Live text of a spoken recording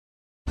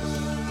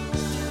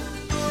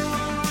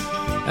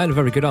And a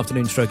very good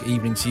afternoon stroke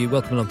evening to you.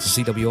 Welcome along to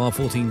CWR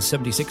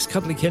 1476,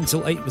 Cuddly Ken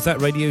till 8 with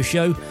that radio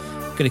show.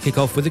 Going to kick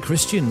off with the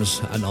Christians,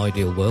 An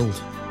Ideal World.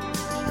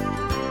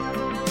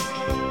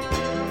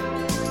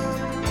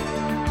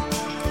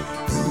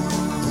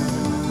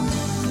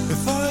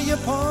 Before you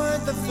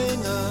point the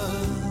finger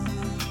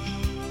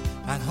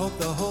and hope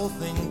the whole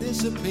thing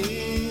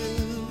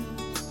disappears,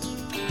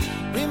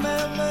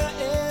 remember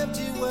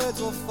empty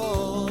words will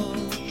fall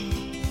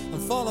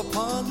and fall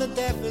upon the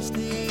deafest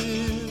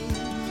ears.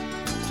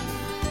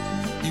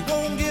 You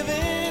won't give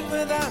in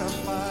without a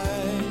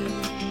fight,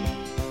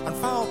 and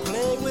foul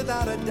play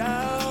without a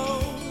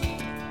doubt.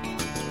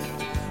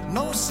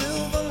 No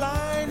silver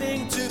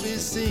lining to be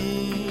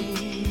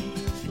seen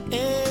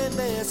in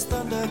this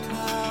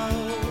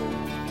thundercloud.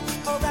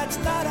 Oh, that's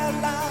not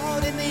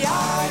allowed in the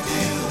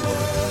ideal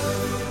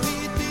world.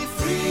 We'd be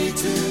free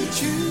to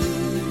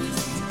choose,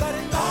 but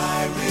in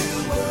my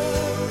real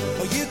world,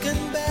 oh, you can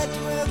bet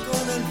we're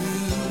gonna lose.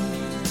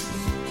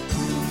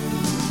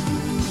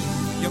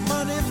 Your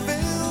money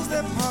fills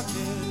their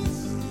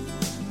pockets,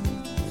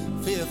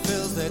 fear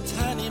fills their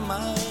tiny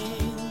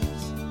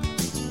minds.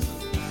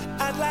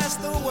 At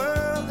last the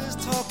world is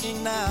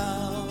talking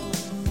now.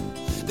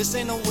 This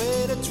ain't no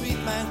way to treat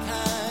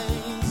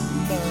mankind.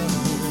 No.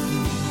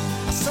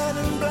 A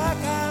sudden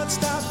blackout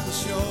stops the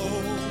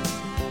show,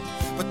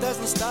 but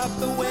doesn't stop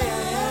the way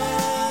I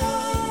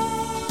am.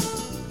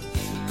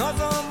 'Cause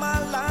all my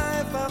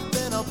life I've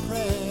been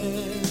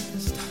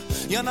oppressed.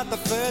 You're not the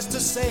first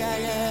to say I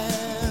am.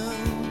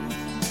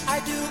 I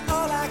do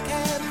all I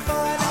can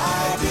for an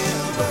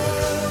ideal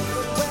world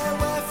where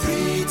we're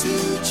free to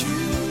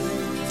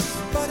choose.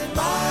 But in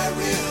my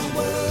real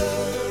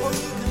world, oh,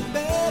 you can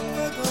bet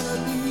we're gonna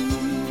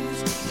lose.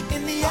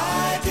 In the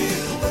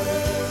ideal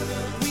world,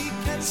 we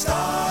can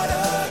start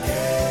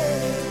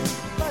again.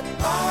 But in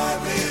my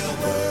real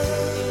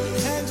world,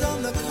 depends on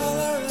the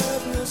color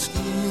of your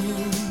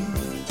skin.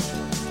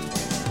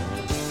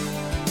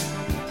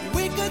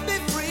 We could be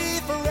free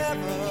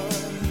forever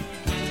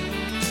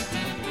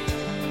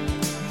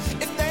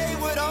if they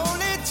would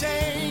only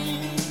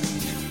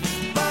change.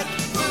 But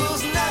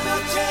rules never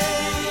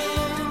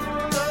change.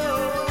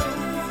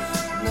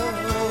 No,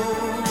 no.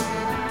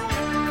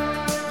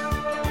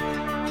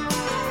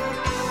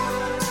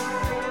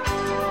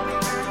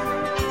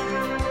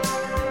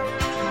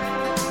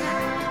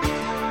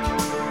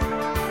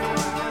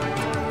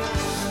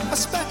 A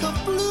speck of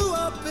blue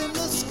up in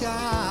the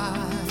sky,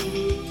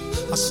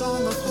 a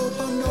song of hope,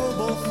 a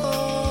noble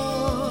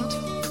thought.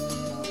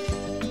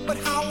 But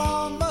how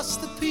long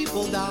must the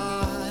people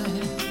die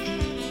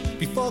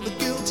before the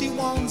guilty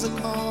ones are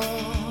caught?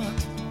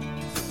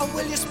 Or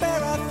will you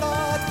spare a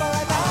thought for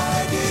an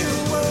ideal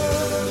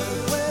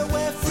world where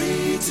we're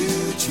free to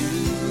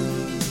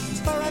choose?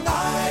 For an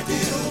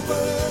ideal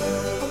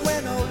world where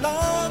we're no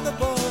longer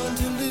born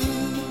to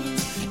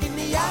lose. In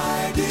the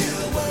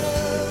ideal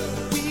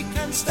world, we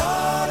can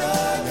start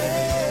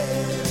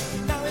again.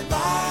 Now in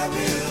my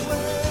real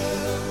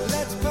world,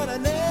 let's put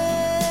an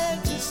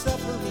end to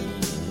suffering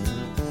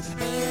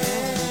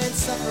and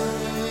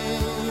suffering.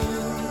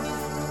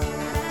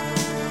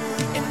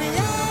 In the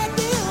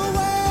ideal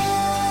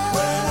world,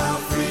 we're now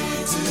free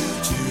to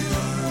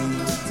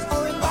choose.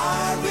 Or in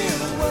my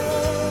real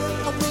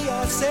world, we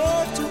are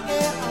safe to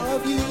air our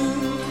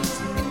views.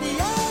 In the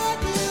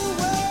ideal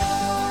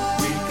world,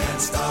 we can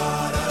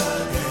start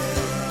again.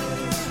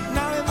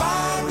 Now in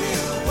my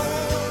real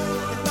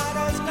world, it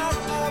matters not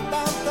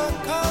about the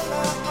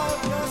color of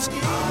your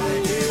skin.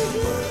 Ideal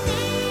world,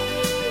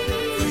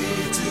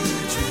 free to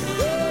choose.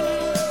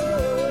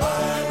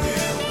 My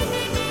real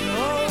world,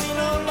 oh, we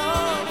no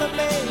longer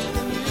made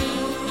in you.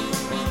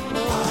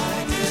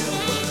 Ideal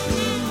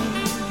world,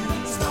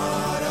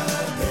 start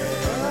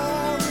again.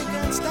 Oh, we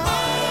can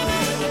start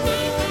again.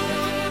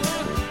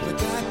 We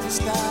got to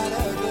start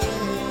again.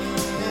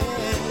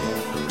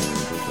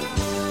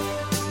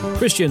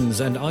 Christians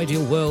and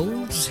Ideal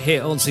Worlds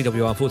here on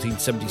CWR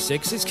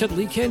 1476. It's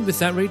Cuddly Ken with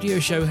that radio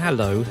show.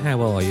 Hello,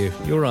 how are you?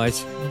 You all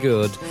right?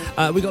 Good.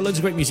 We've got loads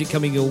of great music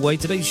coming your way.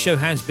 Today's show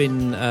has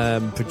been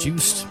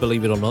produced,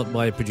 believe it or not,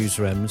 by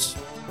producer Ems.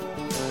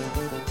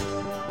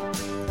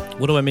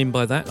 What do I mean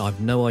by that? I've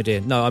no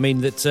idea. No, I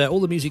mean that all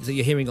the music that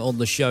you're hearing on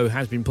the show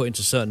has been put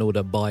into certain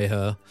order by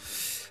her.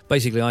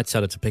 Basically, I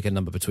tell her to pick a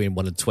number between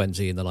 1 and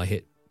 20, and then I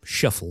hit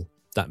shuffle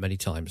that many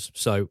times.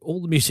 So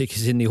all the music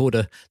is in the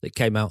order that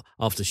came out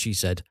after she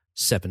said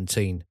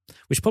 17,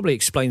 which probably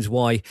explains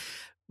why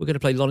we're going to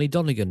play Lonnie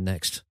Donegan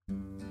next.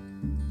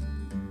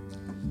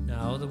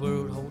 Now the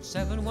world holds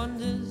 7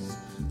 wonders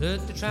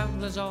that the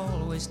travellers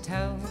always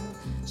tell.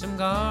 Some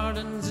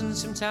gardens and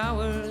some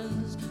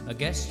towers, I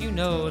guess you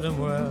know them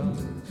well.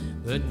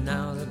 But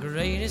now the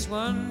greatest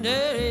wonder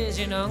is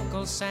in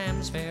Uncle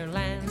Sam's fair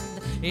land.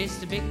 It's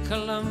the big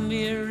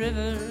Columbia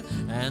River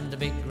and the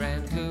big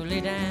Grand Coulee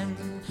Dam.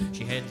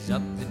 She heads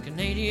up the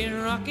Canadian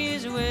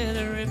Rockies where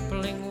the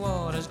rippling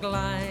waters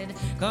glide.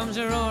 Comes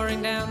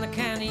roaring down the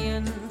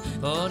canyon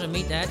for to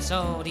meet that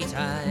salty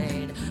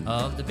tide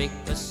of the big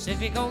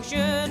Pacific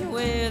Ocean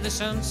where the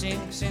sun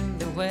sinks in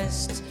the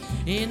west.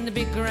 In the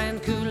big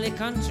Grand Coulee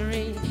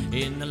country,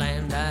 in the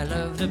land I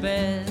love the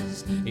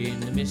best, in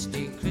the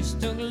misty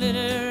crystal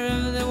glitter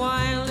of the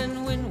wild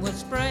and windward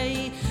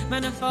spray,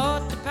 man, I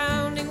fought the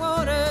pounding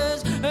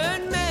waters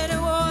and met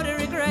a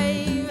watery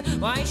grave.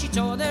 Why, she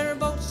tore their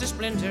boats to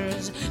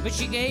splinters, but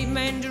she gave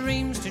men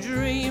dreams to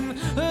dream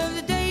of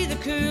the day the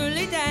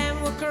Coulee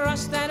Dam would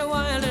cross that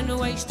wild and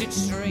wasted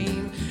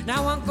stream.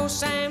 Now Uncle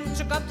Sam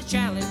took up the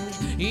challenge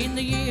in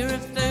the year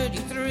of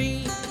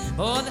 33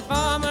 for the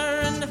farmer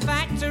and the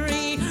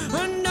factory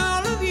and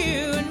all of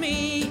you and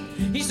me.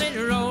 He said,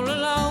 roll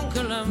along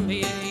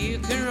Columbia, you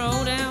can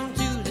roll down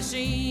to the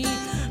sea,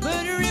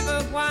 but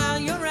river, while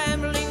you're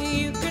rambling,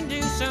 you can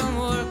do some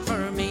work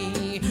for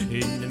me.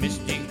 In the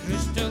misty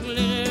crystal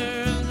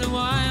glitter of the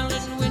wild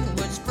and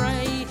windward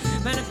spray,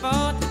 man, I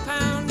fought the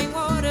pounding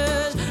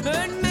waters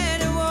and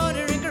met a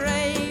watery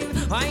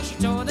grave. Why, she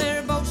tore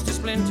their boats to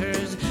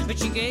splinters, but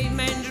she gave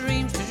men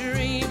dreams to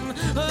dream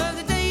of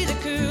the day the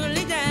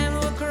Coulee Dam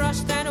will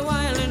cross that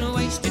wild and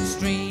wasted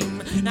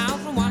stream. Now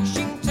from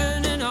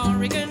Washington and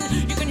Oregon,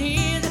 you can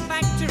hear the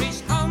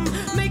factories hum,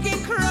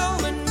 making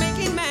chrome and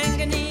making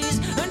manganese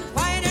and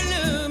white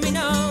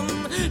aluminum.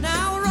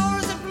 Now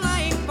roars the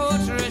flying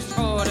fortress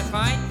for the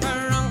fight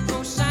for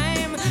Uncle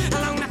Sam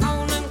along the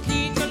Holland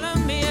Key,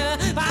 Columbia,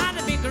 by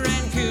the big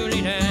Grand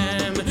Coulee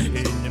Dam.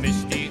 In the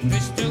misty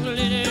crystal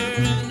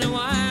glitter of the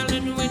wild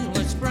and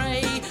windward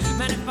spray,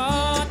 man, I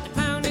fought the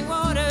pounding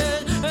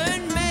waters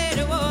and made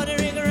a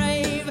watery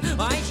grave.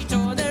 Why, she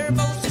tore their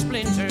boats to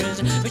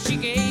splinters, but she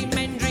gave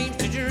men dreams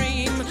to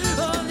dream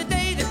of the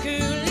day the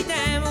Coulee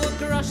Dam would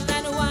cross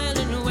that wild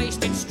and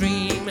wasted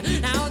stream.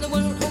 Now the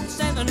world holds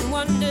 7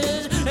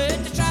 wonders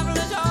that the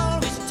travelers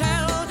always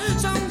tell,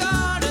 some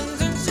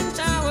gardens and some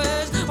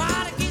towers,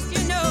 why, I guess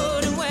you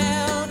know them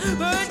well.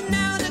 But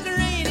now the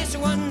greatest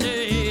wonder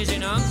is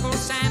in Uncle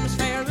Sam's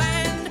fair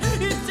land.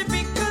 It's the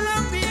big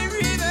Columbia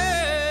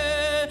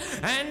River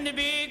and the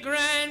big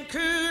Grand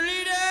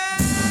Coulee Dam.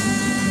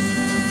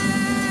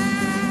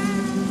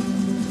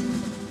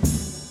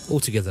 All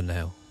together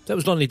now. That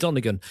was Lonnie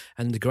Donegan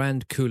and the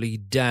Grand Coulee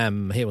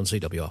Dam here on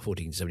CWR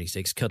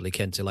 1476, Cuddly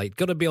Kent till 8.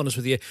 Got to be honest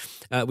with you,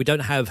 we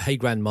don't have Hey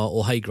Grandma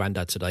or Hey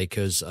Grandad today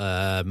because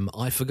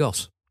I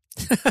forgot.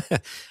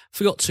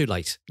 Forgot too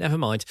late. Never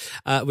mind.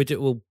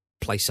 We'll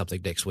play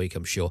something next week,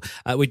 I'm sure.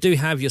 We do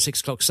have your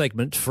 6 o'clock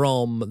segment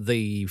from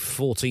the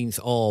 14th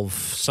of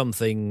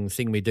something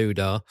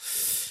thingy-doo-dah.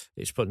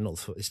 It's not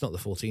the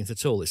 14th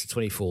at all. It's the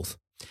 24th.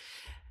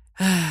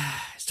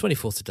 It's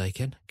 24th today,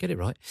 Ken. Get it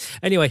right.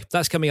 Anyway,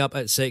 that's coming up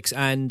at 6,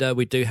 and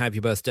we do have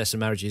your birthdays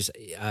and marriages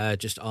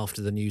just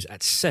after the news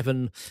at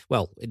 7.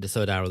 Well, in the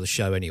third hour of the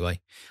show anyway.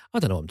 I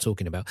don't know what I'm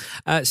talking about.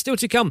 Still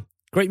to come,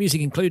 great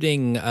music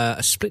including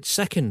a split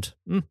second.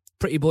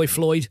 Pretty Boy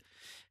Floyd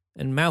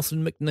and Mouth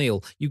and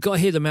McNeil. You've got to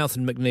hear the Mouth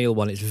and McNeil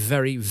one. It's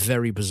very,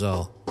 very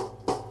bizarre.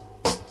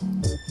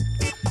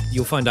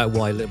 You'll find out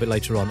why a little bit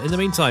later on. In the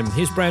meantime,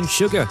 here's Brown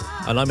Sugar,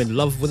 and I'm in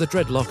love with the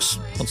dreadlocks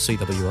on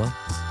CWR.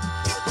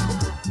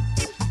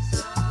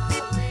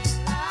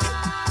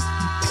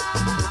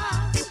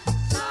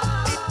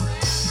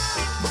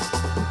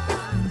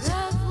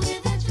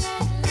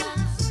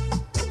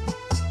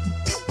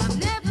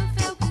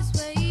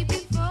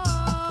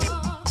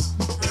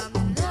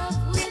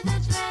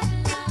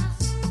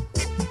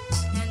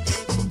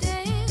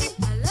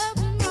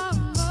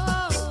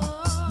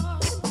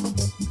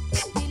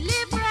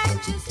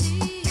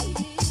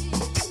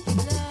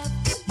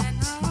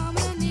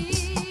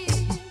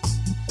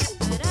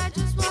 But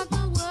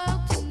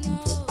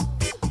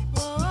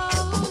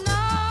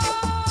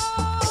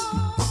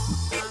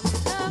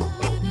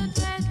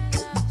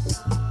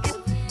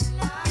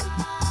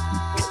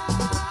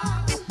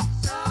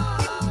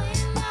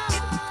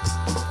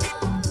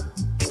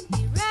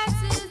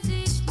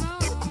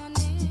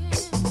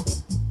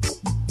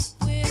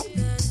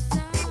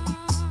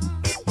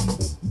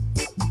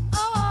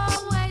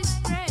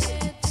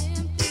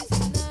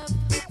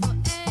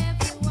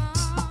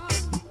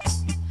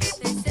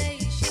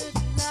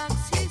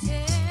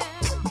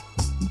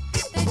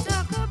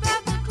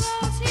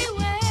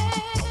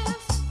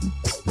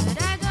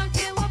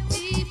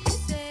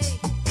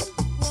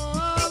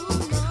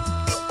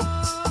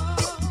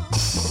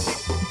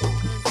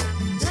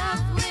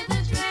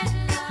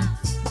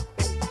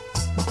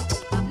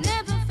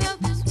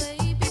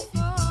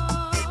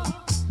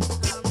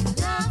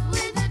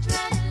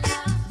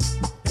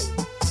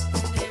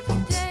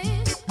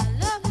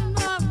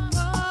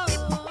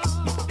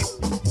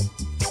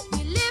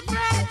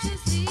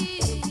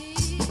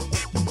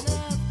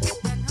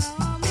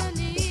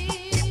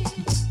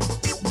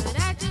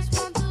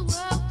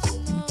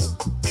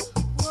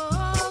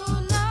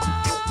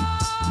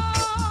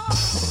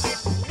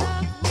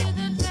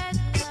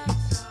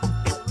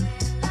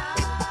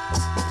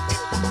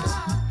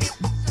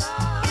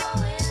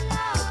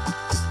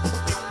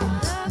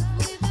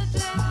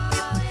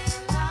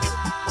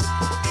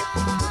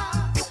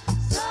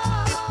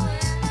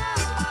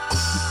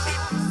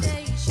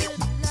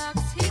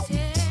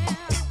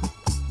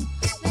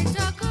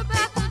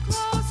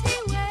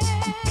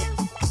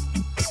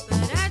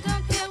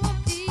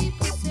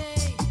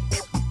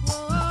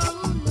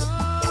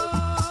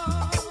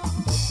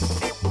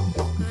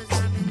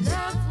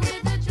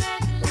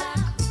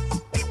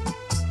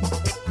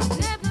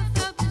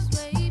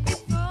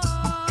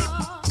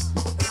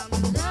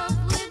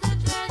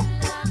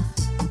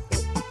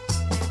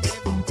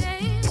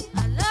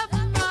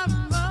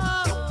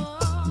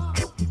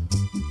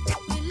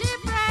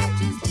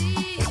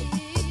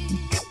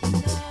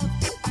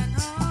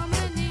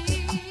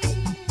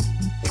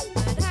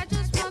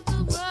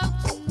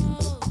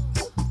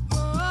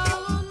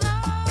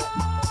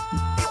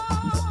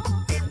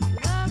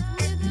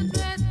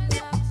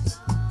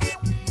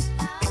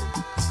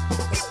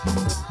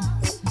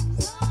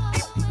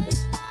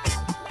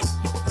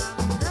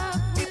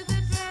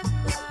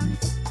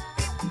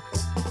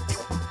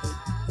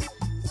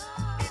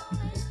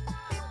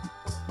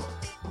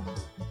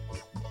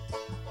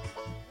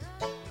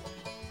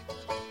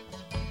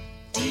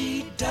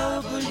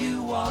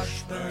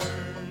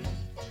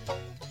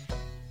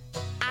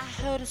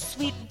heard a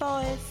sweet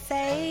voice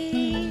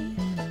say,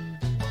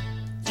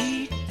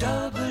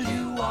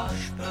 D.W.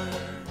 Washburn,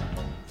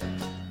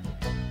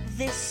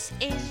 this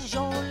is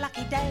your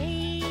lucky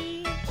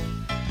day.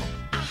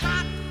 A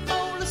hot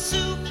bowl of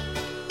soup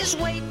is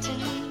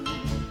waiting,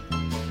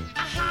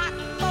 a hot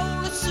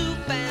bowl of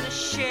soup and a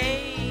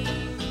shake.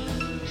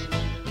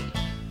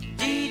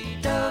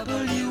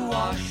 D.W.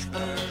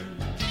 Washburn,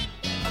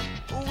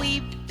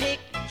 we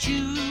picked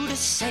you to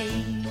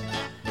save.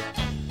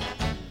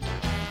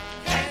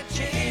 Can't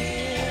you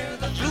hear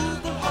the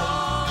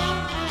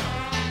flugelhorn?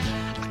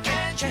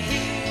 Can't you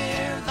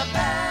hear the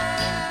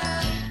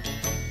band?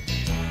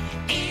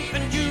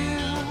 Even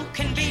you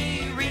can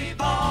be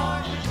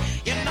reborn.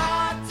 You're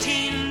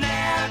naughty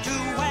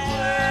ne'er-do-well.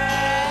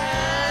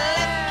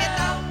 If you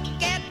don't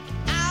get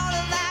out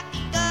of that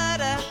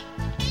gutter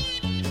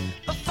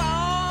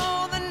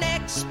before the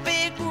next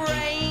big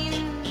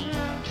rain,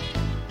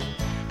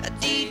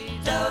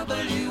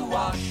 D.W.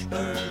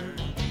 Washburn,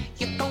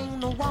 you're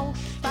gonna wash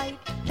right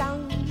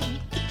down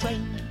the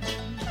drain.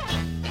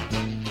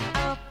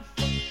 Up,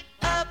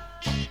 up,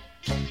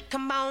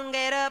 come on,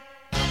 get up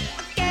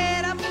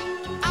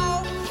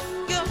off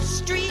your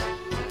street.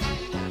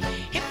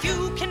 If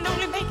you can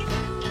only make it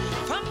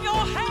from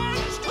your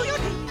hands to your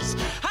knees,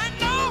 I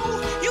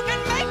know you can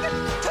make it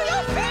to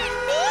your feet.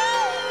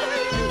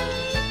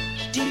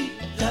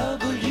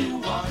 D.W.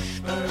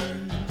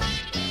 Washburn,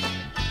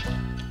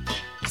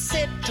 I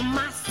said to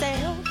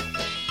myself,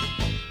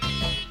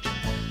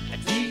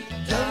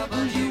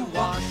 D.W.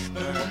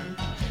 Washburn,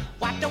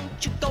 why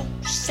don't you go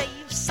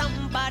save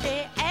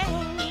somebody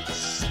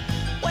else?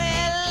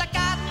 Well, I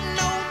got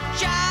no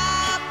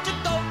job to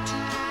go to.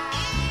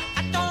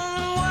 I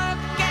don't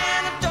work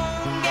and I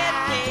don't get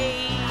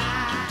paid.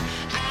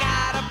 I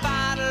got a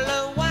bottle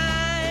of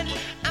wine,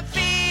 I'm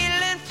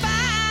feeling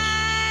fine,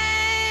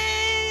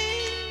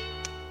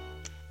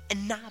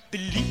 and I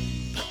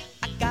believe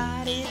I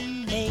got it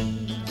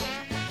made.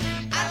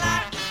 I'd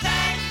like to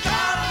thank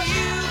all of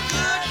you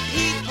good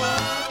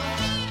people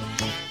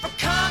for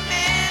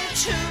coming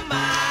to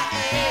my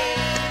aid.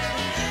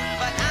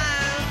 But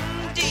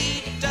I'm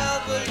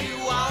D.W.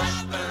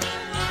 Washburn,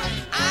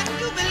 I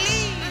do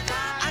believe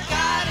I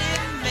got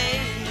it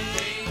made.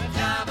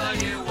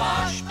 D.W.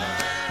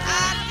 Washburn,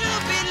 I do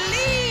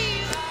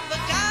believe I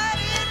got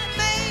it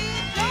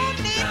made. Don't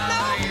need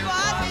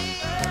nobody.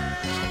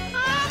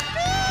 I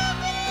do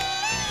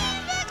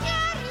believe I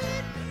got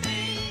it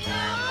made.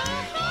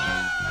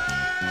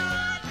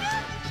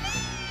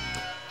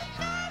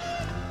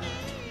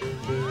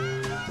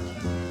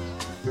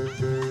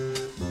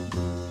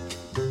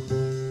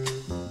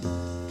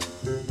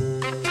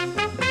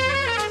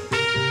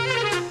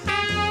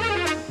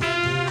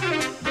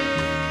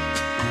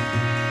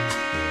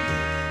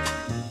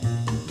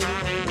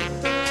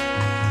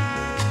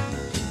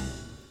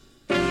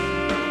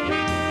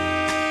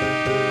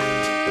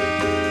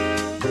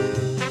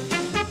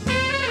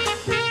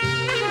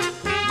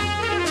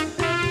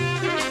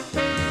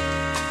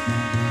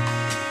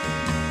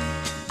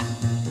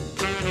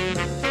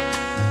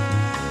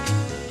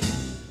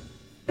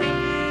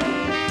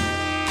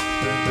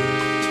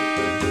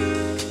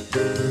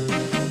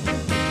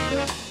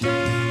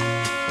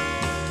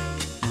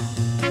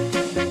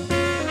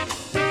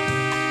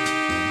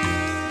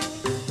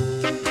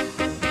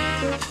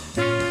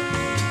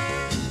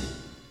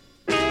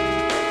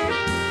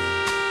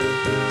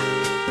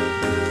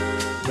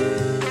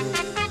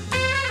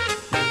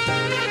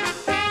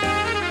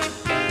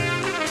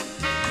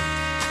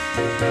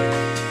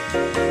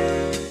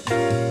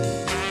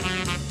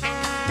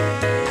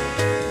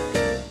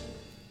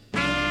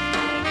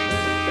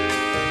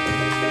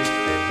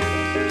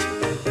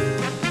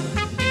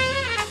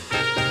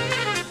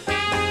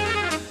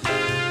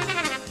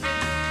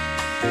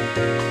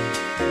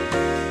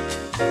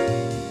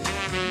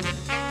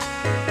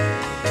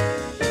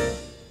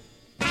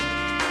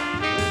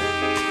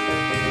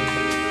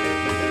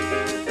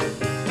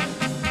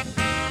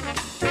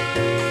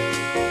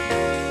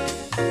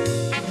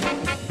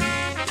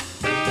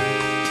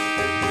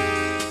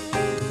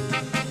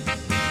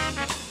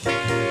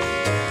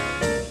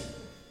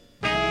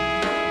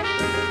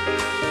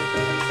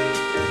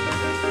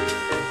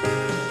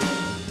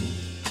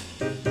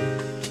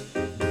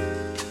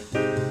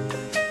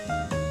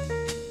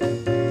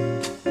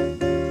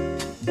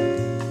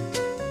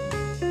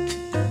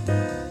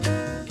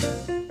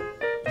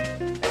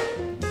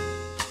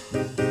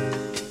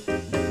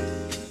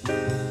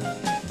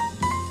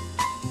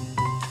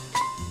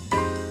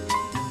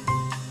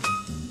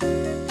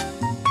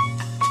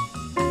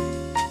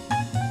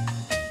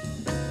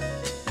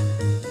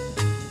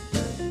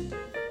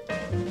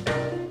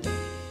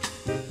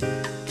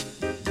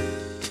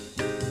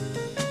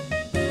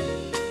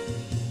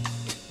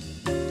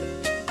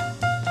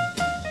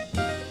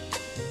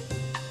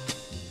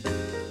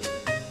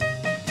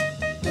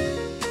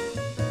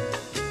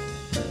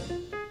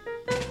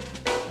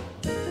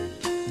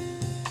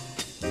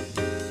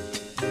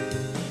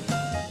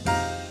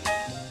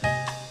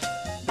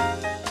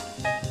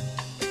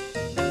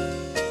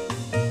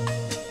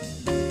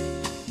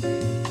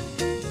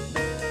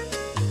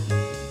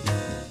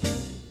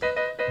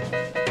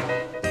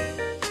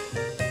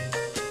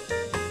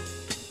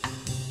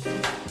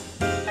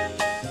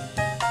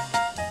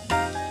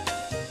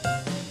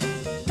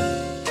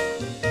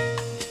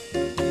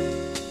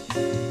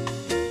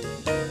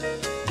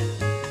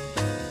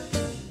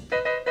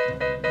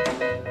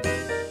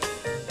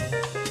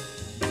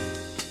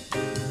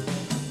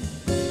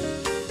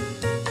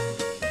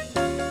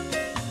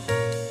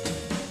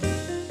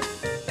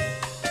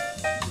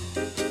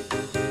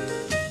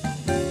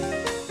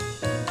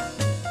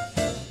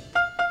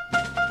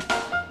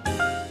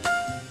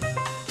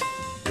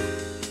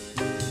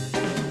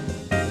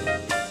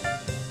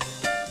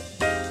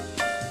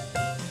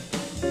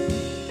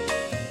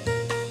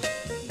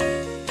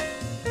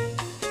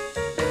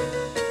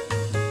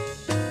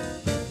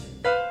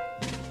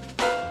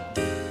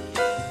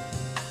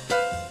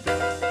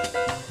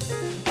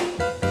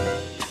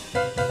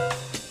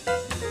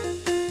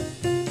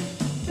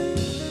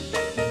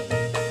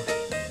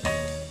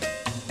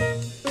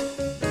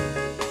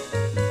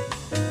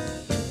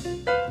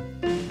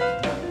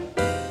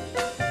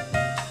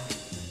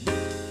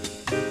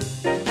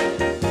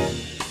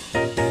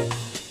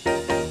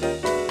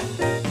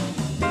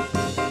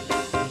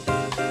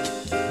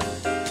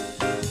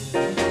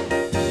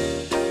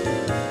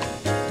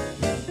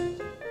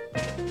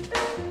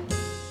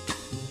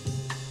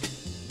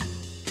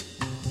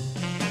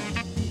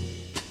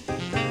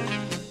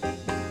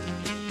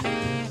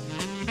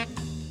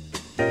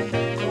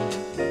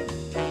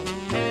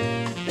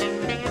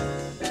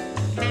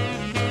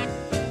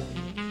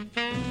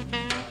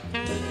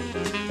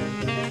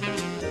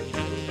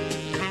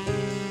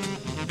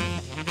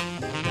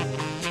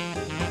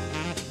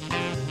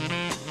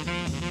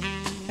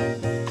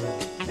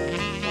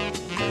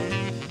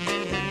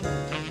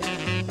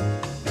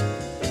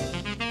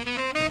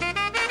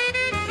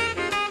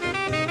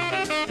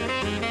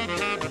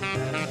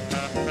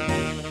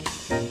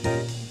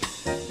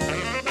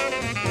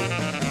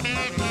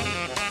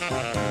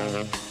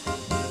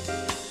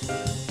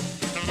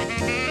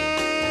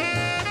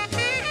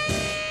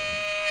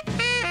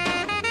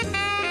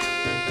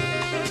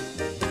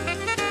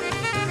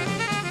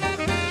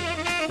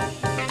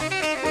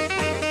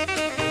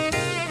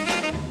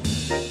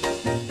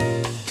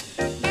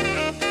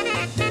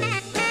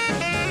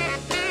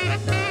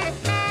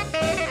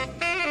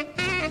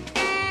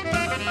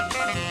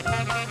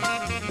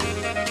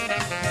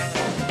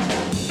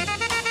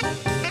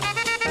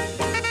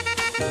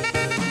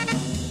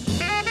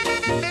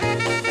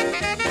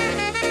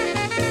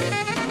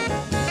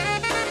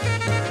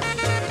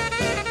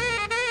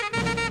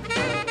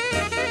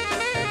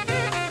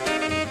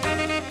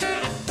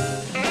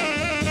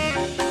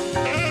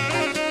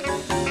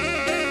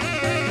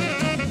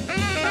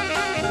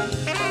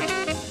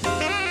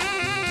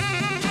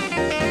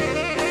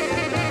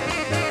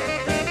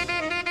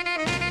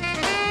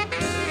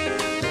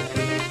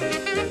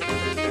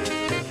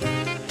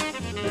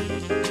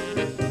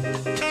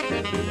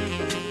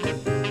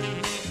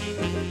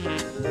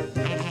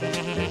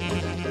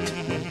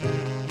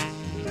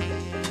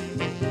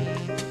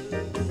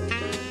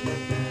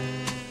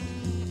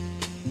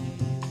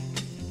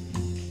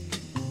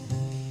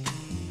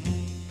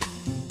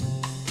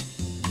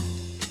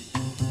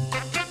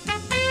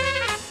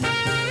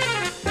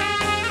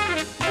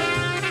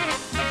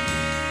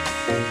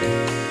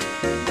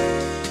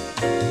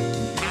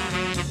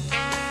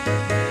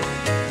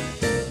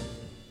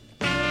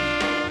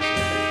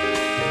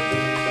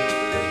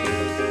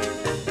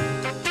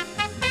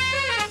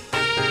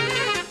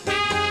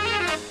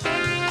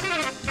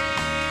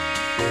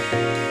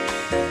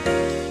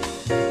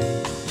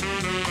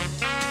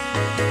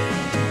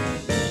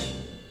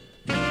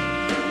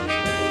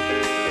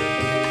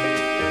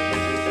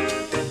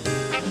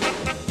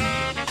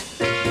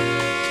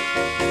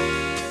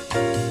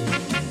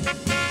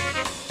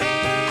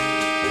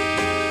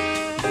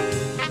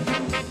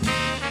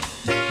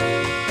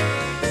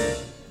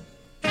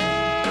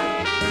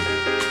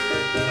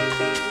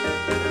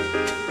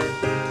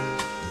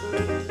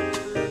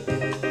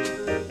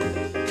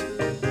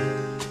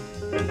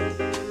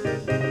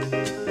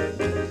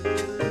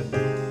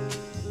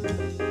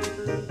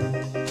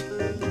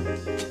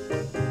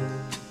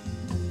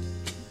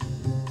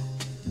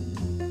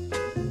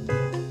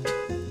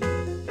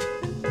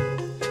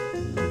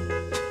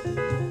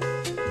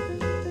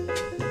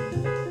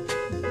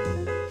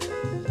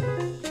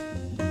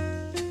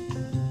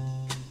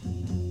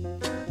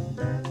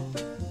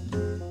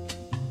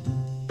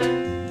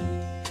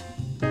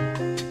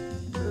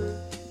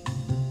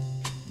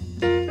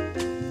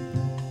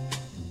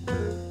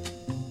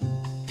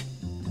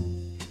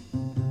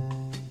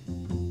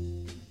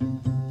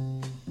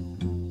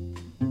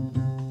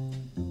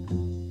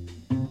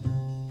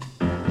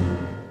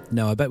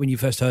 No, I bet when you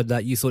first heard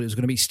that, you thought it was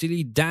going to be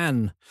Steely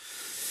Dan.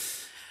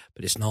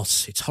 But it's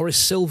not. It's Horace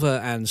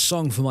Silver and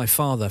Song for My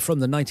Father from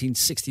the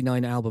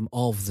 1969 album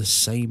of the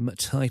same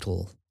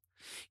title.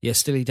 Yes,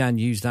 Steely Dan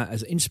used that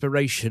as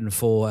inspiration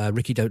for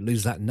Ricky Don't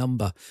Lose That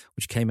Number,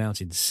 which came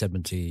out in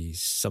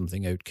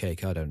 70-something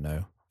oatcake. I don't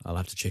know. I'll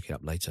have to check it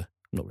up later.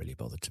 I'm not really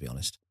bothered, to be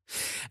honest.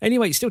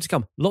 Anyway, still to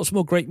come. Lots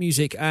more great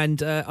music,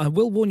 and I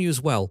will warn you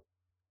as well.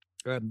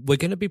 We're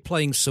going to be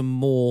playing some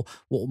more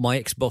what my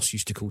ex-boss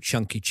used to call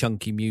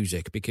chunky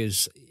music,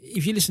 because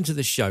if you listen to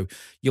this show,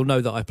 you'll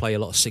know that I play a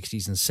lot of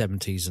 60s and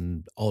 70s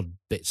and odd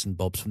bits and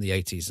bobs from the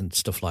 80s and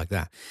stuff like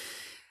that.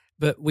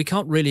 But we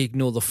can't really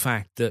ignore the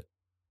fact that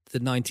the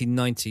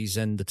 1990s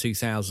and the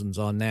 2000s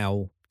are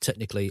now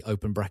technically,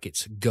 open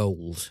brackets,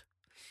 gold,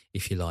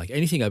 if you like.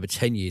 Anything over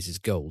 10 years is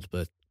gold,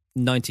 but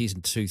 90s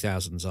and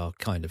 2000s are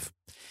kind of...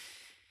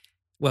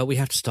 Well, we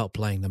have to start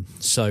playing them,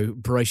 so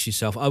brace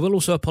yourself. I will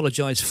also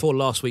apologise for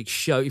last week's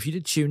show. If you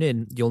did tune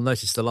in, you'll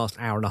notice the last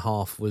hour and a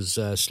half was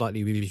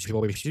slightly a bit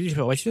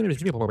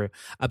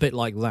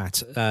like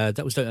that.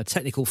 That was a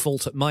technical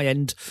fault at my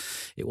end.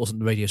 It wasn't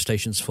the radio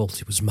station's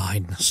fault, it was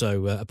mine,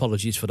 so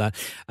apologies for that.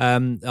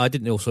 I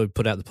didn't also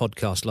put out the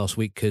podcast last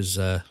week because,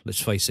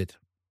 let's face it,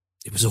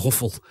 it was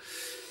awful,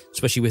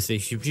 especially with the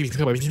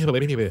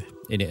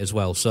in it as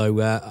well.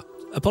 So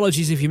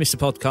apologies if you missed the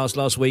podcast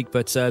last week,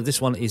 but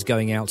this one is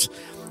going out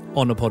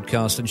on a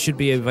podcast and should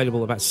be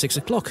available about 6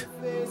 o'clock.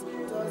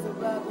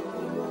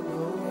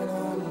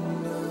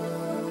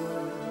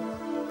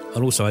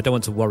 And also, I don't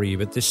want to worry you,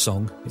 but this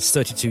song is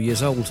 32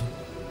 years old.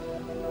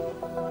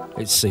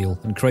 It's Seal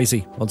and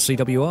Crazy on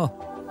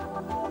CWR.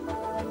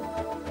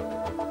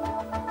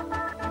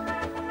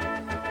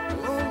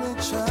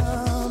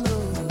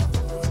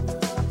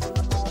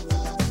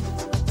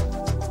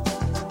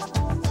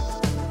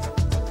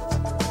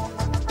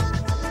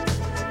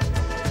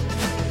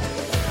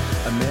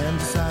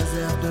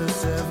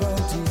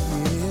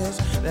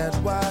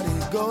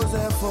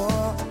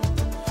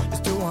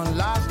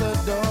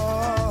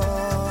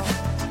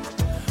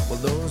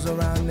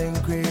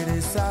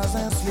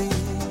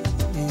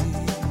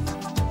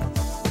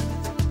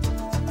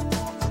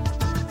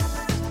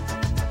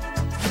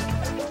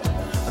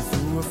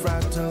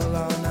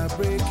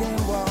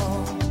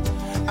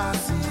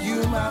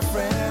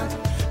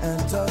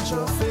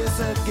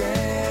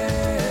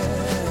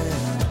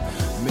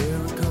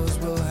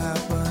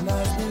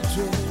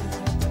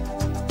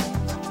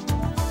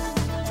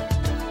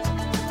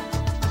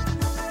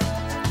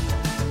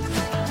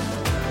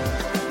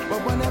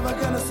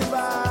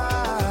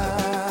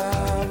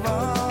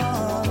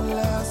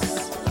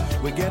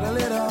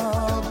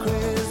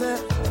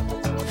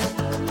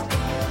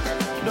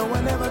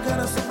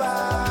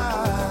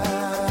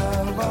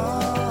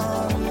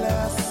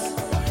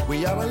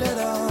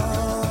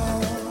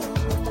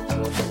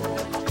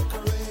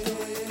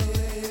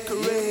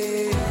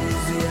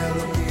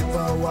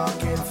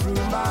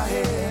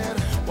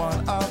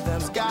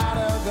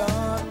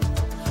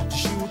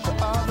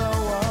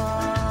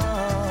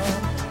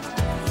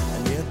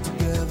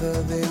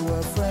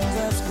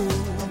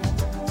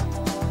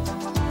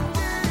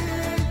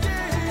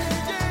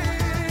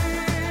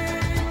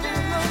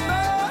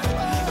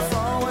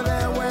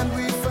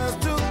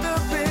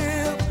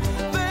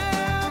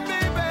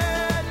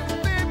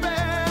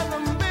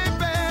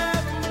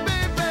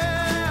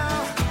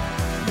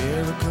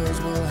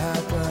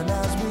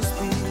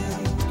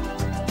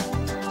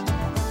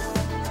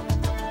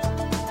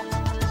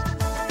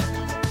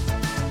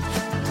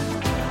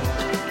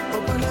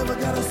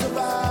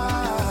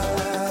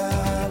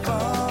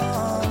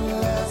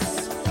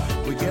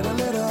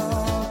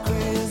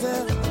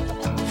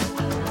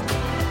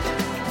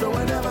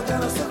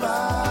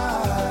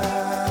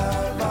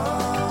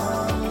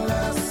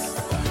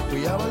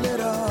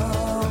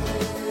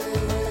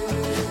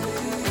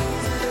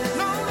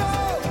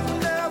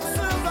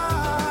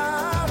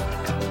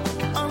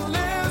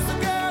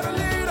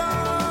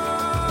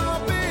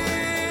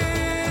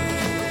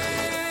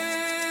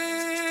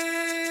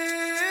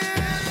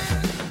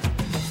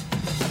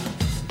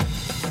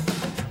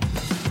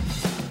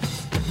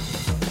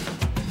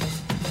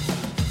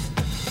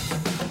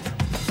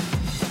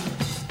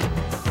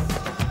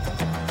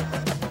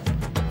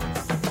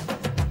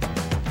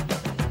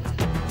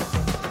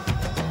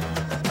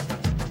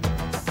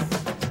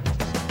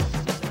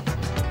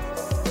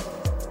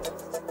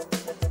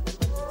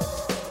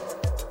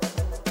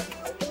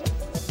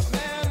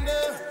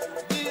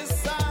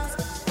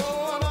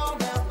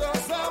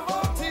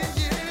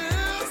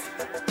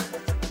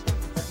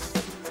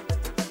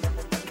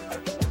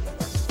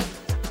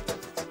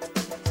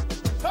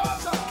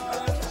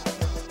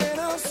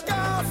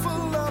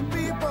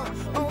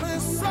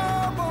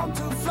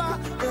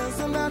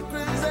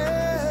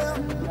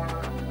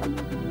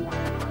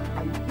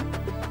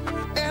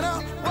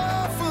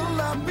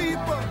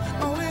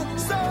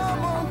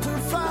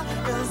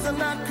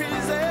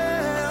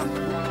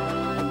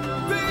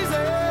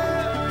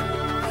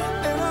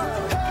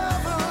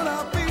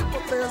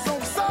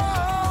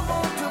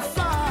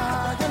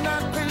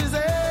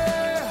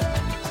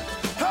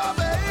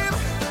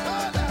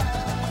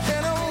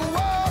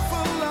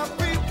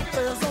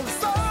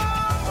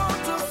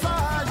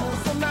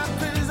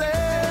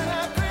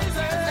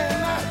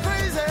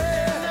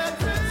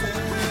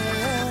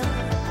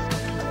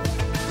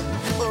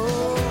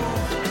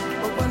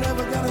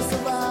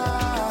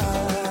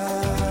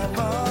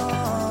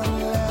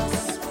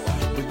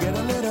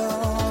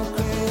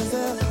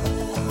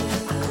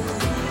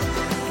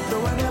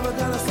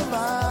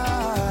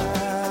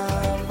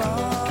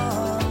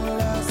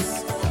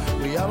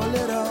 are a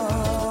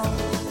little,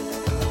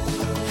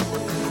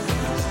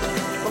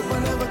 but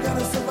we're never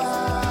gonna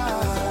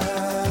survive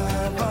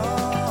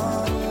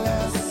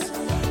unless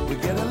we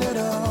get a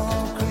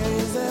little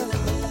crazy.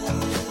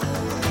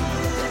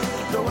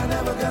 No, we're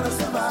never gonna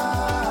survive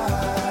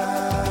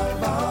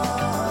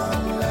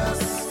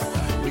unless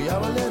we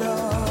are a little.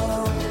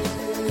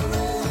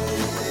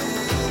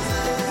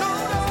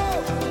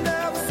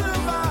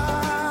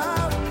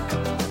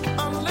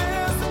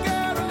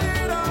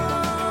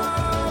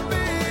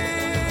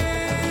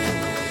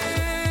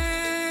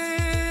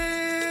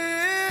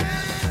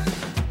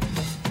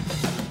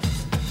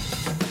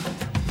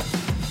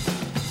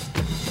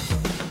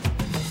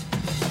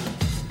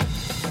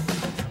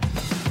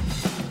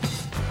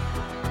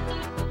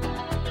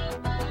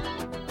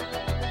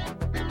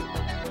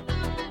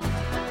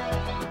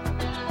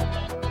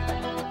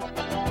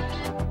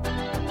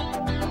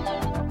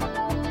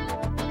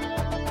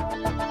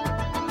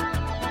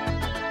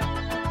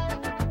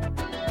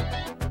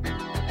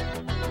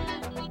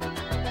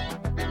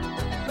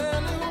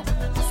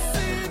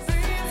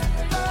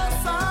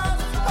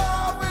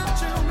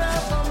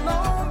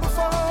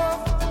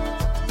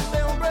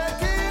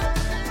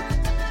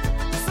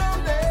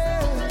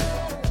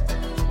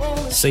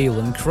 Seal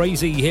and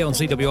Crazy here on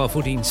CWR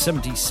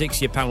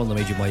 1476, your pal on the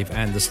medium wave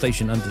and the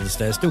station under the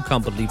stairs. Still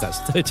can't believe that's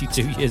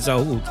 32 years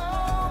old.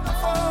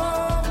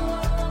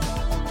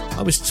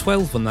 I was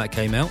 12 when that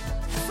came out.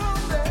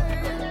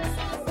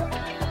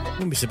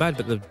 Wouldn't be so bad,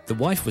 but the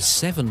wife was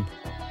 7.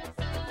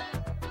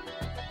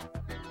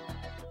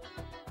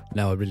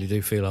 Now I really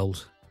do feel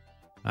old.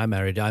 I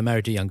married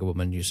a younger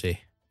woman, you see.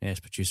 Yes,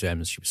 producer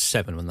Emma, she was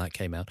 7 when that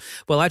came out.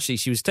 Well, actually,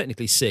 she was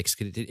technically 6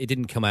 because it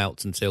didn't come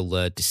out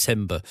until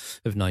December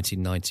of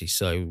 1990.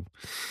 So,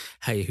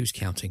 hey, who's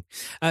counting?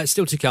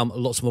 Still to come,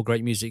 lots more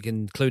great music,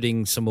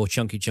 including some more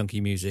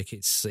chunky music.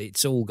 It's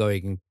all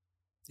going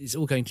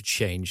to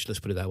change. Let's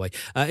put it that way.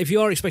 If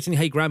you are expecting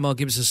Hey Grandma,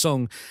 give us a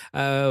song.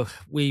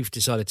 We've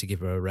decided to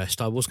give her a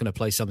rest. I was going to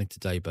play something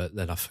today, but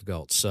then I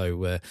forgot. So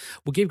we'll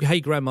give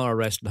Hey Grandma a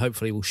rest, and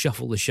hopefully we'll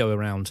shuffle the show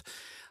around.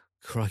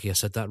 Crikey, I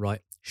said that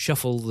right.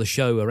 Shuffle the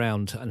show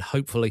around, and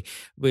hopefully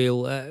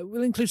we'll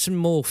include some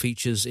more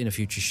features in a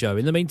future show.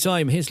 In the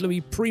meantime, here's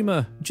Louis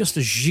Prima, Just a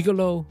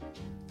Gigolo.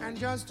 And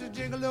just a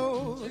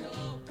gigolo,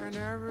 and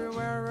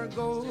everywhere I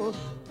go,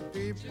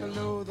 people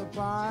know the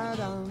part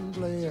I'm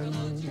playing.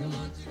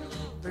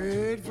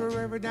 Paid for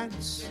every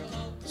dance,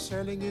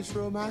 selling its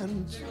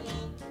romance.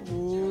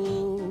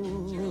 Oh,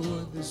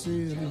 what they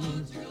say.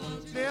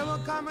 There will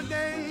come a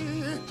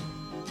day,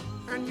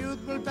 and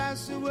youth will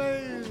pass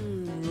away.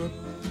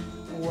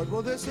 What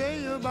will they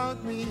say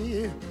about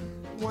me?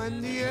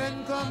 When the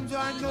end comes,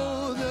 I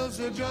know they'll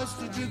say just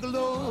a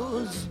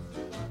gigolos.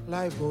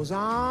 Life goes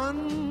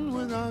on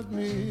without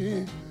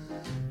me.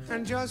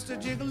 And just a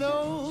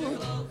gigolo,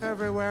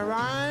 everywhere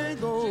I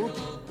go,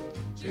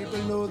 people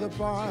know the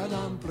part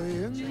I'm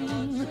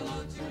playing.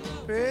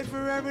 Paid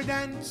for every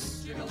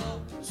dance,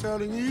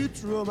 selling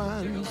each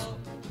romance.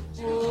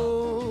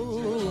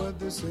 Oh, what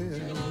they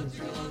say.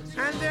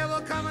 And there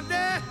will come a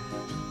day,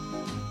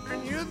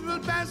 and youth will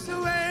pass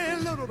away.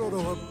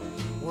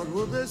 What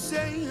will they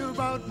say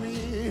about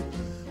me?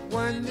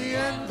 When the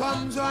end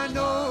comes, I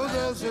know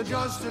there's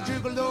just a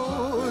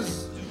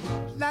gigolos.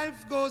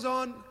 Life goes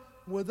on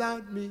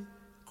without me,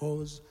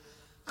 'cause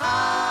I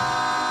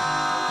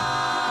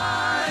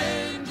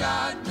ain't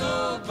got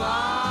nobody.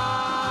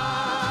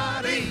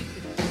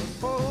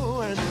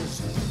 Oh, and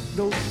there's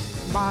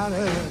nobody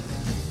that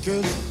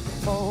cares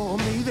for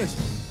me. There's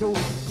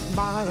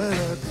nobody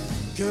that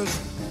cares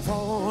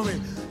for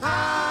me. I'm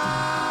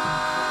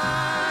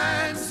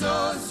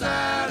so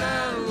sad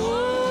and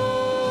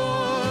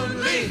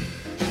lonely.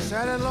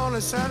 Sad and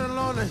lonely, sad and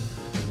lonely.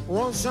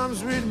 Want some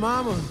sweet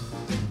mama,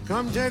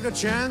 come take a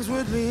chance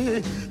with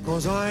me,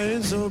 'cause I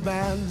ain't so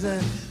bad.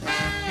 And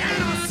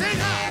I'll sing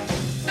her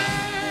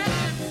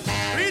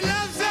sweet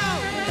love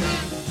song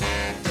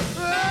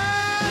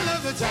all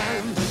of the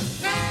time.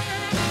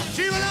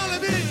 She will only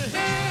be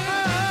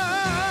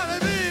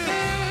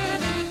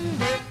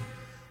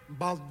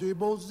Baldi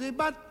Bozi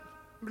Bat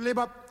Blib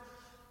up.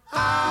 I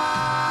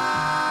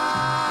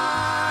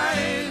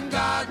ain't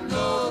got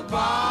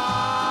nobody.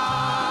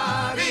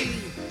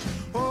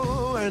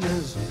 Oh, and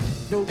there's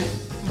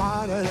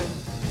nobody that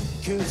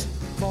cares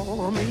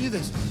for me.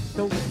 There's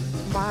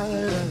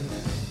nobody that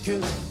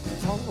cares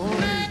for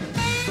me.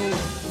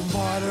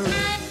 Nobody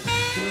that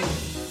cares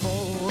for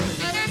me.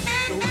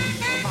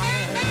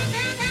 Nobody that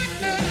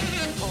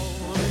cares for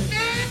me.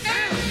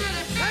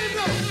 Let him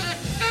go.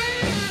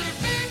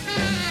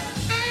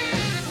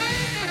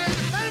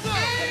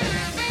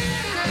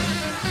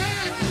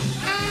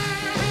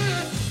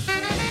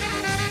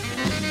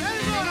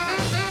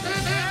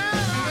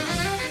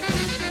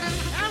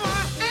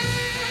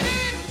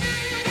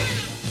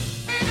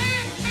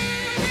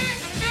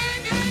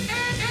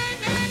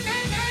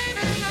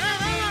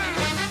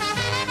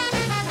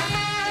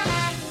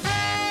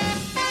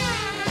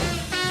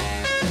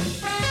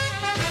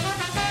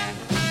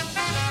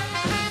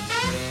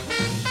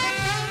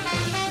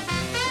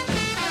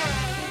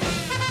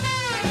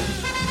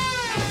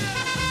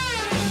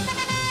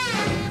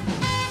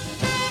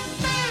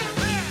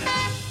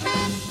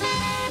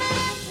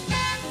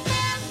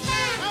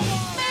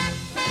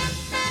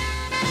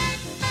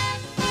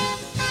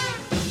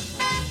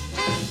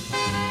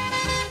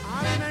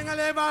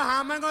 liver,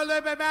 hammer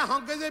liver,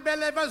 hunky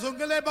liver,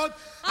 zunky liver.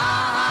 I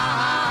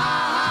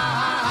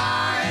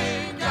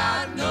ain't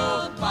got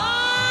nobody.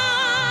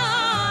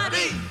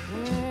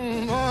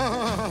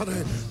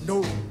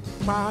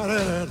 Nobody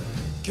that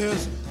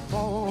cares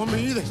for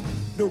me. There's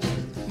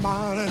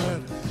nobody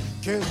that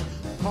cares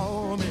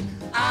for me.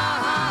 I'm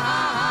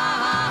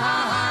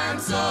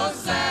so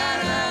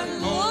sad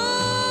and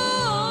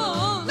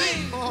lonely.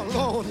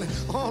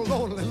 Oh,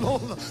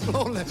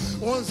 lonely.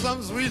 Want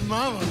some sweet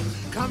mama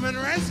come and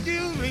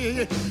rescue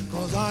me,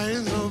 'cause I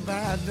ain't so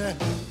bad.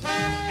 And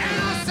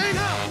I'll sing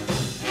her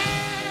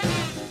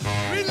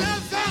sweet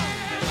love song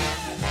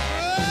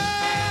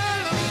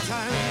all of the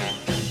time.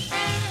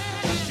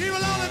 She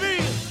will only be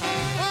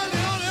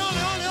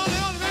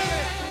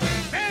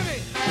baby,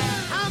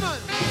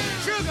 almond,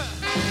 sugar,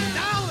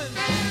 darling,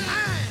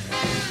 I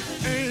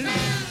ain't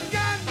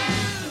got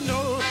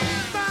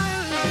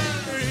nobody,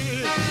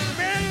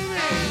 baby,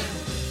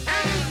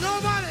 and there's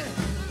nobody,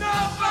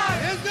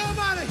 there's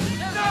nobody,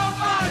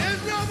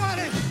 there's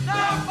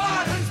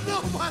no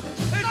one,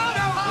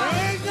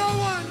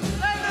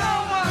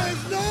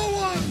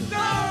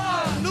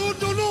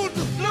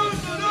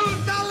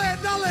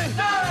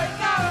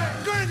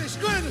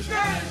 Greenwich,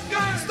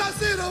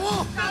 Stasino,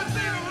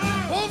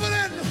 over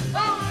there,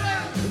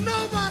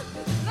 nobody,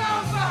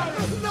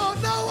 no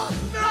one,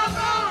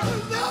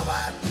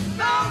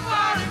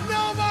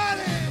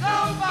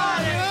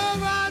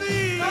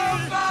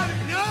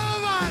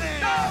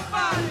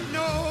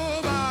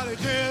 nobody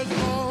cares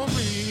for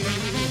me.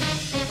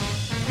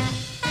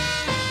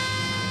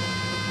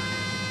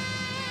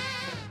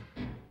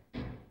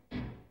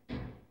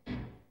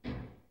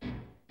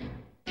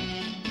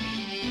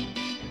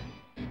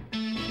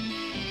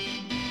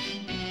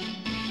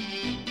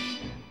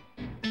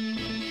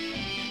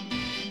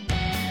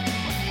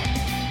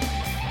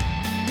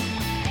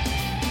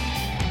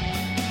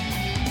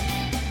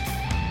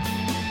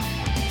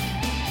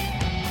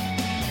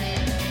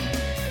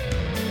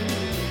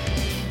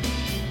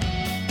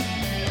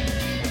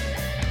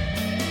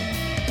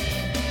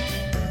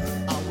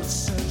 I would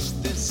search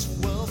this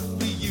world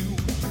for you,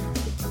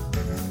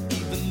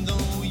 even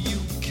though you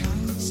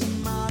can't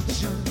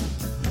imagine.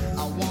 I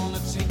wanna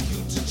take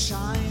you to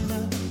China.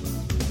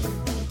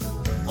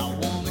 I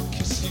wanna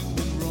kiss you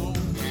in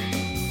Rome.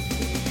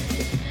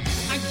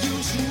 I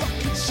use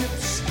rocket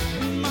ships,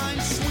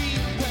 mine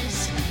sweet ways,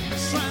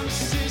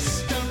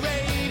 transistor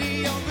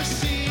radio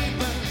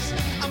receivers.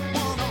 I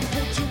wanna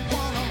hold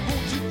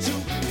you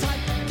too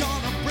tight.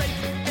 Gonna break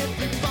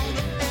every bone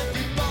of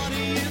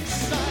everybody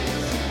inside.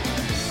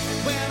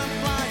 When I'm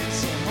flying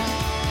so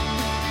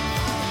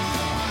high,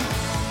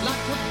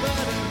 like a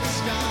bird in the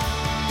sky,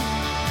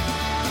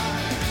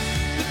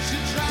 but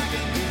you're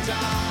dragging me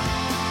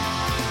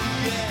down,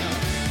 yeah.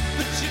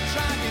 But you're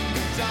dragging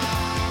me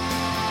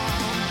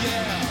down,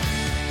 yeah.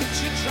 But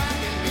you're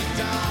dragging me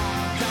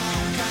down,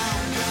 down,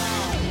 down,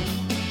 down.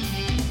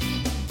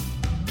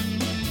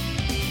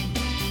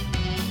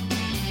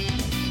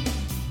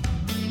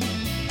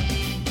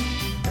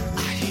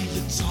 I hear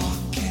you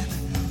talking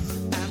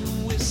and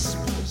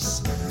whispers,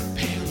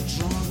 pale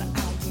drawn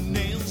out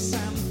nails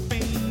and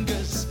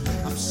fingers.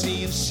 I'm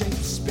seeing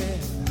shapes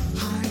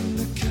behind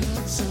the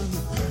curtain.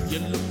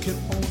 You're looking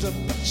older,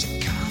 but you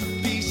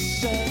can't be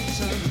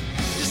certain.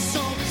 You're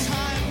so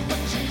tired,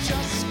 but you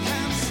just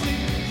can't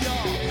sleep.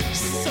 You're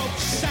so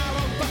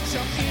shallow, but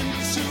you're in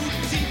too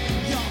deep.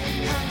 Your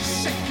hands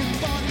shaking,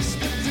 bodies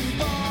splitting,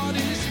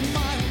 bodies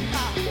mine.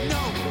 I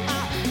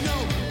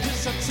know,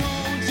 'cause I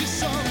told you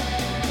so.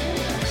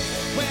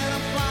 When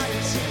I'm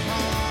flying so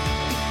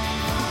high,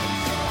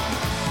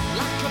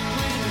 like a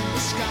plane in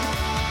the sky,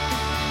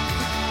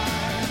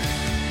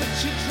 but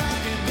you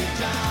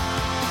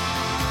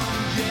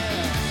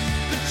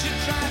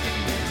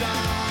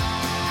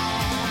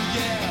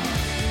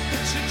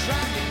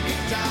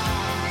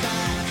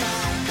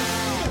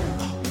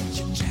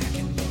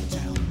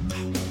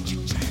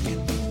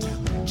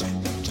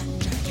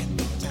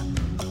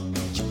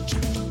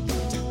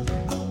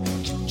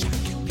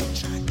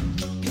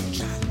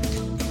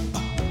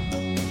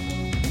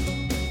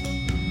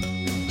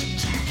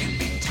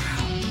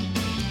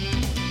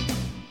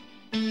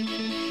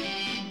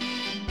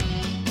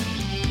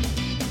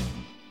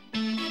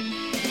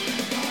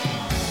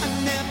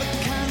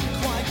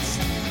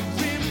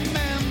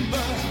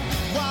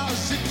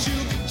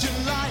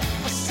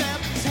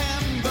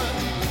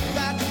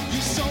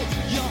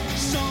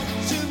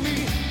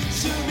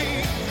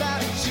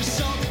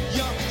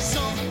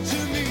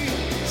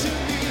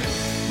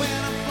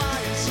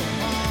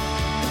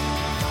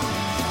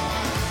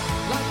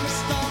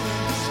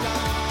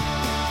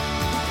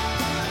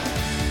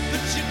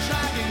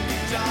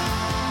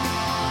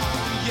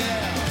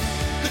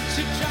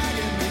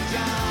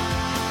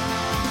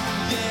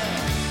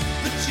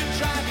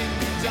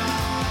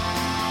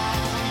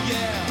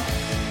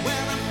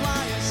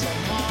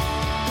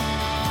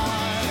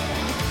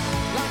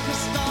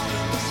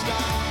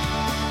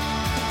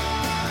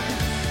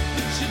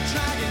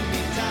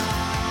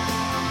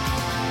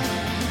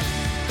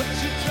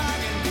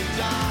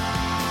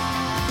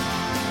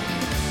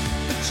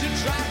you're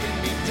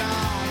dragging me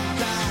down,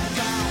 down,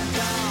 down,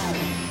 down.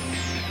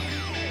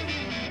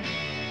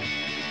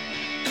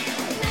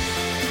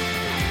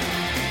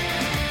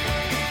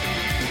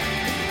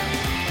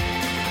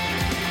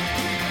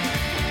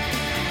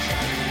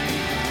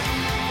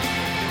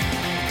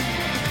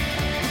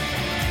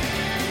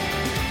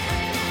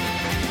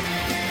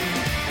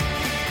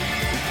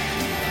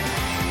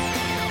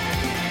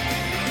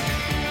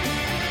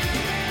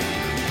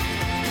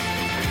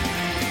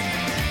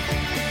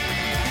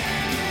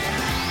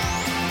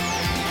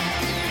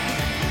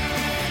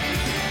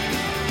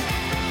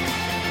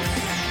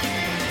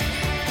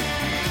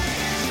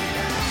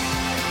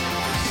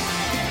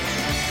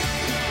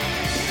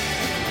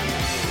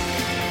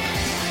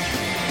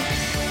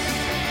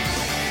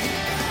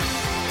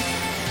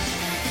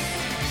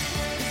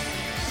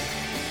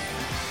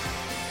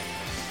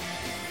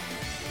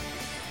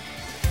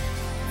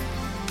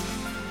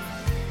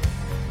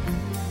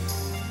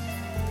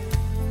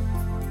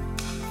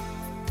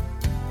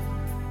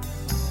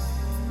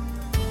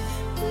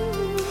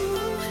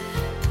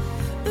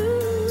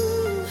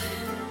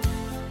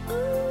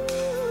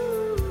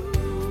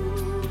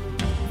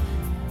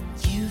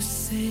 You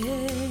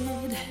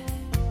said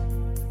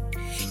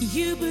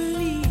you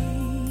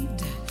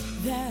believed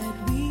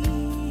that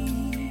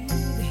we'd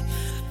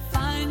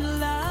find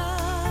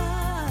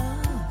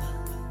love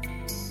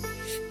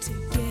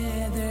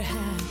together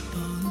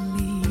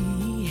happily.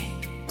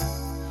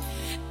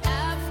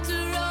 After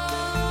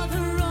all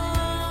the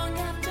wrong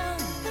I've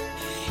done,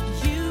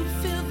 you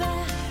feel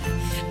that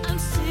I'm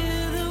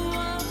still the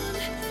one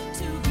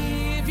to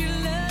give you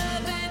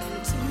love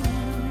and to.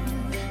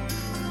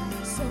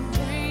 So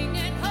bring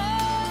it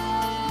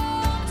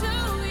home to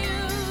you.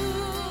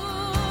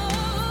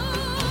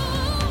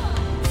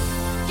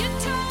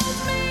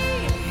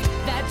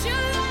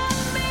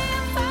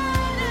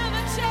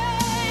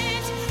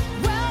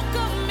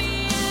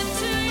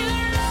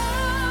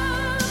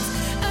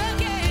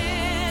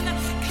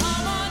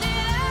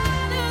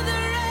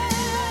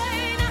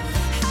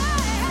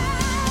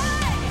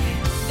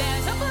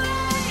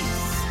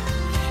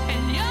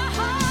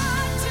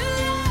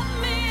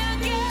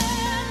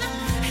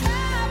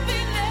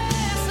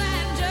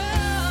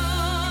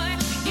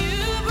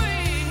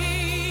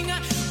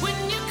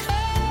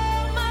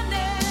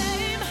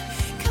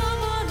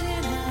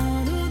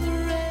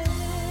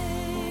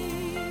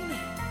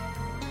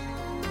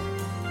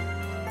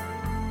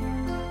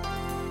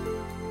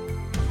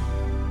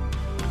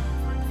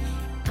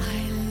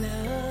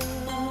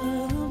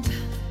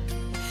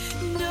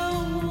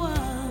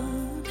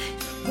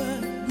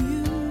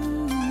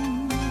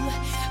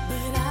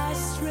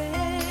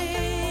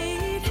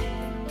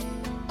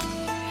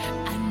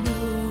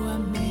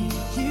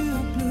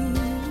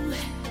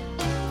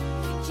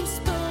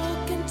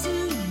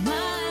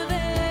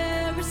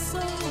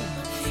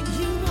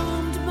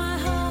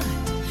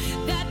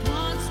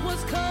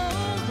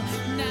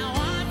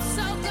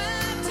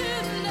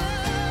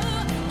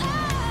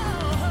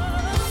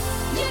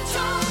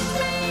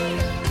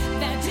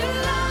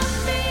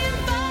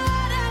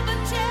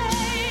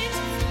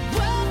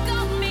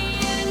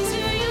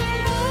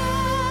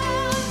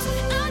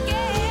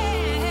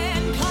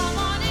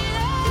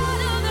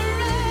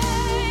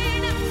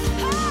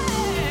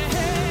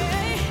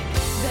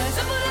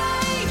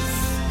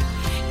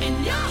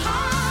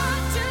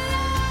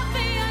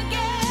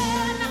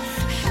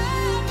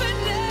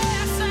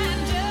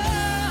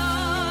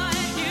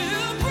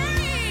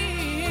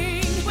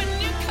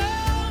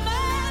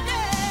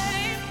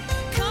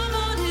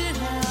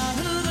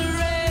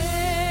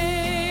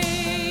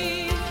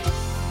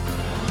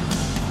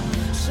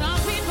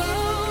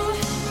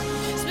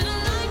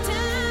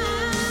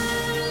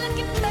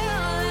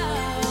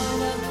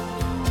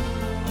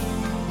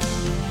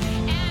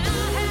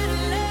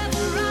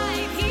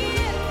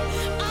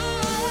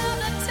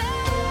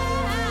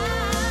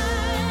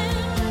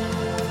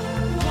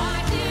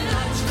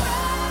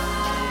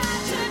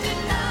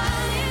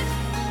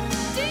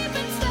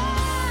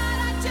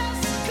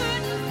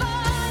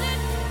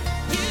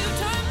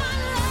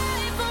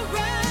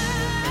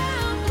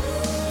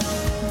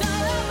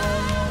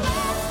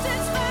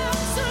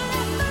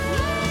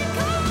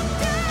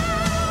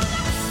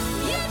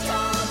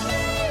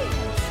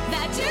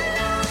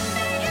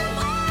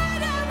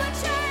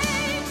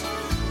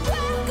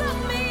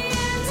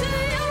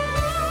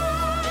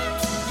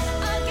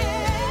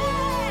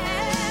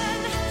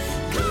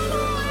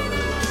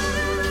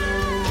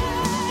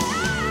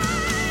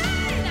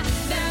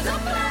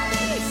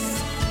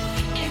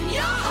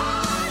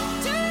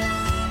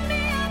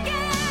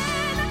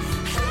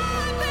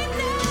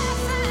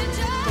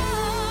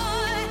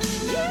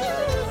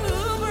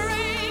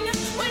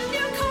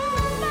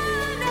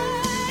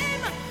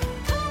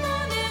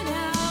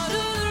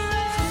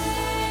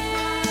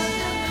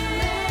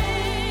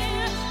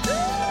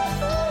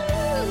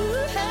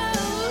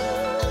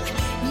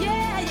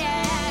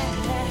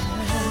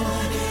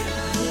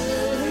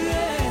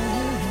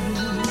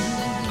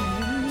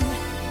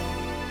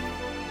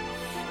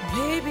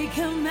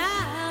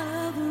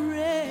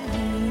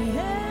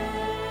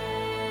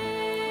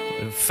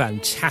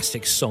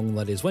 fantastic song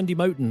that is. Wendy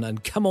Moten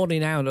and Come On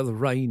In Out of the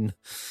Rain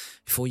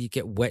before you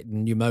get wet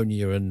and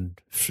pneumonia and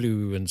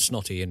flu and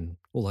snotty and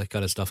all that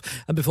kind of stuff.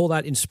 And before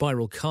that, In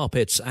Spiral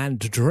Carpets and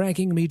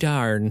Dragging Me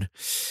Down.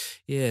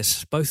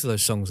 Yes, both of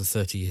those songs are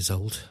 30 years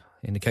old.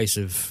 In the case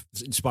of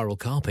In Spiral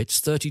Carpets,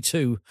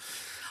 32.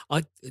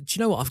 Do you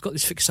know what? I've got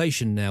this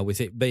fixation now with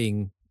it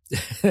being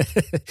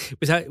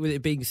with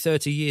it being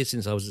 30 years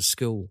since I was at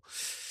school.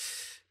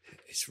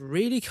 It's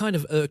really kind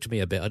of irked me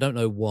a bit. I don't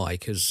know why,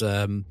 because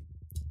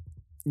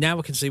now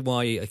I can see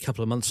why a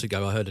couple of months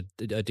ago I heard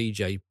a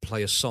DJ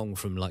play a song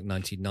from like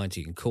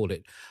 1990 and call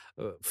it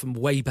from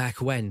way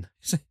back when.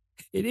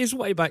 It is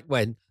way back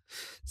when.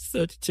 It's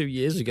 32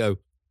 years ago.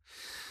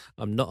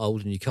 I'm not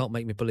old and you can't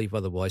make me believe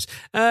otherwise.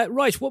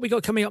 Right, what we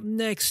got coming up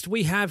next?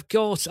 We've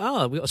got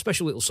a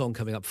special little song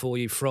coming up for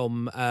you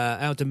from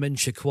our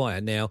Dementia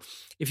Choir. Now,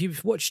 if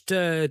you've watched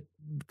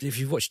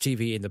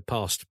TV in the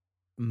past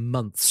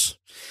months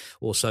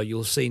or so,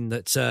 you'll have seen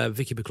that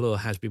Vicky McClure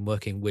has been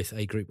working with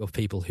a group of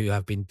people who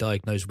have been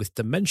diagnosed with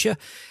dementia,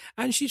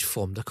 and she's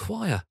formed a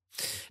choir.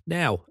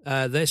 Now,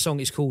 their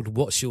song is called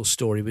What's Your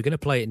Story? We're going to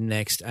play it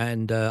next,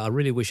 and I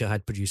really wish I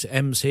had producer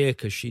Ems here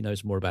because she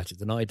knows more about it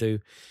than I do,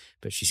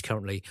 but she's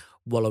currently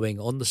wallowing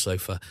on the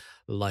sofa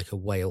like a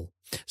whale.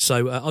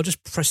 So I'll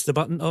just press the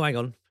button. Oh, hang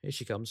on. Here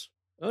she comes.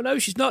 Oh, no,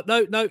 she's not.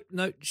 No,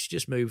 she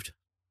just moved.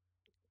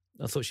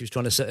 I thought she was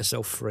trying to set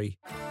herself free.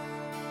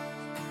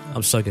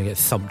 I'm so going to get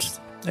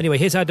thumped. Anyway,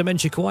 here's our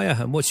Dementia Choir,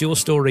 and What's Your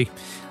Story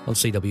on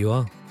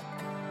CWR.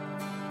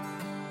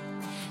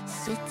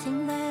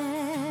 Sitting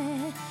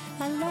there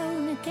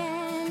alone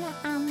again,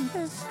 and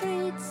the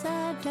streets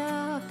are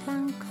dark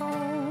and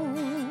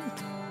cold.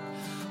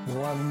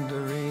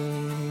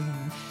 Wondering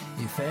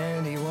if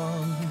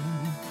anyone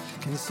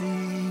can see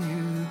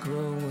you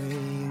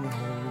growing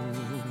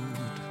old.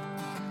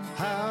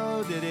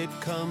 How did it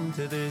come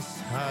to this?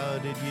 How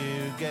did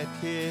you get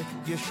here?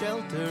 Your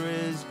shelter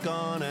is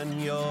gone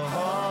and your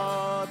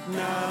heart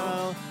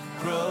now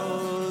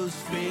grows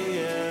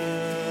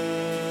fear.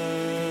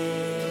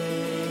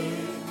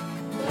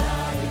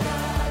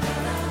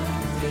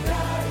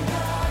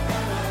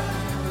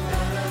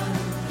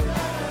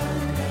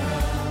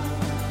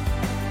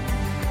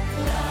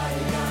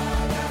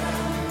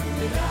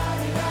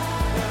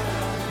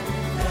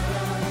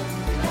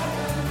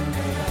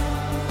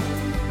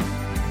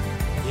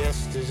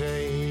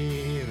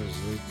 Yesterday was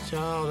the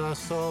child I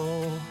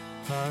saw,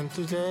 and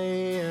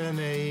today an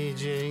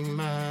aging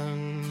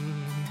man.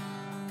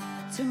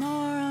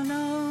 Tomorrow I'll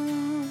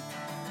know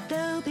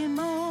there'll be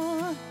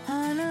more,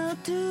 and I'll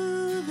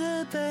do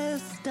the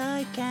best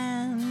I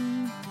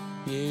can.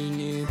 You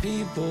need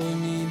people,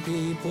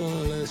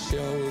 a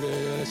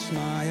shoulder, a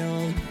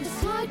smile. The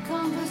slight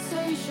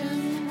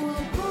conversation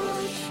will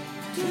push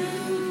to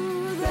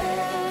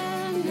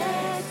the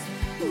next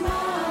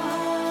mile.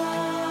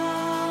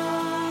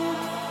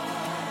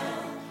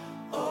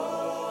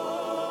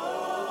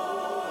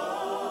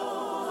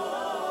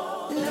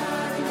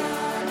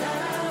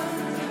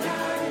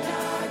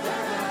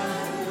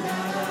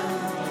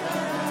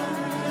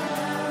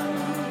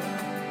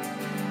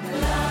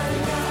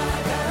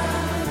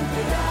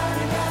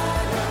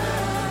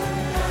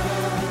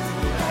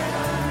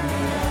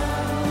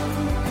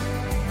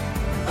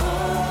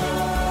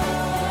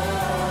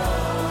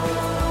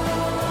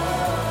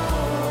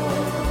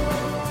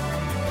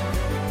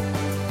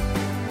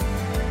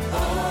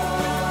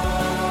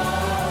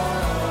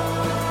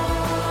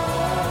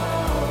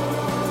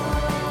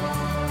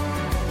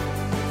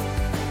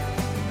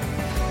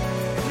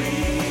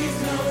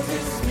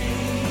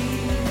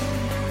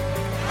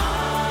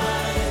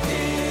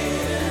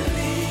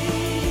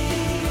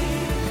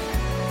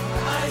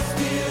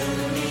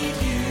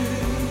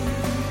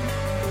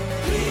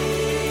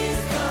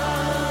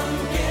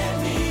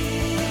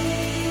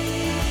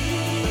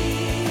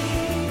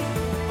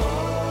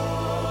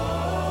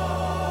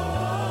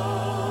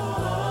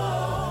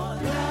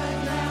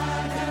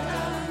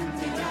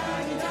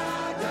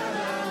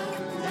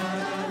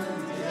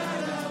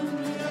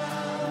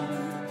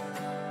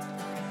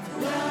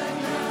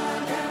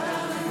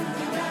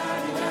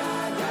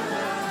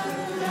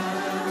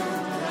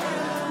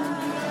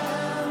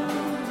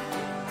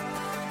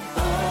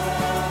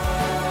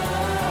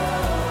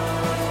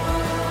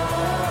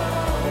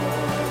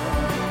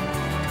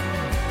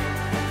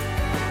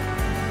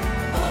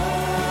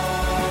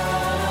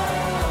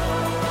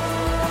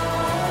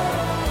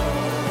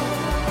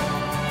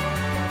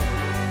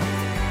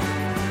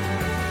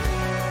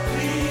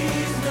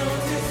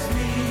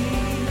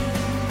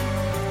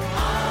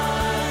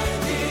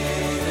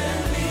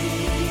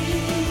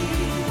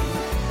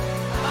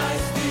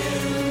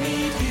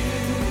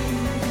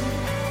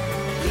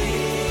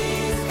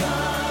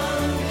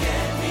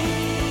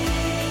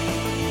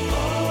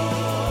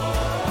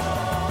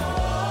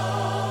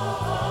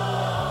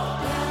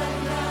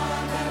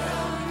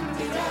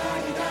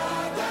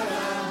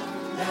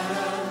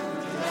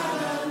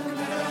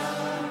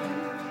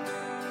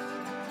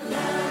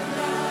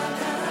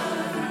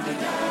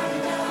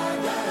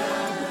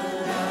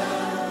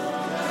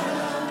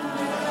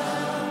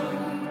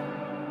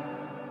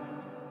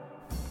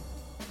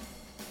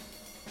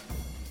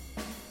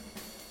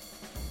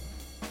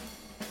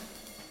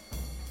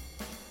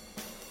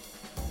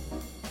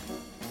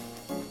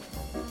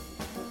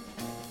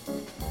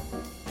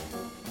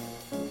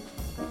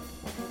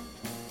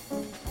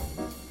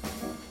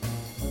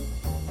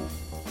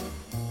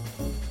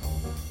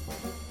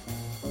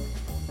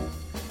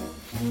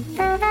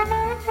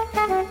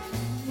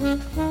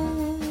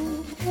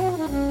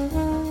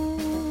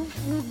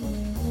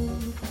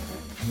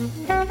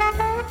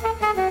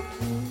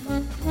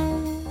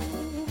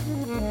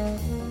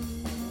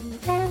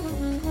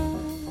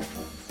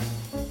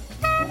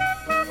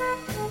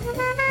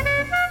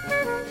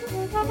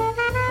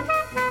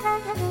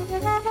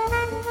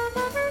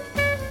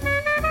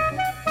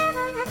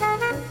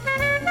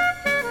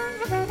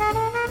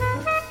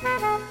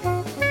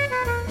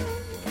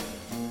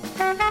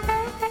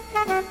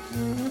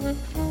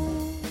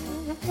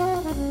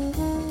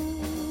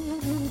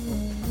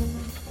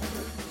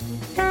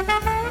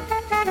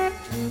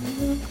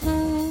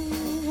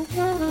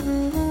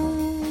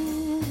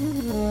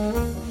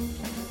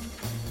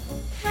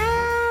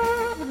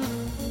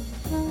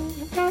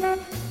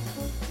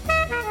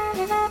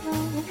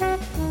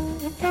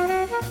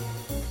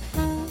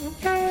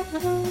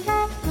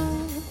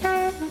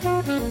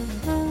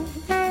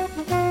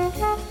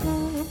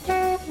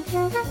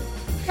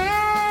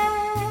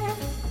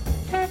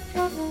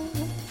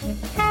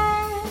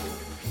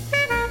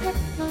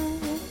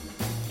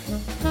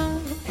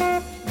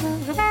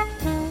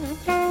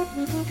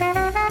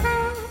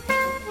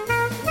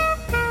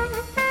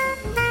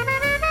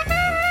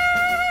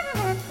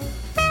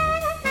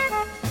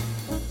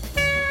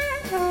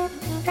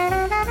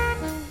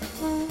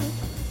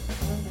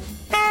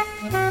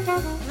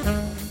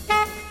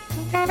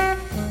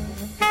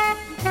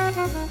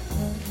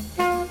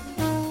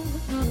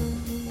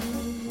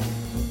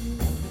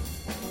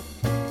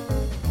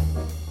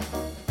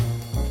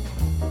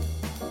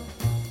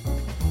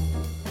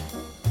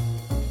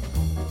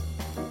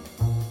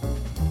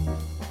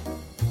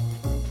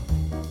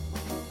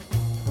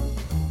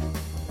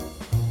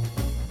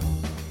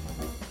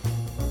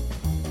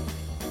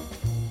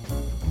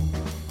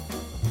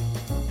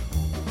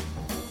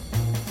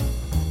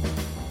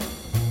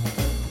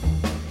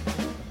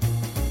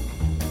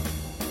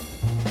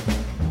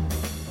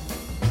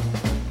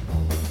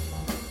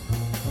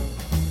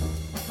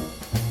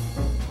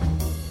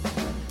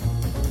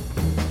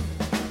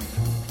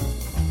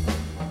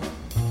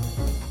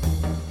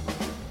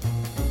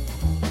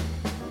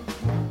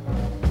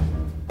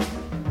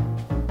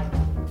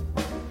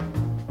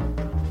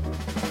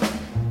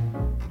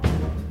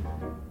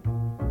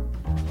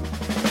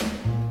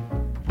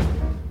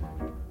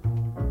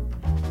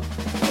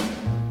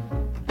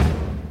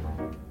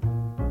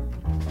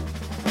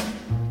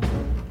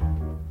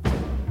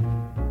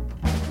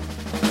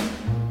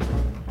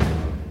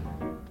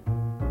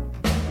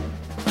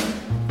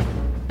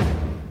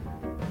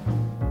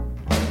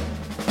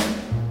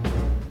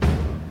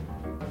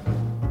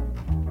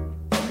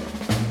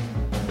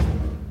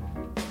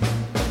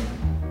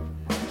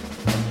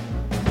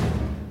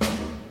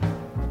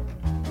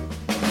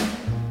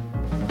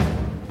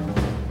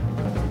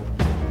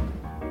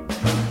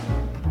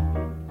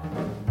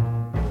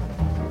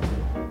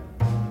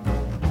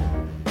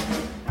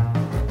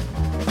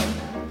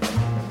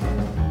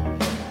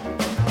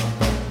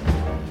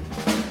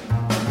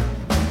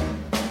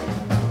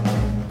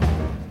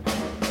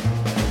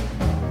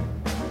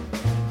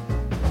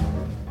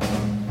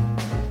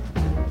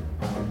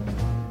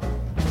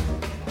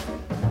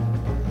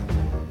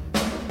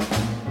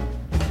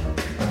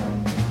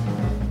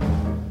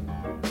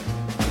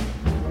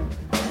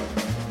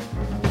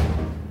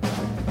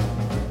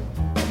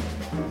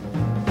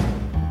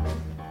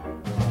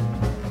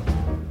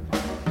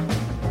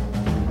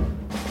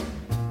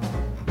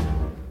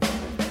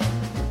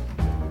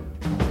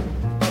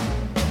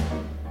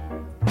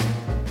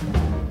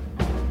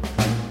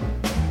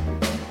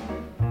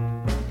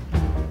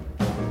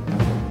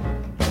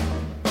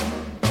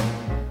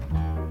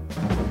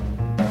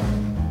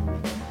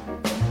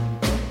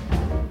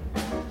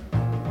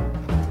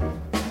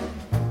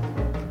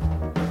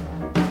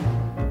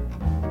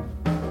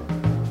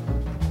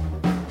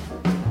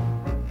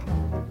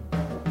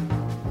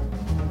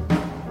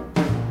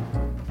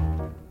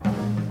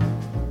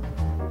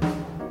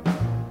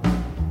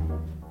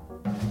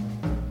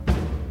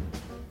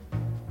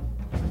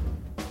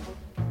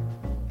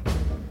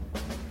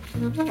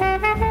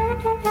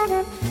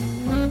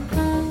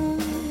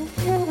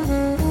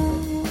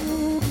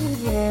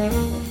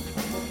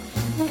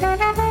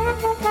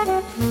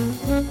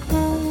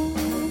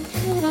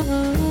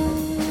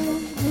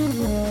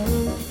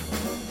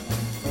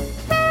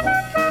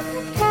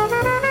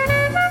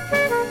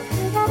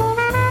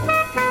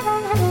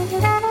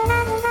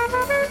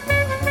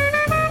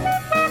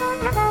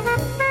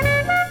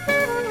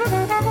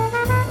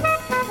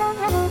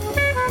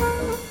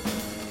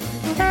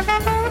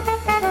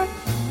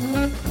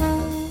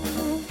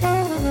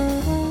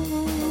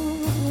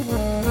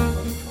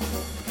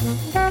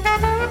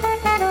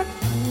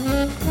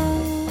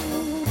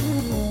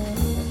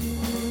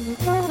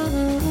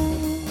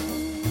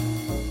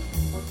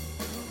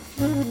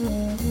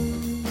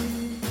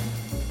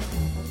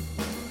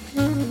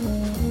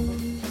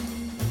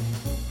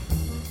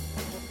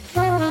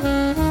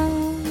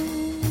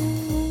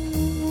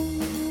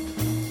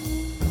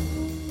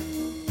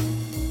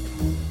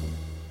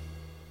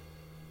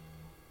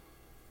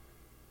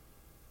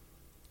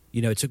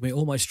 You know, it took me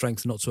all my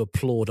strength not to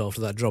applaud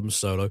after that drum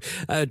solo.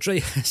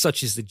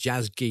 Such is the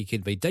jazz geek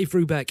in me. Dave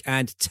Brubeck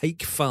and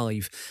Take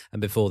 5.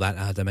 And before that,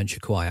 our Dementia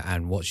Choir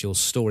and What's Your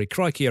Story?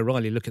 Crikey,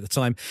 O'Reilly, look at the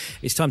time.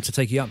 It's time to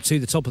take you up to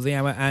the top of the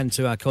hour and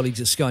to our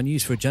colleagues at Sky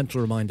News for a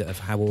gentle reminder of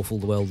how awful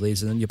the world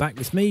is. And then you're back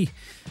with me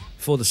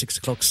for the 6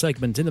 o'clock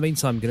segment. In the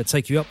meantime, I'm going to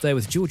take you up there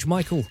with George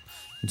Michael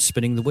and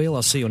Spinning the Wheel.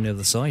 I'll see you on the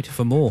other side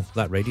for more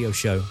That Radio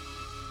Show.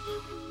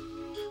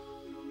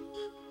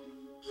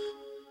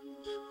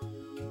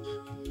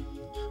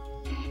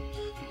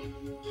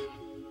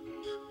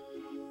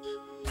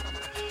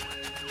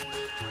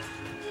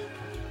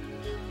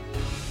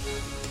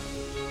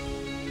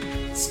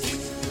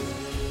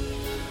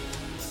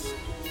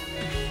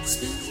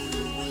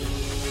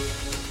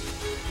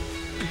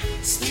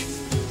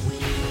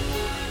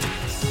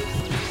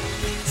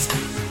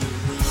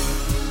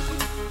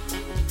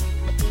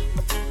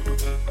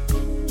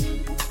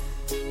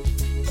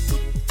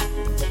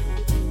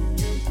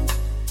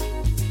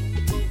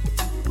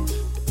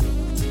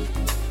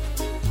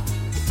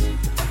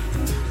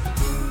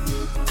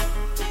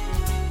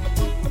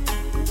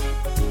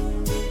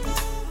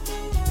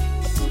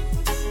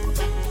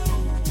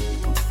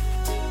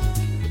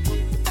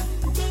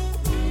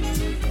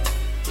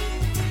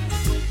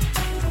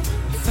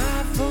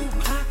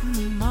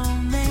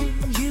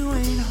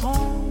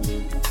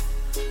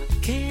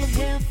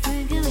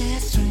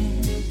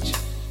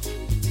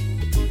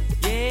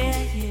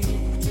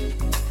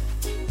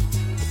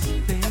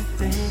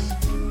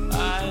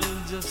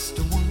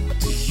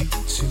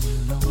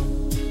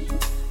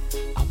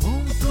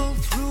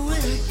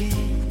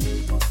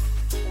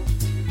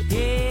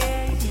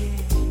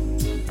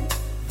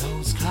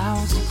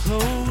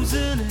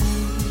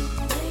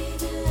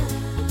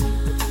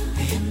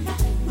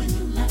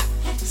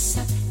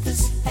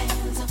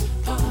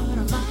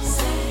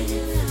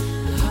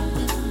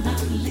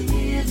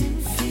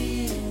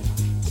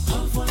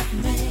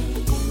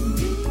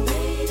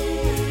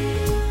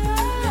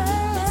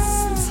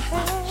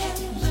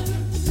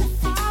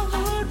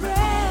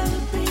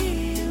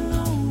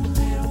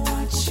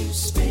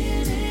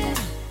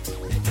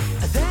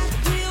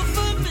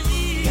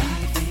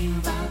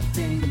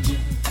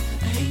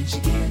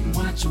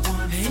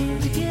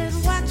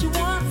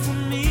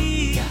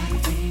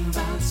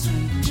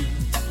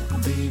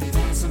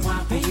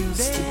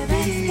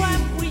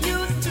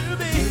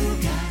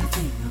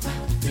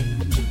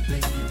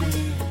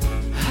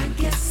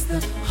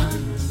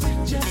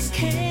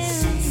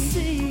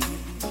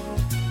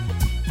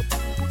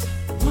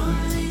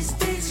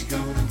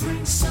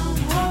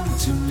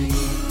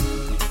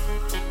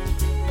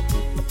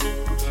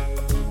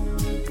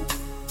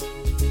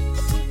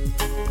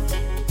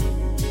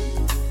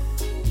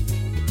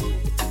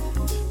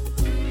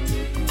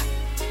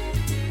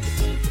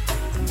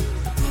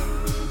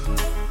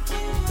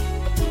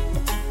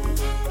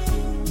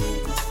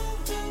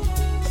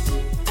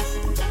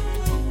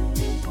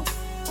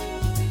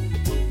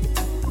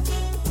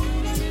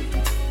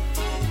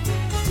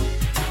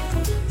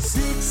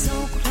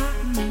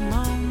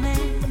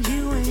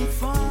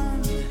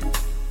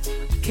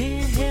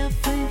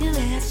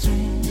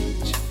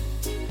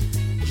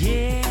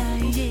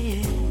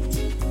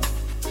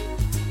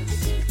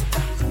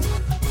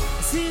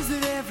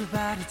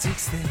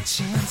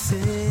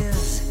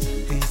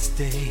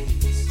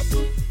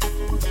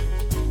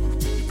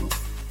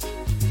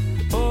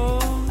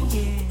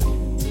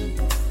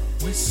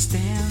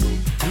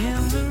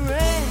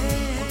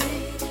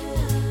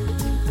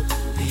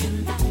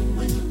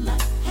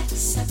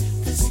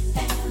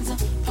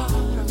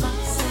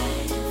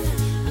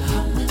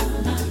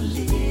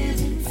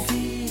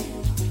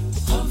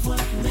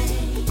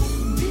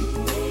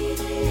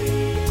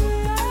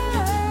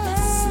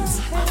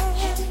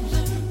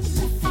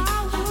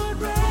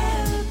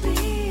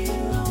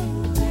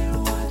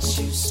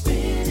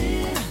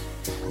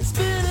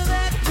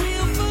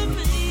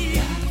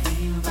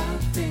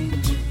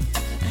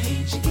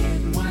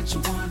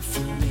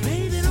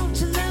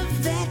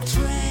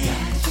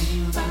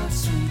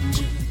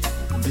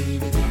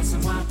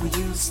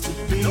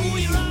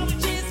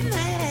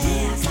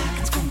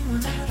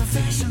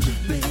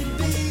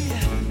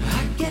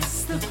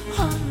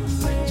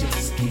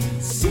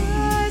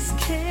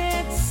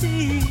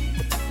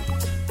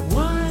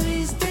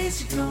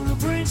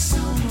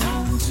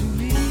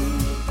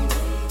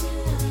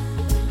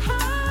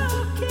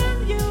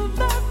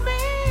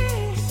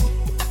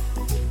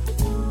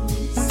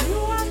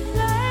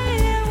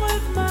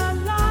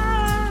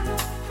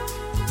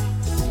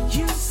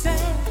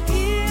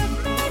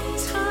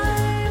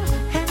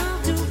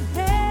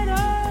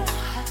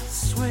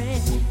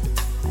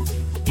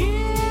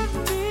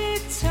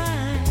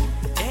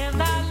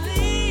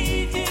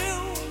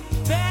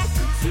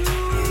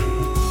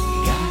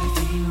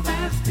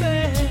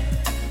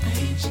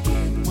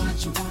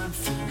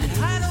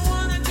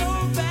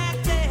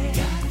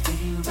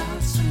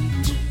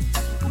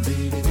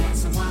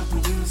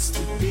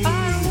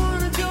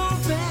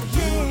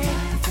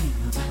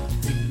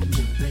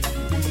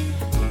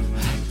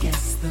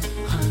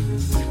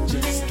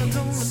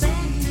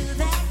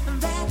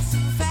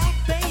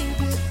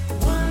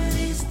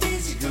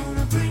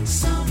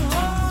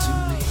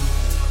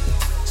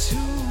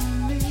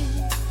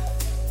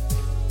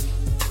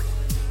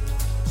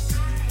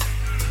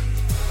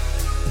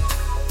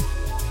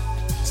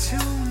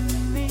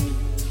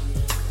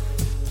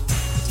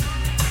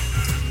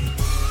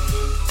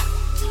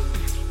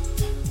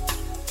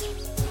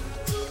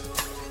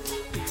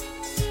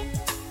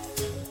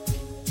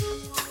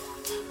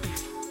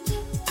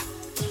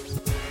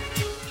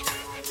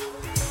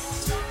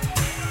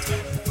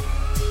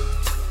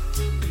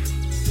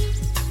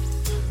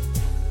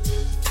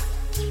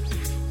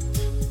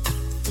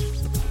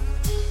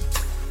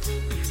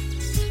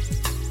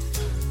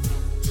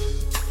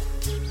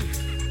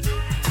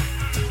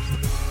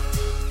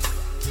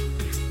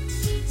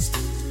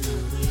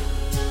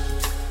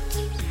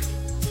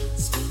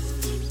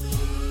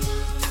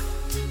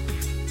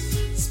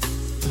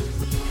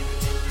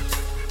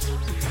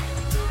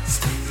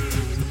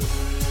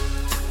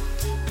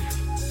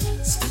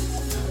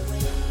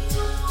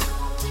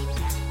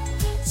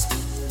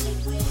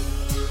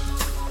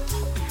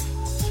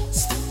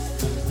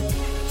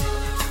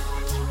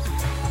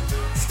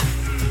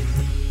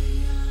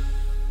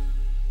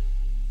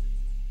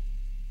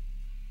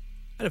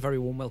 And a very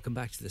warm welcome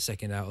back to the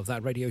second hour of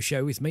that radio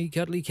show with me,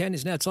 Cuddly Ken.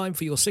 It's now time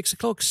for your 6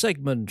 o'clock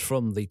segment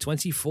from the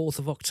 24th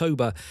of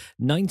October,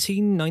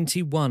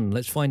 1991.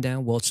 Let's find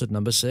out what's at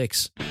number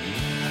 6.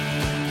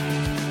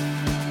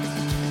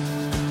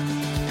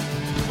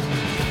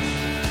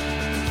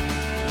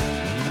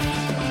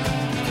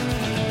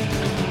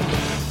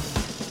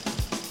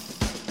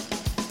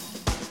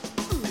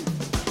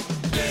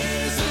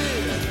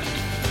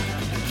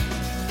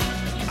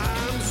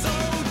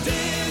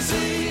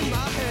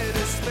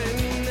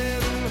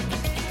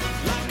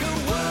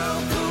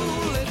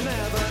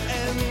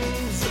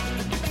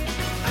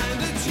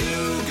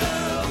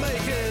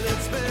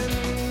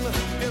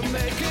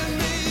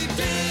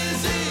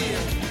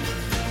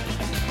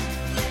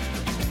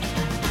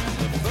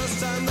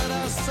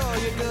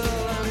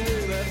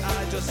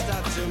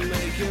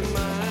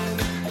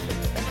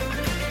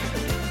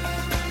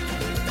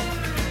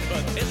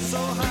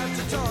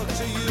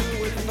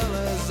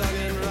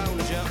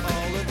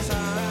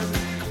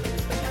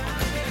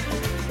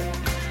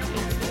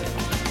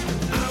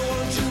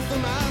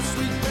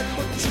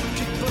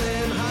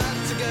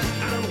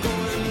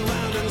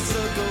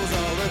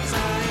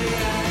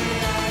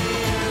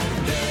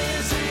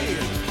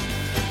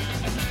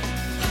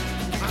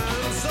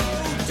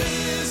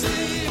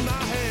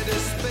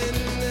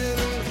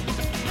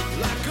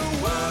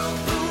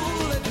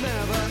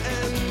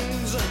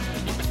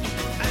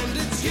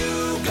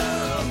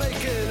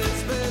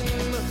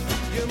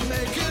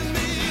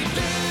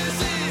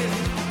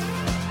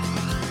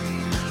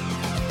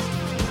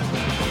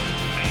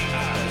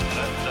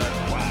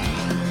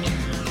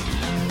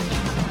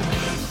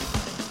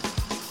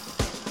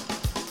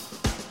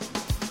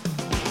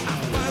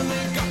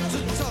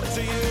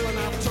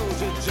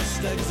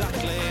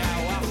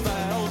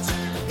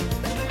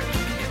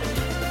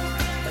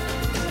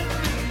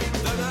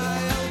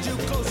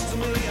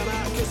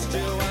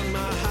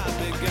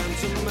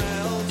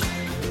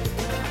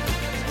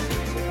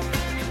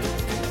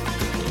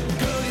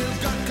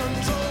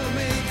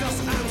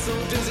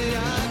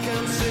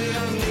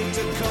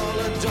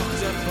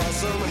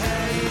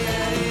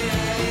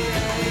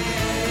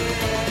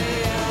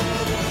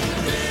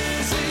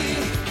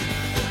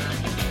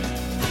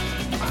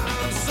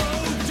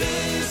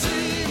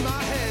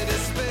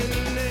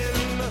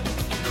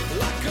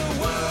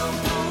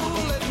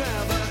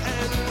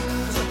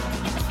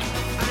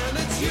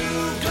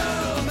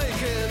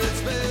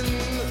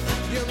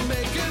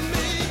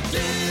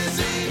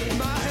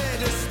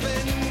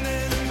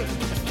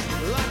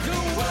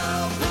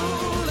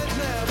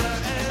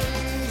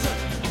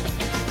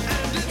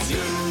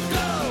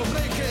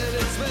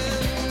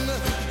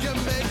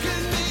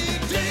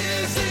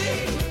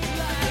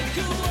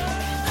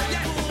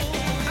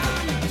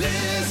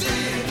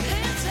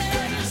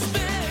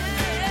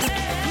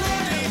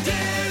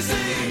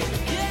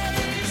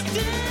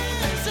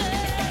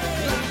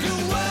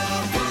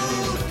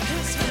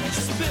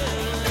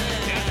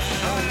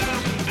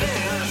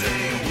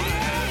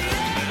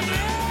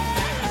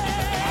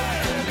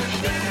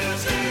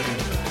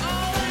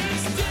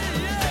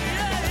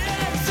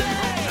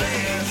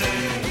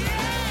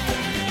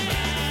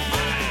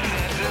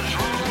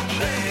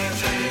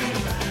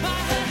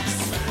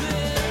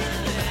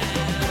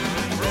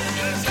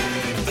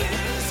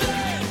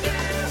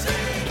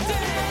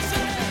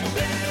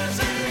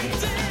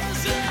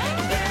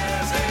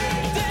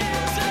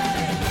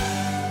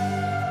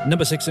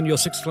 Number 6 in your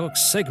 6 o'clock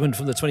segment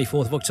from the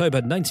 24th of October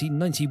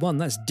 1991.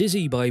 That's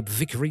Dizzy by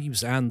Vic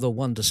Reeves and the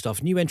Wonder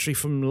Stuff. New entry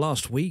from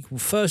last week,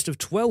 first of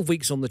 12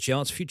 weeks on the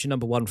charts, future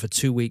number 1 for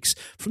 2 weeks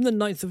from the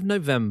 9th of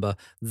November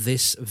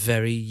this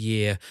very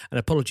year. And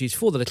apologies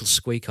for the little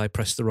squeak, I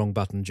pressed the wrong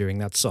button during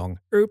that song.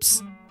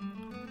 Oops.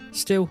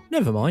 Still,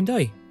 never mind,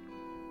 eh?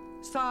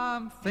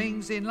 Some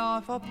things in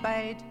life are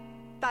bad,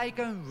 they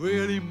can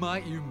really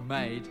make you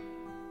mad.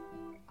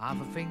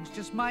 Other things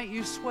just make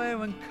you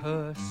swear and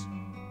curse.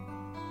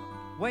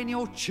 When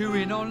you're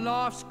chewing on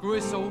life's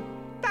gristle,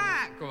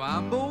 don't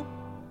grumble,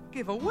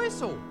 give a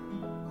whistle.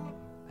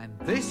 And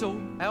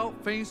this'll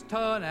help things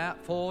turn out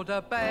for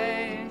the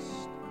best.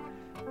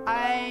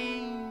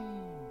 And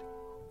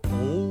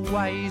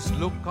always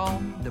look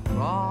on the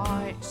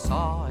bright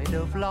side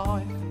of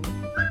life.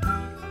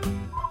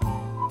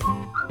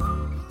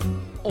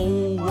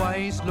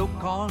 Always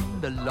look on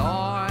the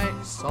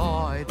light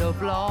side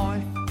of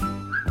life.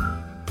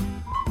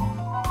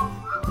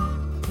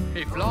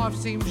 If life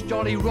seems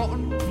jolly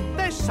rotten,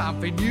 there's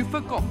something you've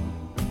forgotten,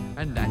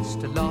 and that's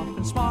to laugh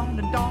and smile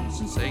and dance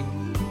and sing.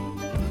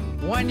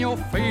 When you're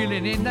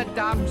feeling in the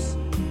dumps,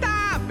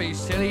 don't be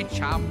silly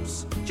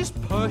chumps,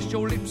 just purse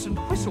your lips and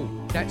whistle,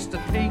 that's the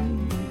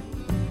thing.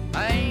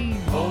 Hey,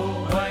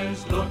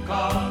 always look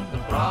on the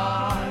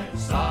bright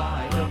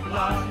side of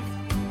life.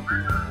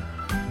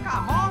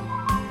 Come on.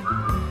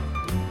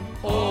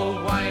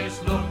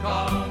 Always look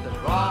on the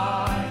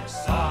bright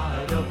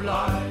side of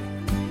life.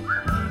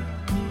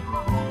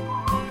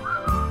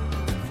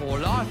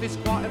 Life is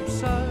quite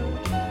absurd,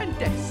 and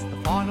death's the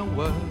final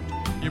word.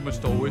 You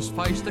must always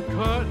face the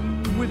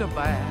curtain with a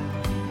bow.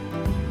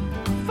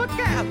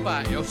 Forget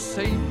about your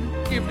scene,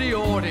 give the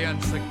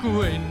audience a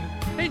grin.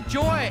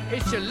 Enjoy it,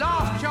 it's your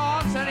last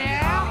chance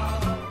anyhow.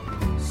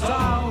 So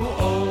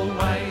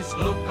always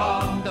look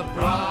on the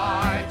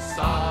bright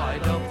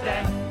side of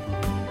death.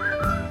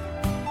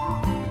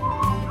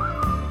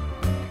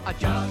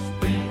 Just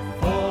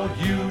before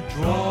you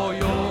draw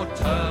your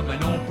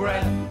terminal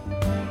breath.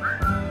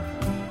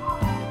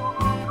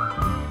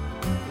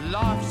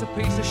 Life's a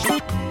piece of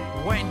shit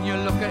when you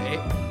look at it.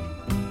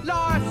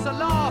 Life's a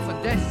laugh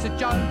and death's a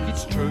joke,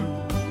 it's true.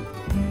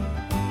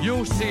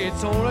 You'll see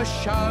it's all a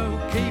show,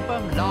 keep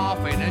 'em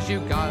laughing as you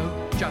go.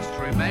 Just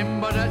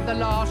remember that the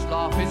last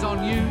laugh is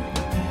on you.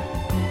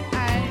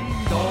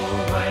 And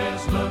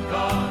always look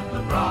on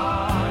the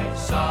bright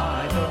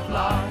side of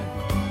life.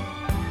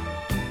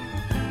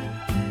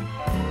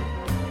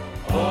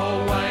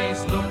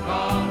 Always look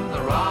on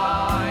the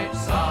right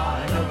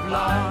side of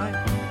life.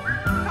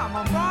 Come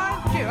on,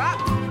 Brian, cheer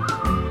up.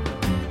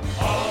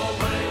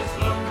 Always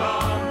look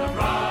on the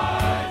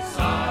right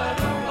side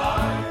of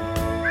life.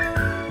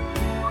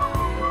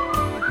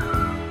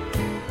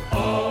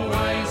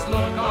 Always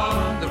look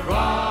on the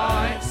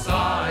right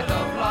side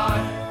of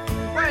life.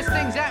 Worst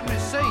things happen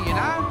at sea, you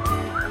know.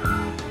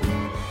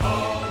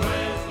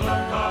 Always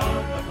look on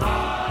the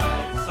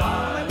right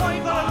side. I mean, what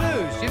you got to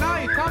lose? You know,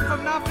 you come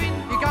from nothing,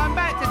 you're going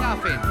back to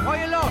nothing. What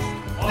you lost?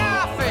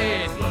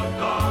 Nothing. Look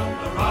on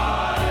the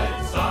right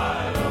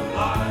side of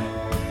life.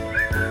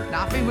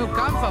 Nothing will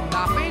come from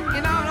nothing.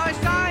 You know what I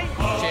say?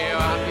 Cheer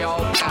up, you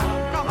old cat.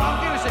 Come on,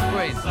 give us a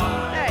quiz.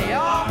 There you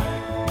are.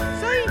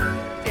 See?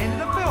 It's the end of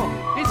the film.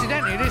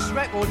 Incidentally, this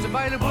record's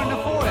available in the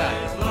foyer.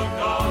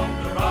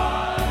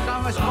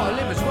 Someone's got to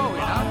live as well, you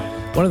know.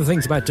 One of the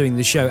things about doing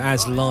the show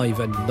as live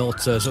and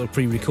not sort of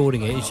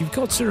pre-recording it is you've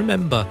got to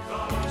remember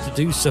to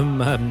do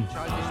some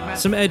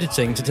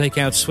editing to take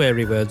out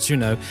sweary words, you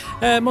know.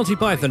 Monty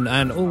Python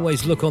and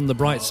Always Look on the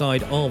Bright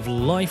Side of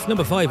Life.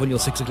 Number 5 on your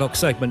 6 o'clock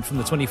segment from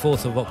the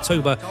 24th of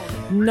October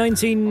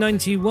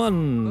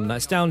 1991.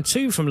 That's down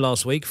 2 from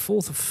last week,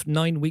 4th of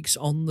 9 weeks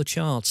on the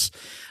charts.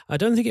 I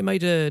don't think it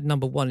made a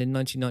number 1 in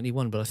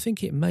 1991, but I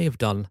think it may have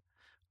done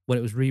when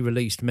it was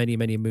re-released many,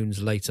 many moons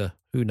later.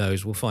 Who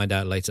knows? We'll find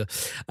out later.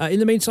 In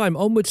the meantime,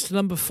 onwards to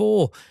number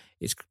 4.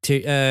 It's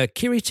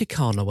Kiri Te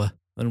Kanawa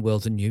and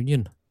World and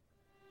Union.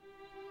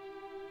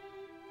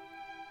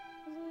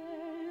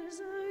 There's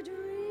a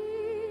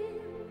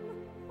dream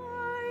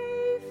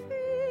I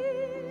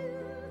feel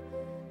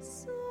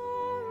so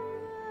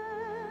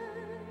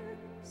rare,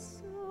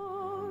 so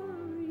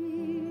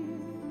real.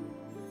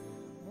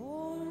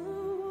 All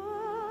the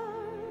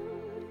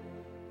world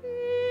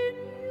in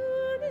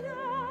union,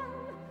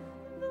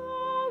 the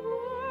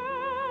world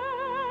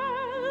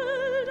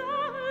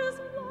as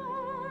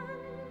one,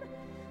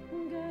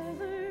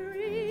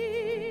 gathering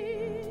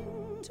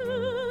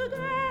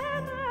together,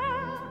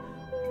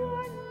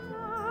 one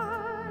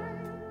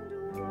mind,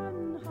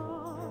 one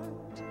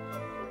heart.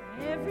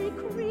 Every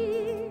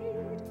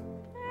creed,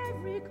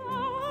 every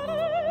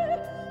color,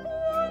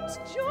 once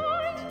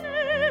joined,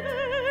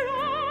 never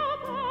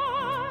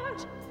apart.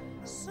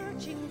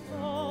 Searching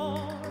for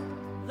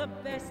the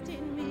best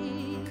in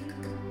me,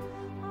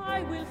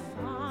 I will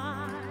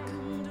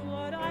find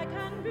what I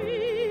can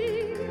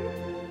be.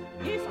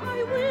 If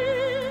I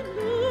win,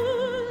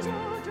 lose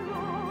or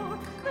draw,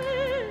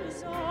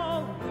 there's a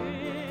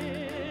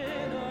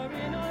winner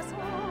in us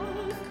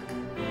all.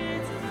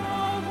 It's the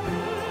world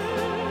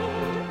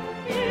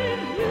in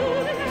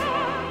union,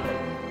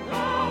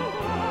 the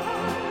world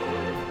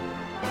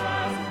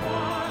as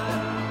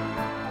one,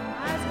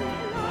 as we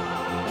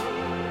love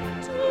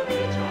to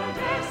reach our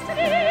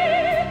destiny.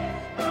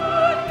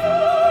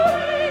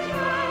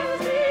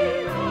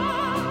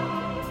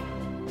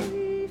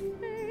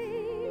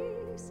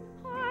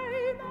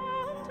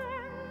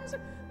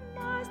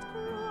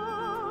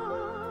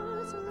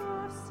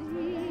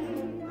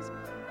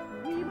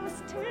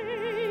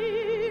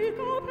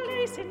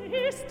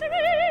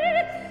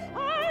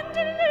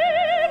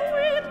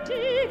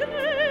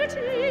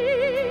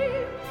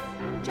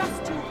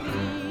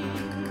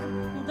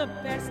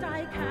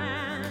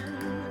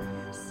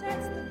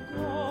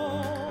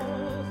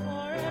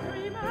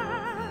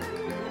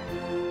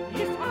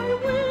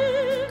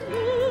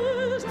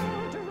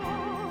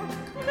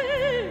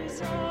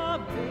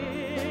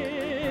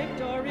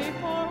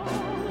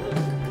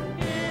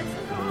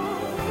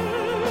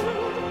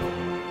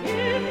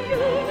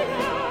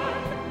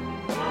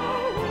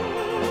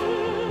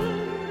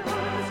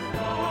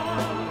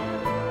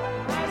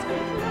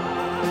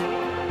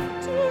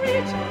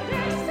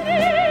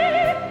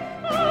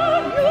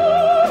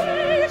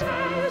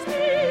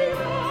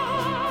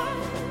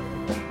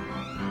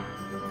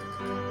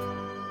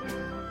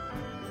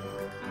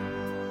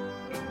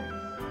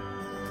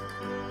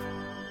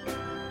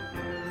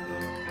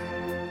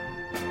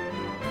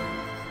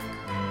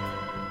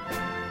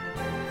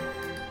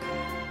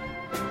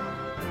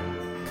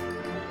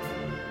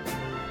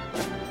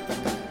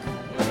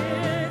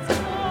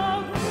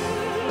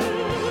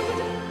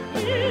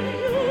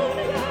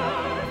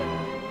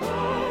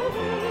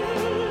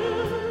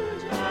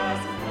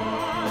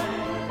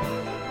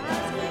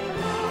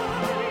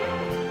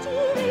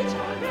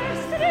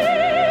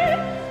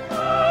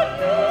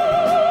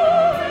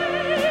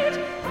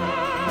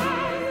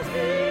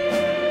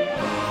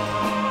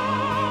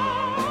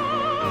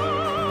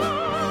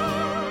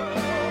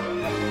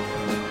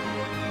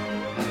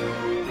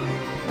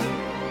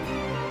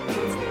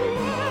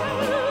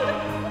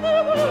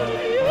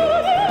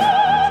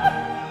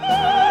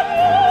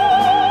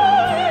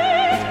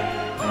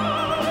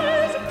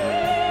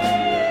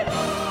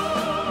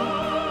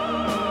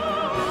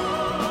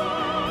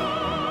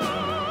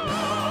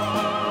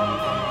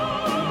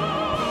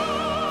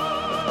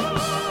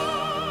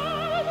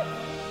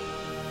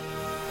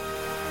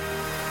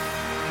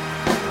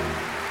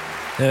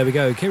 There we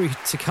go. Kiri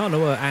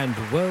Tikanawa and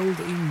World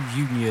in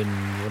Union.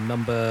 Your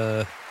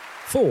number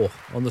 4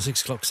 on the 6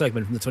 o'clock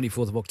segment from the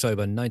 24th of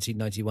October,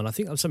 1991. I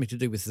think that was something to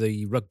do with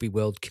the Rugby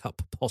World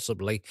Cup,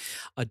 possibly.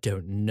 I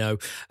don't know.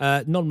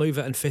 Non-mover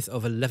and 5th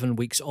of 11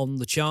 weeks on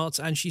the charts,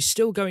 and she's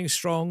still going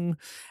strong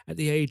at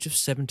the age of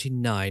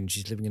 79.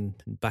 She's living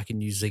back in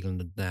New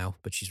Zealand now,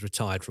 but she's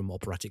retired from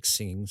operatic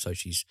singing, so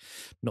she's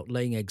not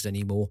laying eggs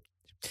anymore.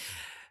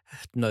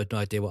 No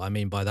idea what I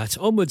mean by that.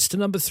 Onwards to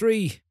number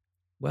 3.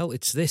 Well,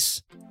 it's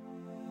this.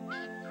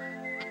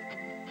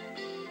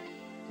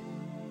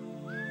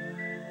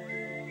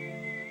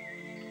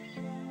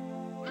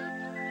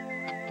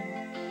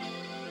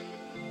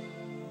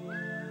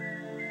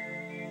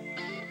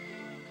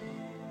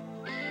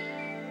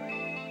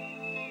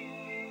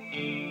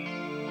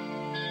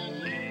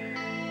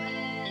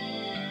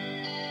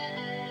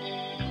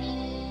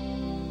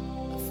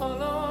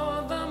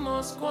 Follow the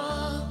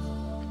Moskva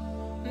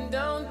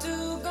down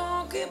to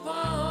Gonky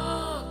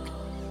Park,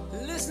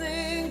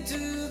 listening to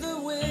the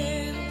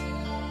wind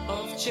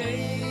of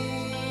change.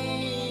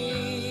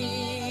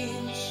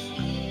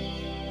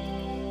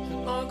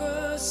 An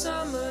August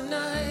summer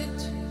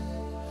night,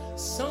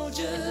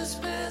 soldiers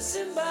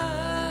passing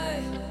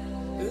by,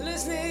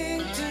 listening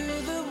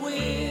to the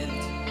wind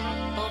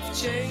of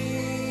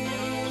change.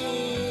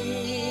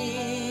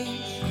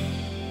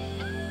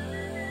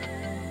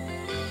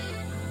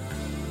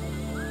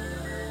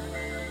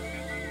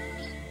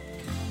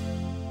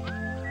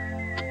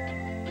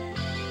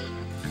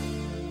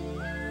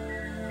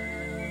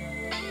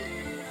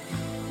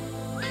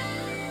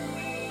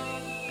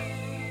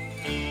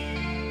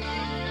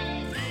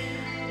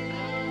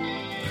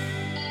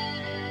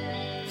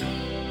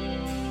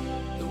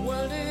 The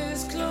world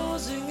is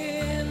closing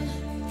in.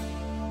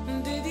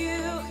 Did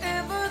you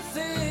ever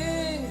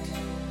think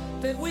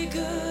that we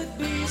could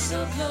be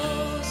so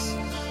close,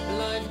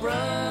 like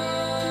brothers?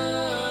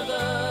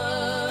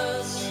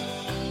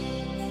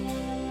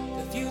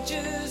 The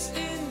future's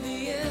in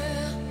the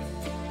air,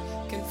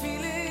 can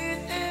feel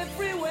it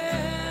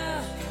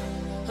everywhere.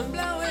 I'm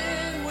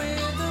blowing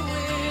with the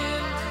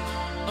wind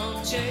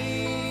of change.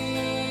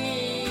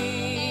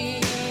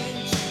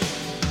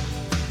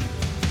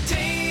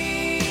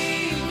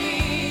 Take me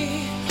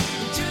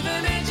to the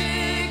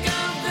magic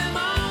of the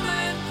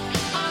moment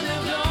on a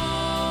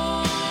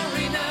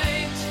glory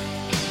night,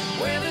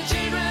 where the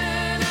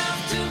children of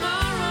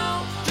tomorrow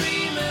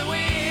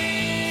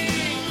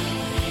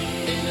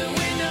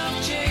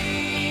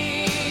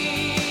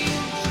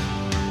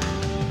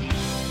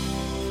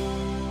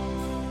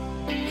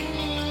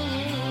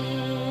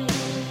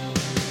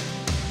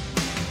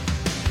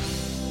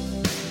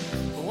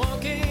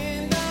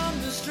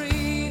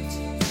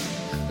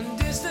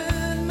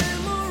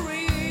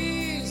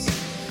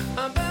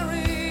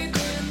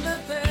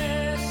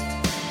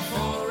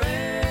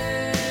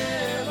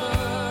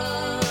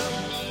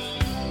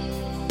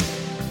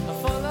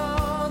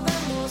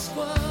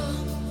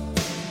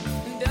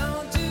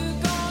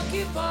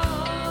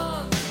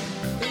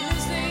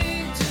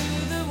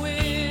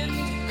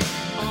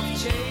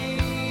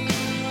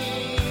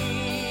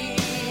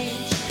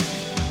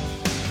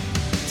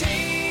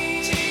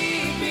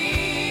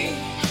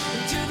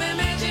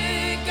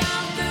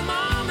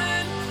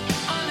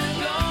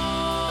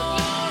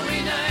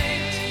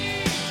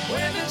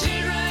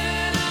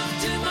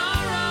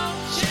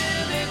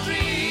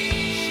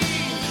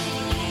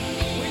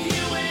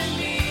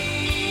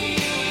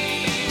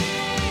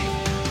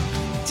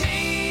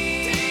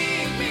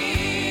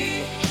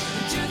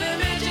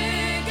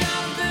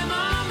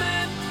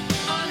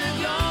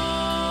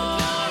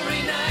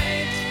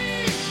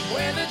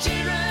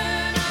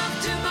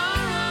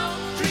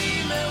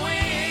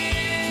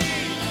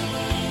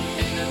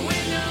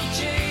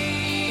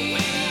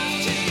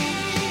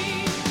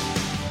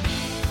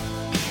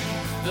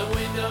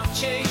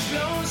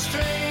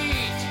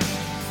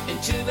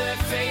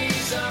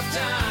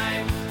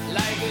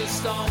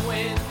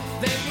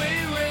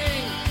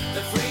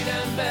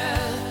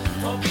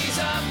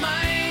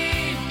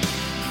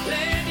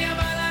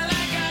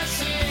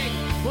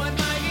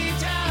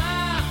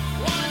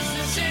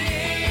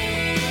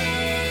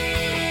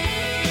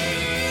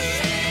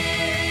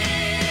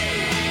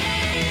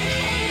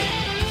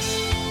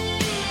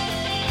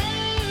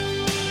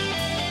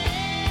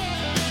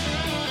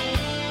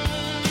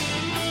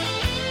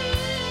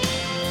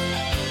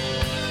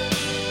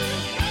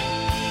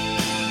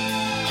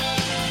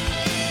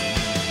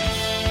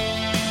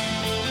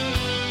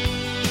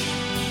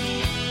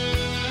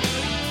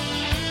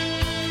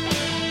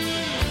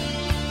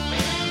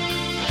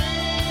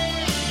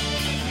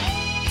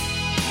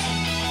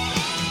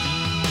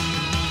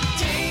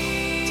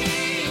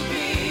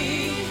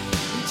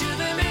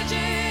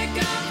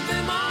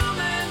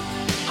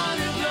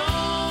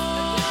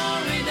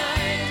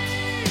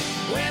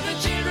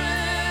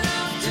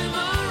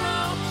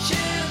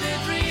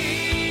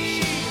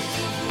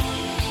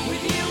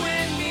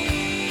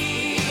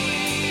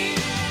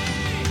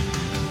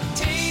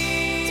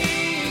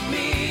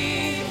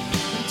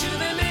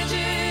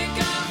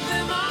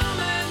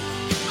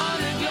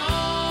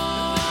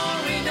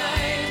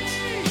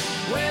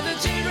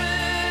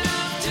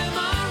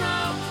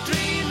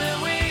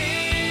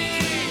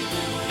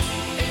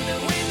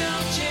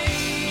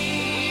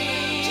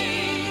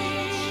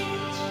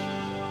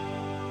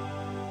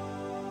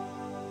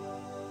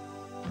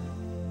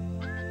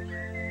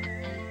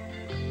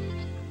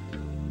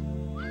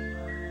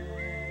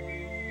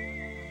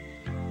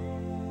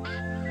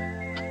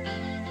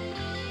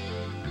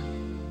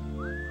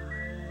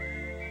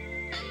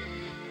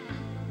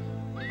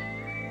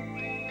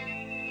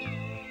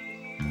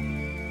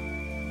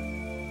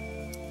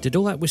Did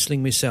all that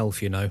whistling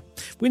myself, you know.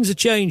 Winds of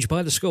Change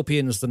by the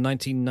Scorpions, the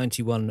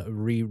 1991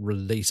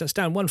 re-release. That's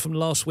down 1 from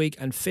last week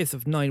and 5th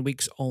of 9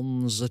 weeks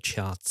on the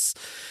charts.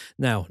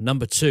 Now,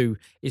 number 2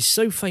 is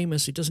so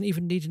famous it doesn't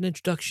even need an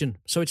introduction,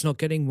 so it's not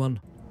getting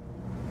one.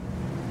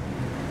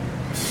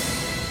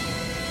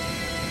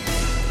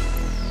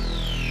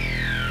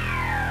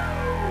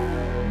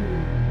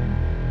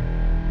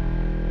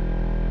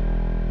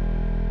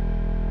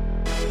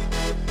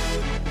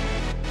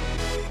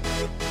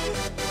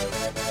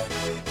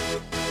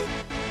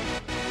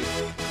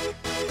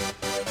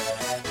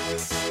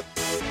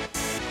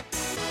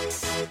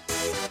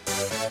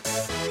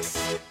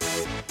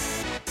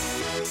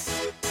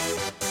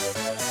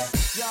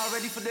 Y'all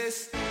ready for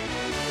this?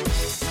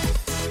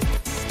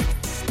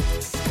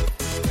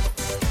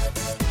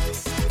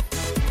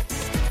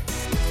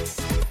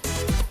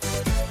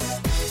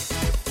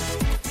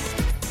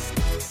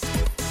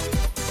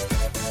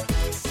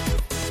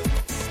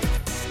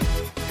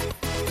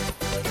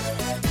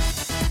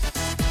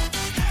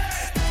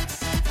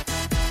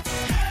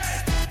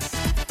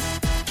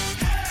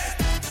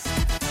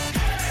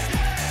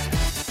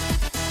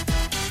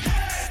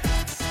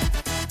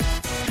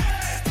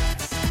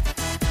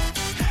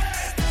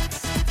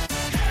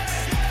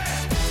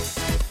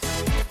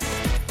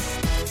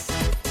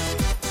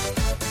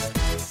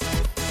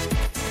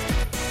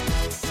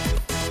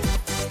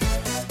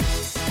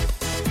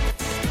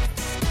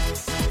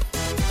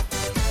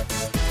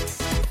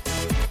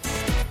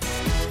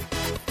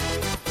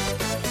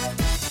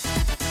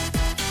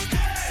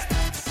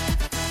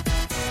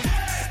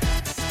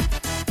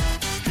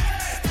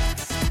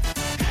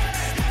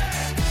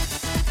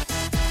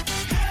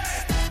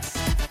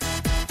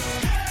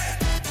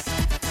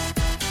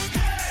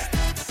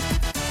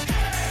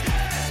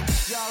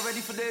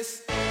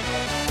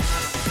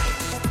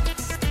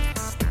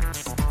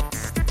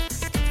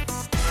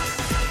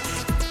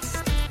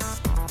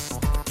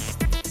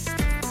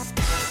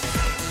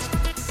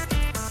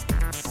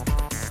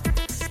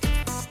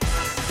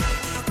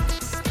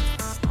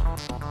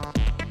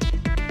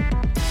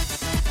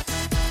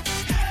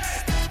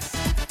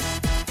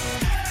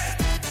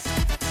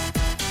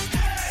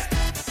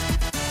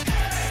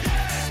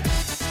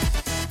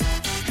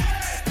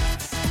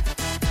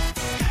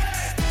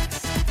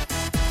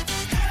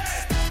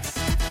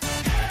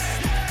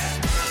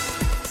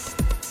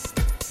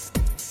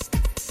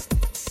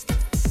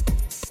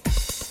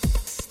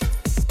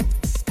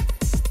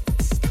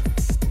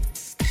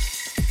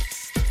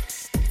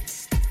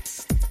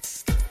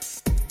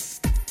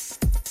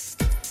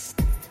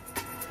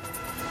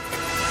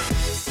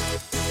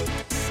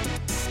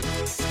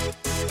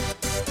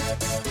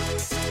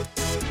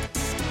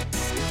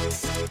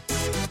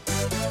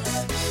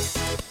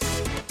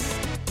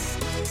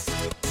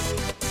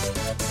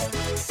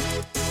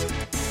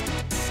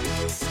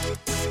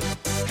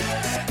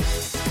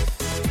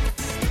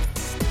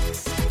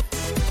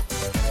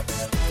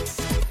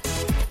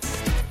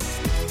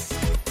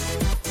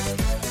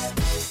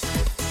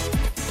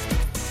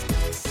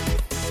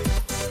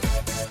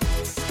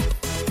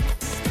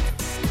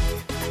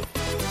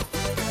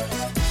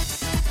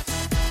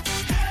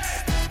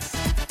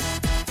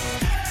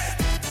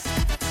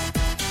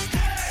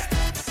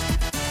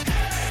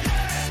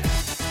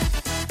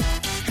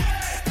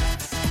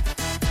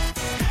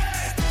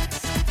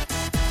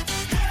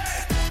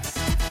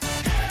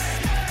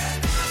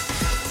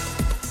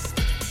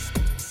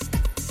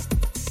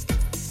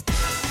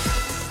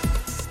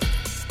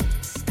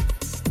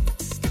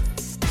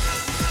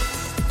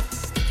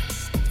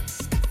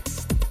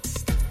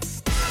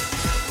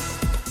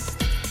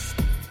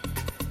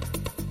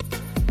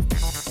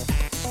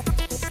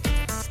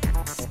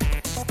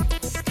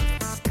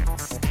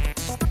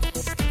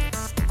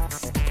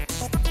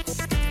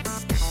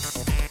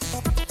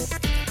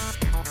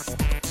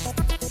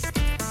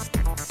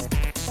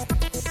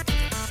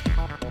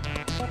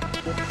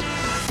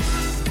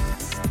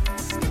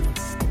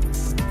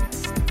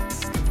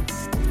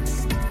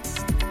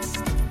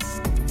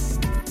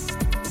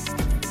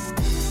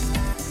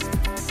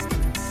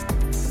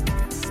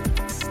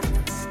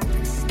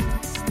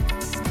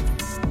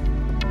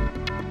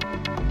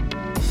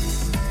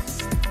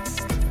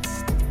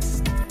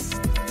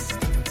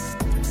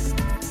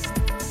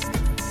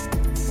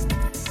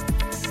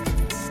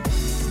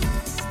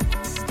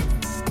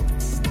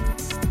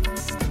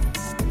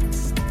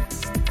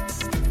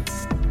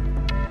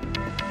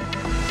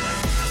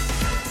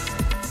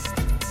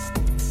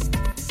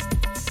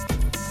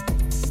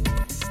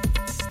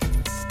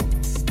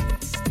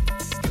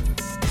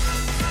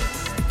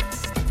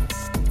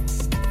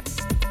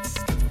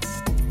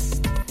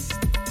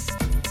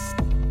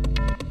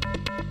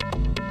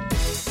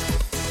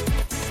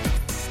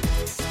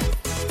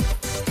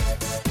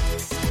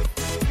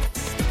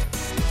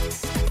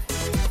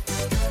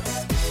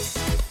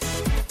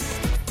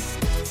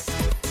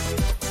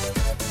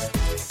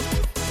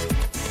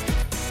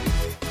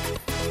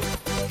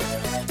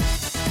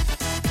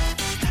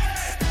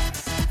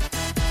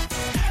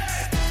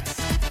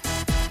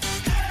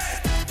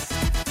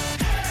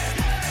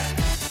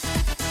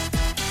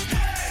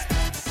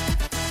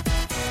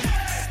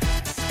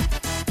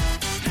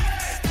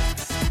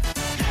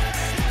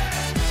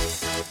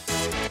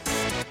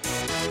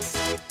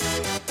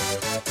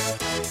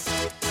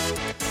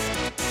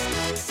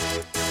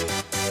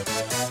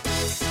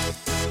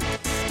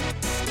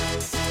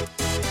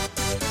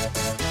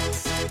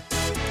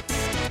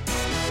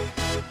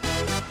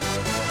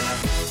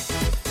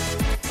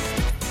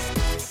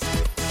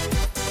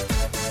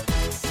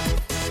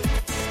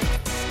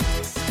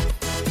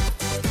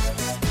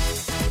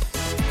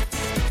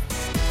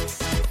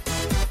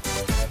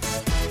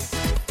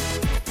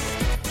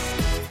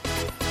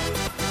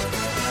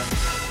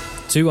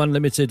 2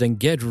 Unlimited, and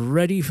get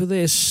ready for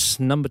this.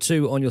 Number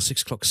 2 on your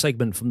 6 o'clock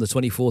segment from the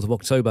 24th of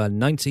October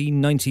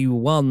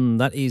 1991.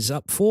 That is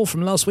up 4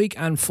 from last week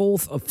and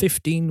 4th of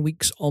 15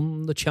 weeks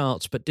on the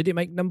charts. But did it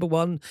make number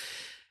 1?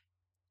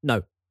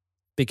 No,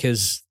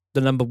 because the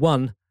number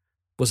 1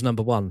 was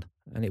number 1,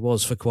 and it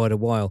was for quite a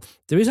while.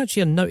 There is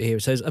actually a note here.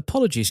 It says,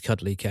 "Apologies,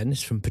 Cuddly Ken."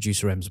 It's from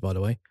producer Ems, by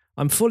the way.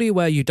 "I'm fully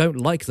aware you don't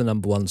like the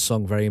number 1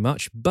 song very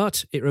much,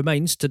 but it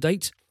remains, to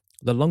date,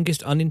 the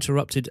longest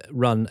uninterrupted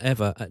run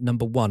ever at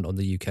number 1 on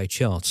the UK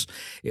charts.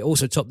 It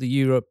also topped the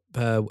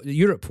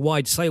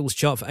Europe-wide sales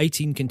chart for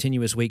 18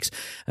 continuous weeks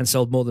and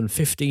sold more than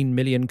 15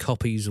 million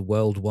copies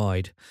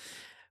worldwide,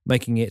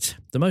 making it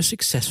the most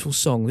successful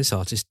song this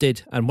artist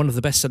did and one of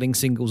the best-selling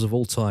singles of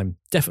all time.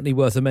 Definitely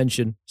worth a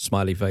mention.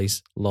 Smiley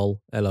face,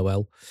 lol,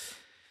 LOL.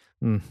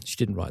 She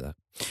didn't write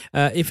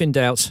that. If in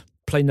doubt,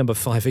 play number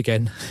 5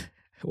 again.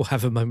 We'll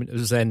have a moment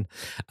of zen.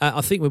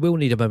 I think we will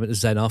need a moment of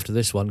zen after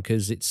this one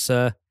because it's...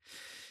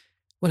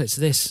 well, it's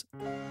this.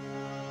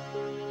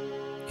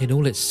 In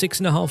all its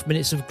 6.5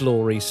 minutes of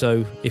glory,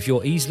 so if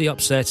you're easily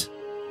upset,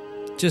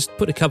 just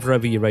put a cover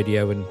over your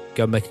radio and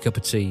go make a cup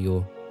of tea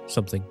or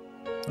something.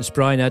 It's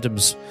Bryan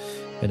Adams,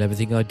 and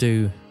everything I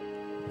do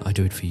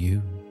it for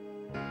you.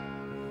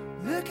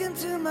 Look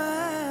into my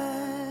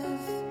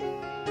eyes,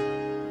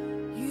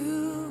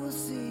 you will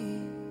see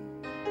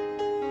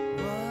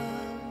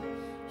what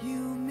you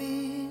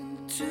mean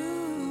to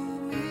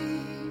me.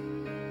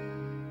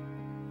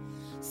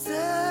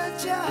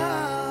 Such a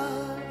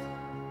heart,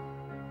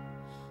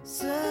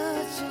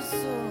 such a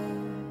soul.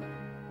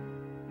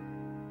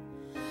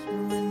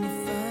 And when you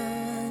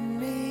find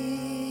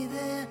me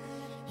there,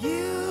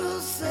 you'll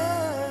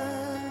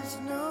search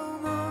no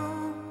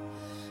more.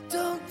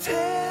 Don't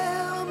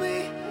tell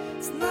me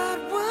it's not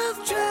worth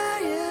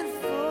trying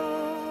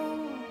for.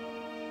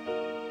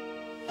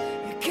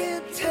 You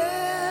can't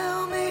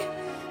tell me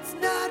it's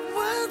not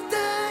worth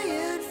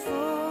dying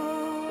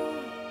for.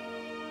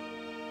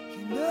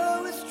 You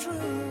know it's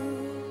true.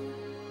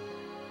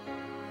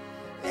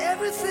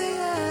 Everything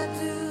I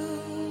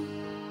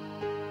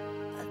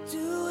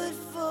do it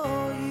for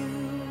you.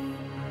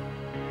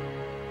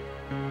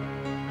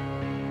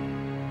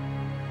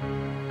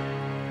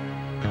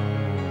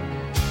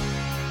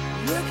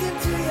 Look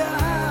into your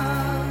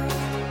heart,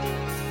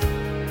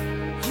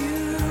 you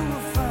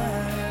will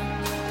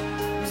find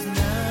there's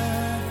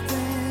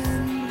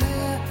nothing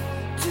there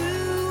to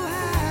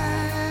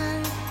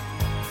hide.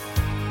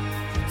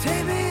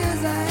 Take me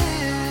as I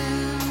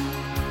am,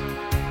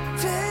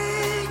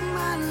 take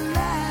my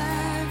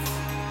life.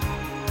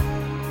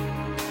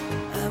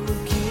 I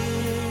would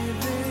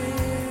give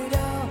it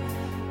all,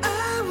 I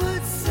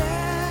would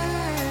sacrifice.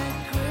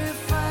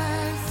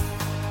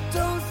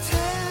 Don't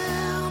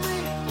tell me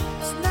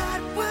it's not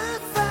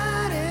worth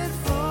fighting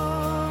for.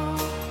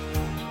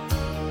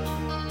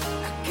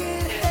 I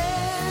can't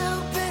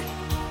help it,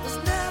 there's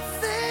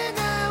nothing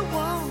I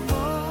want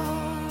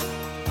more.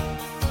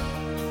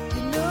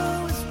 You know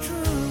it's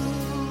true.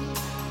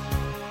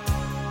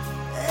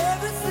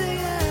 Everything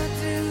I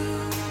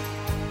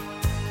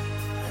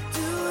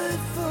do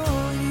it for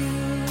you.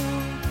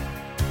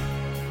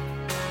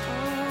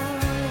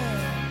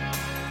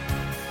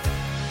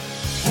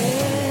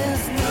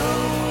 There's no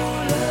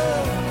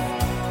love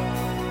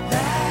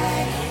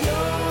like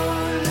your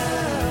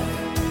love,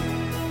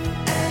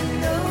 and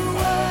no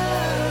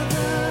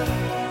other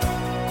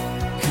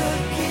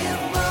could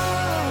give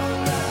more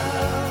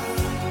love.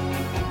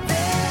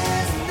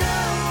 There's no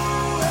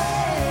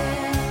way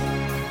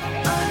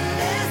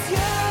unless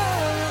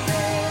you're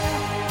there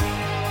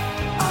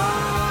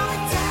all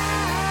the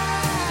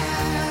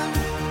time,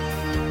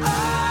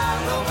 all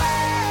the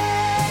way,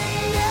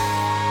 yeah.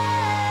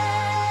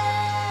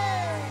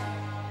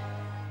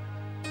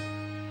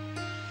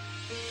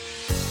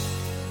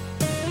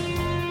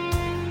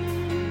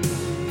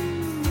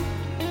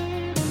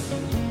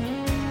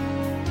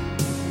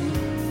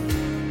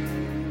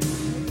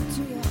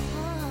 To your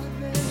heart,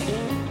 baby.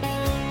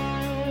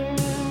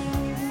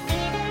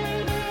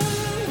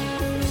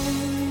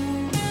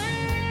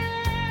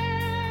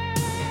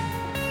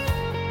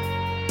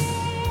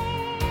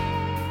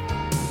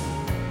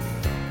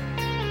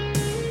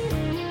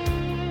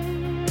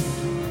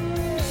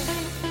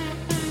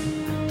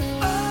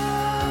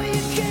 Oh,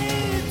 you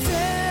can't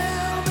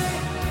tell me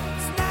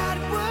it's not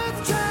worth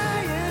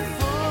trying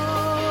for.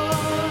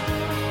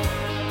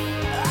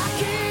 I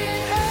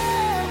can't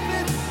help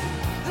it,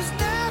 there's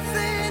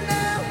nothing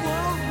I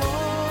want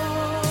more.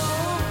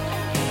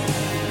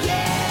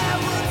 Yeah, I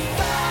would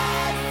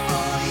fight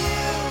for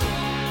you,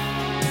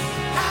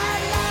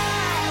 I'd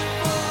lie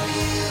for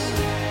you,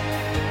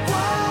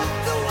 walk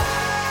the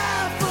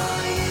wild for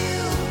you.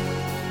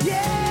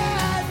 Yeah,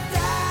 I'd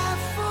die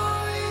for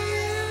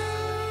you.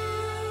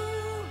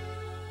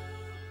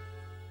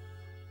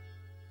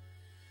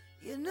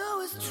 You know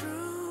it's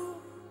true.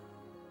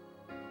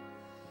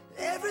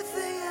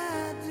 Everything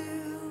I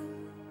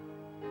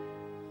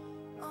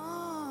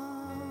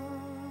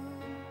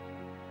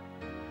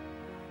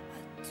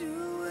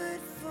do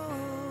it for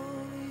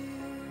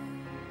you.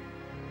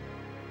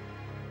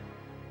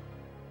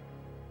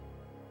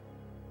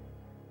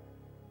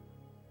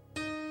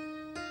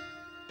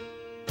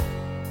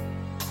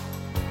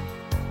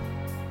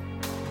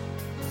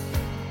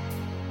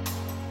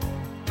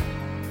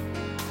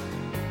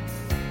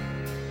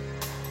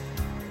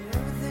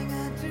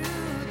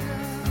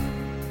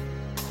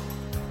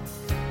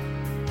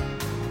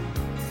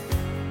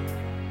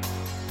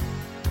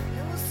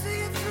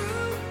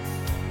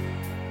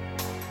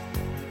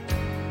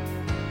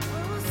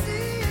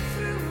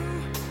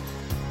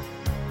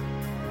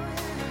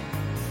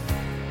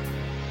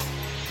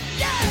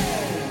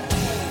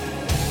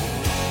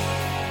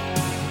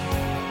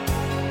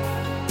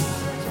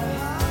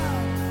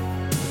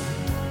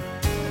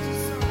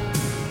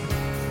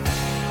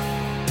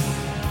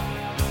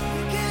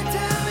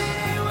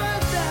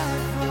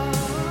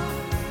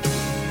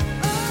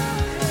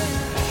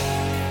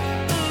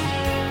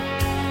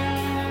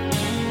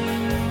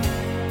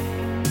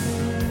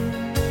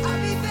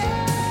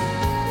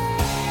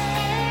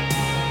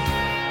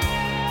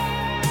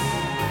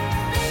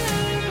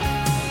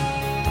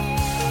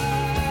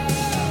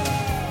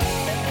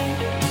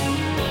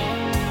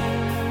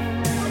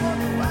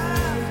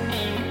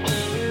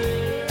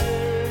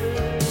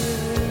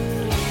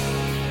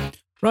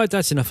 Right,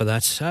 that's enough of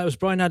that. That was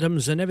Brian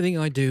Adams, and everything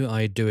I do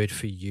it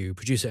for you.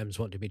 Producer Ems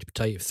wanted me to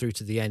take it through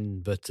to the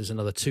end, but there's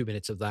another 2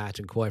 minutes of that,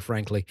 and quite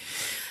frankly,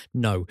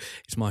 no,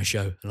 it's my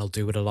show, and I'll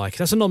do what I like.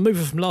 That's a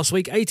non-mover from last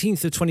week,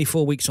 18th of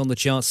 24 weeks on the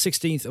chart,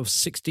 16th of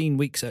 16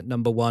 weeks at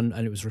number 1,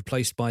 and it was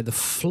replaced by The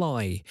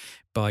Fly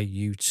by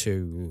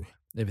U2.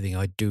 Everything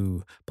I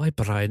Do by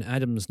Brian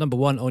Adams. Number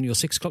 1 on your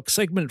 6 o'clock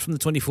segment from the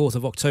 24th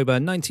of October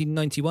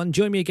 1991.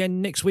 Join me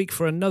again next week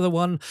for another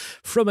one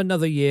from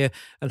another year,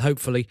 and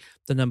hopefully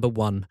the number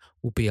 1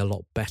 will be a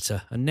lot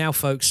better. And now,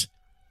 folks,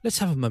 let's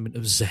have a moment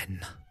of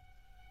Zen.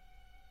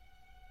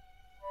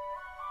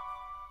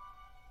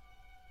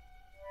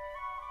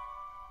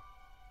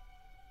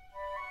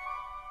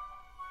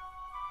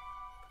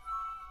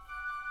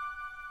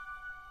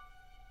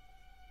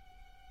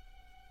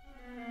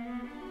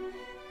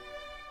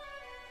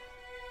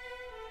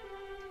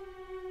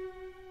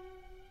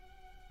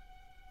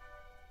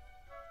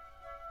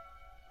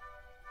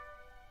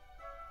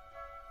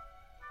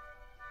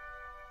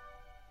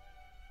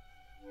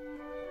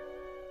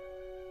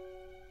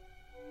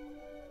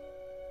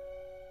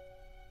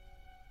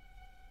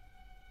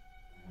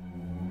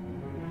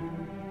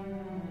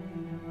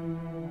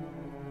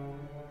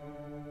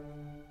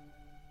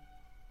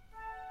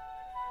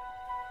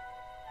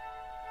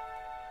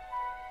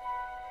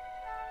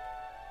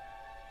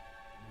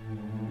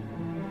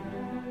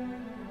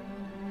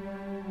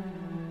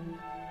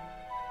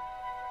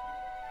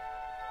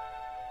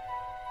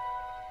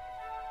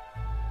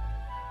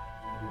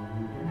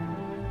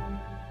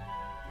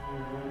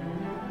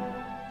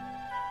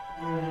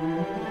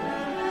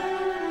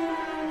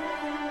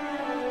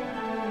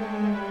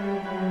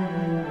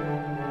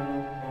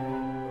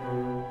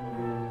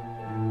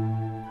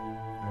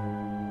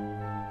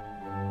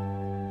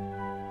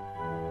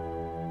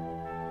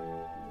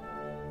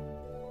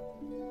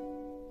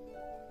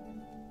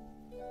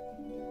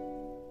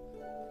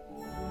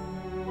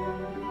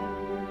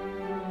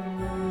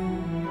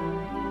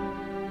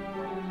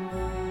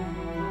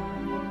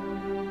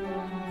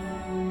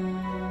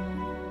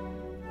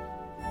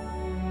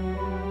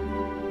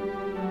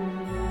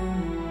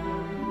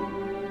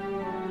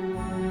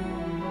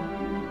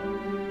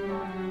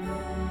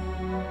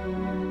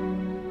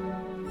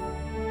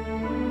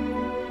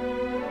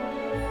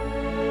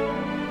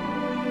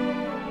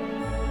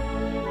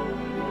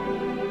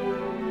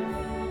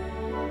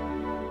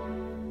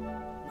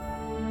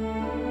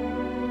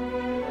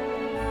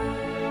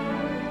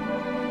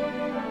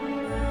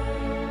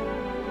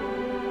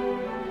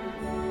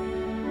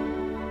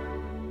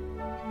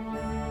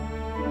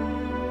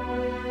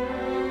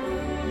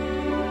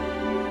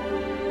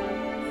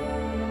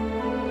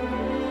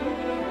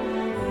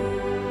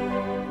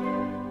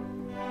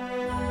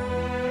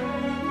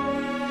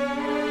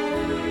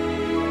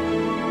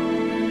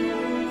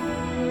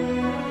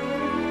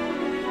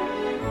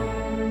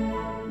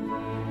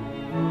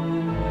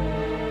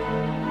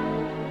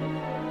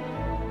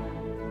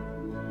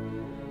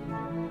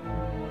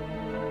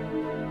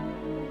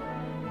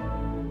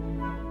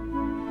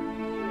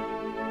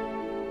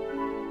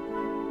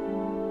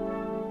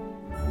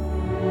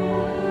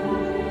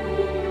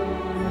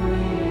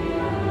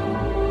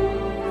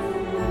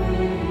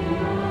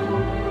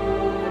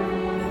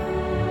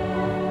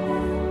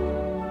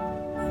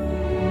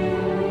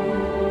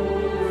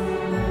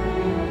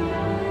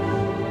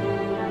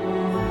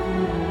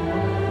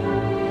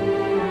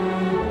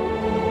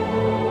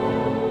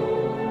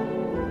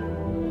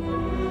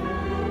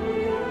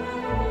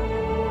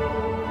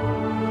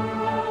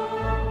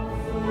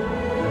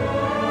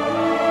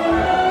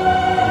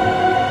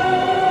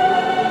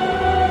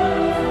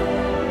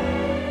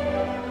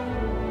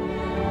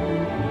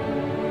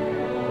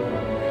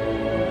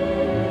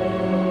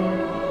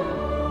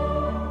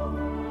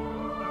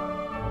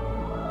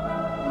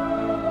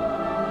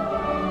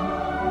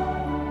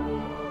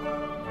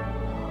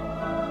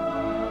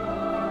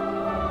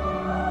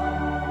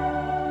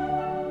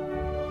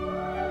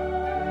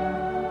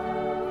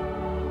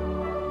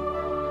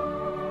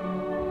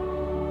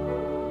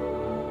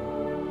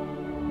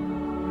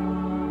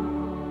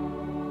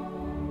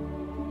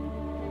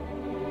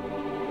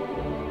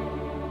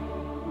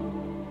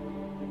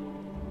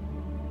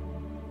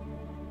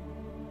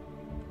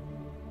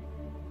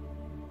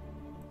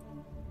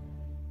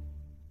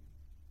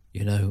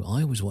 You know,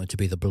 I always wanted to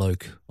be the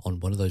bloke on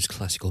one of those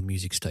classical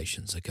music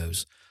stations that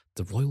goes,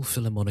 the Royal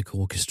Philharmonic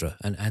Orchestra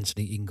and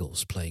Anthony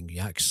Ingalls playing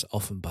Jacques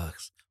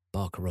Offenbach's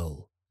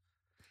Barcarolle.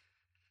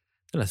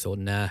 And I thought,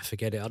 nah,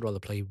 forget it, I'd rather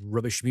play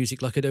rubbish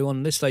music like I do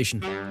on this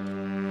station.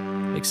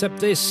 Except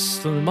this,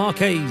 from the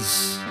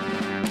Marqués,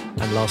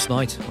 and last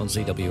night on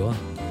CWR.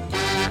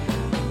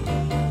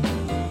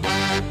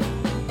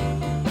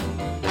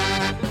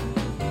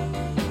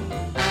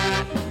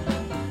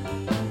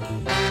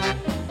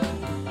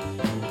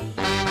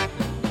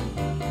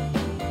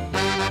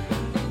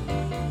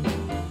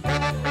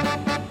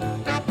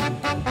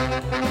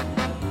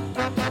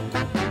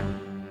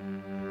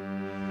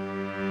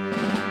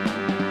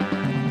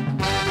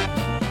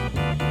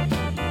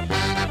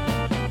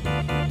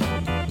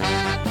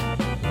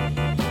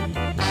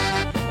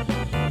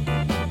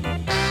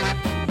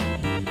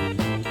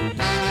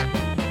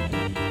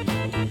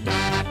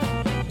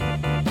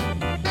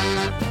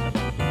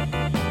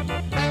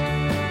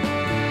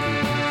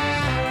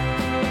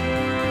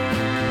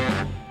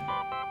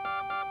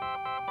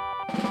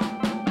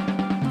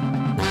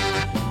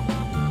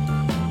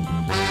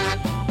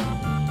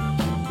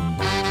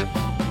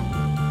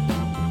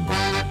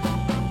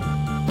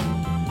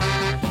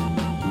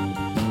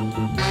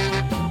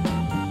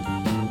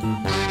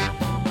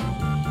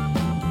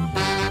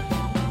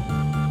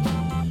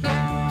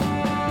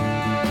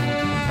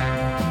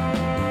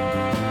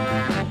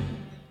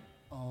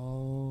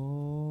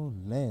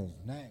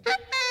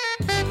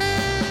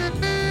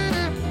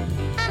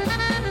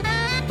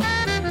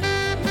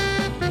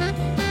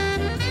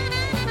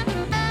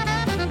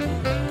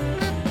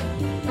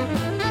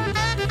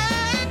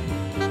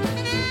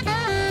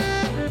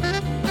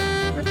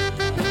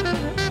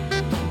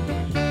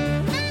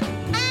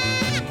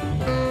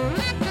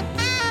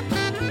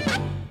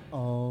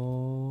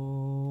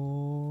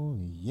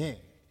 yeah.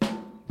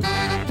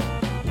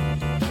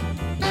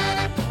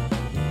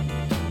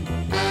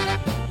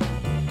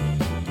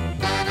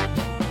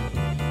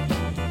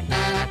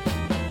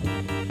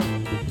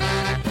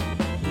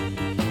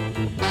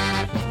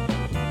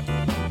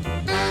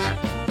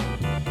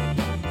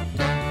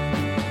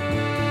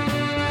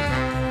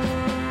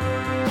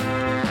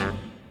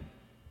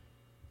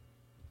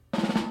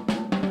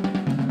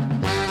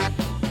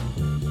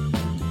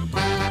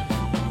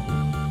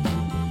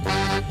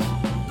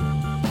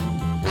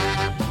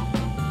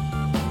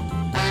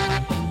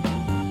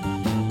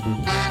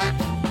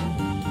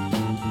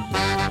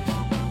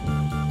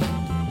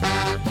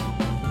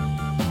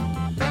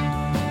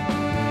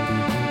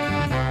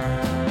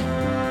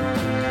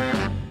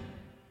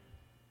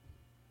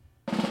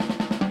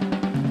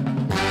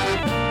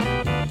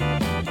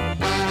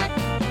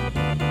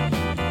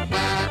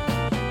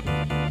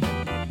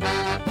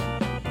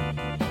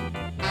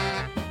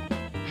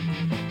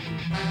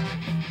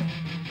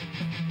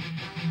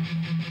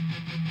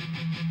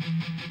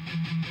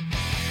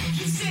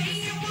 You say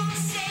you won't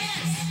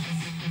sense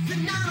the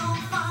night on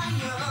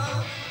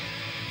fire,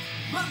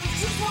 but there's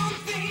just one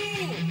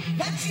thing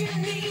that you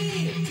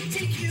need to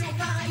take you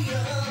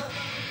higher.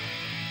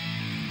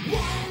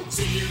 1,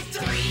 2,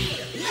 3,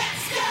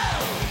 let's go!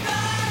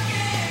 Rock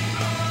and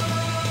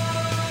roll.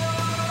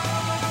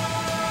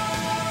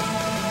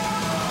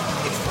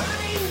 It's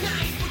Friday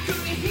night, we're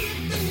gonna hit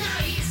the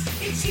night.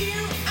 It's you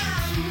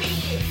and me,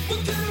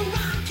 we're gonna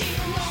rock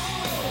and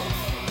roll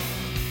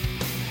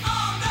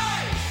all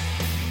night.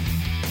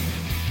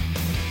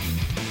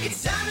 It's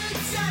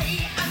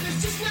Saturday and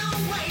there's just no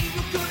way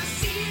we're gonna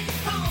sit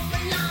home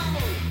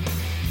alone.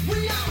 We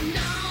all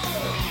know.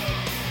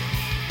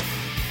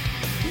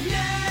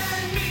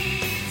 Let me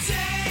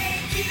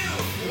take you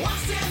one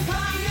step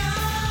higher.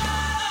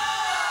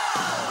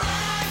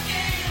 Rock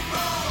and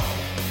roll,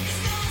 it's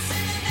gonna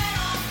set the night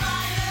on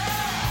fire.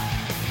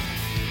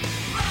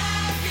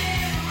 Rock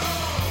and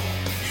roll,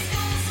 it's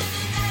gonna set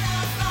the night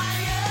on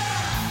fire.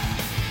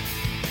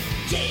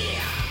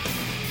 Yeah.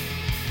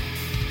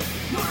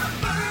 We're a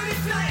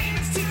burning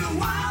flames to the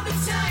wild and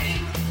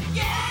tame.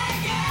 Yeah,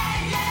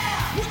 yeah,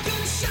 yeah. We're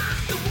gonna shock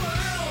the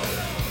world.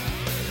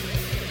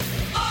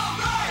 All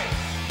right.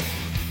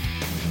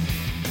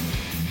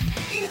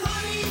 In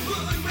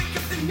Hollywood, wake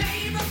up the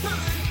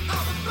neighborhood.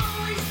 All the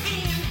boys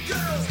and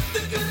girls,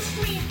 they're gonna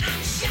scream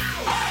and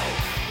shout. Hey!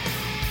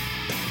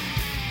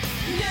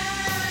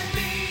 Let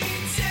me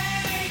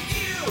take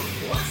you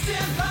one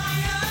step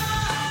higher.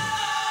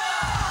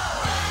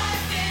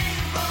 Rock and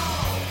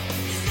roll,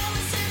 it's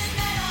gonna set the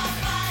night on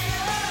fire.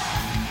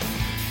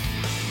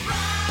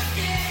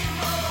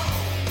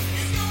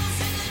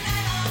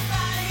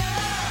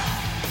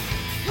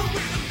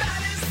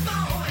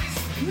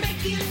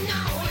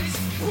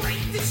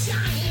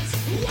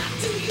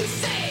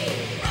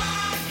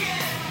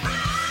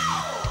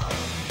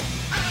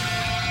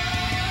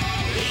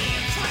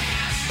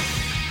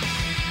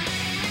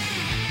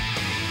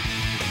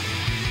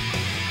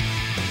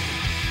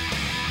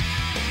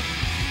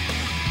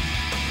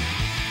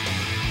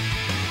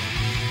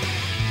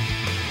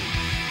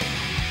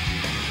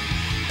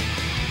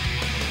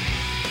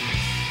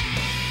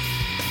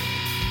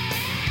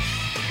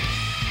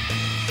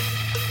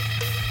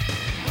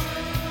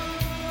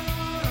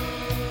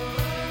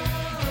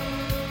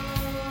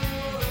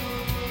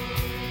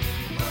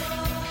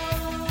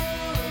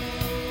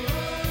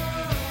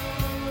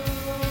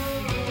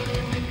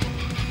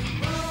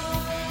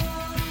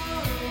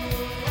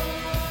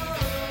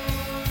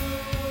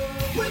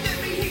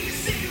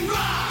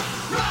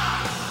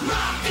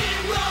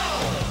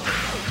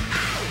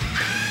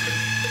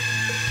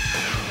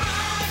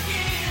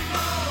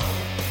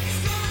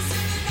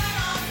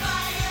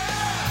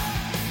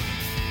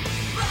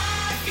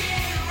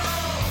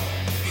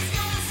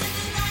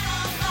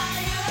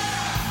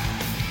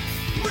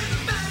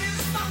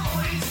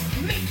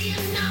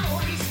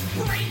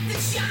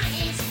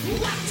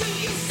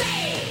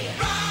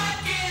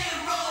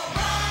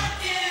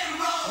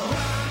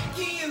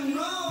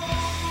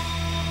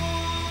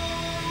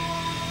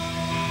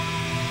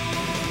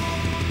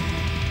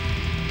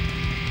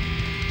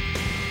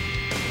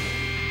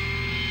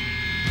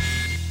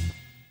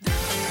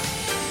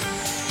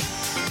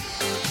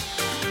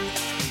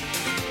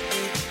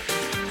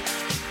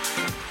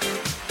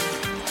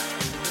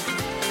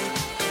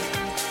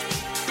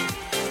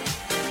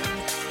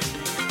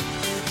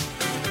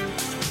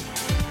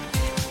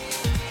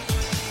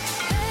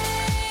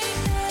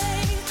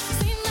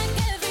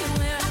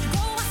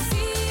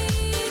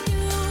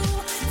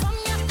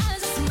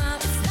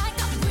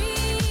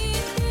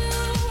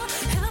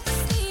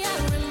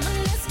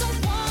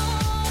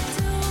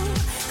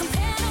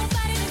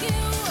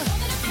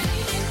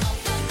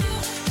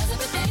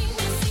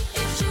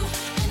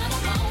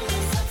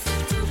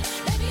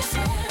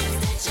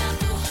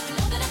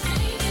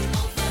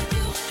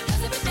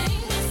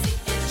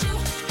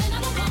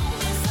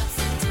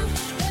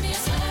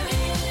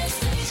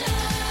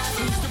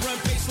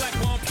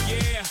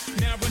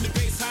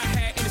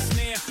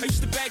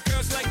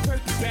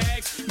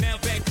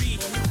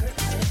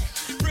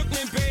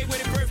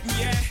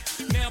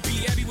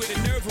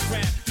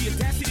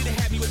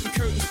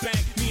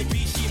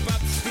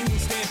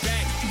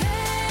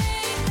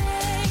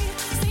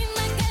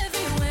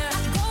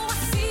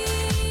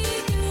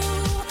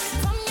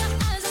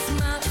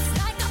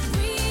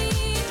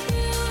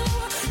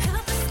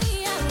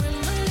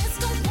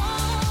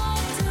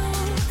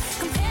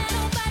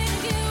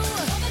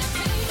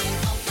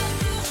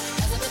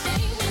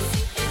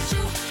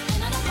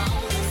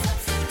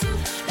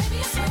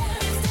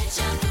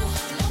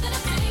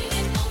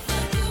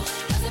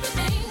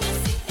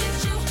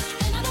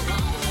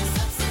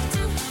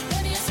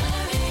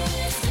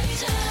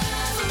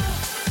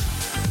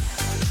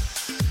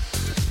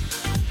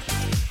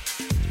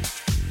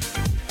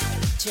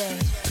 DJ.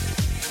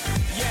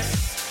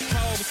 Yes,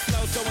 home is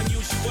flow so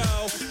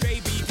unusual.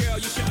 Baby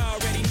girl, you should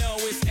already know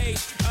it's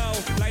H-O.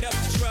 Light up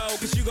the tro,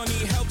 cause you gon'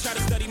 need help. Try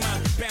to study my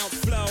bounce,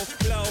 flow.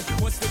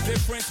 What's the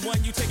difference? One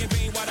you taking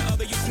vein while the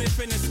other you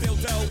sniffing and still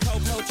dope.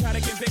 Popo, try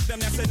to convict them,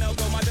 that's a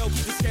no-go. My dough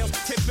keep the scales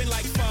tipping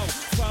like foe.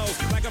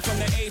 Like I'm from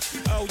the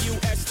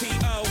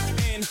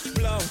H-O-U-S-T-O-N.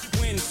 Blow,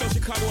 win. So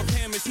Chicago of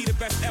him, is he the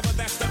best ever?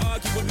 That's the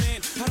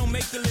argument. I don't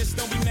make the list,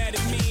 don't be mad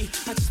at me.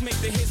 I just make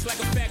the hits like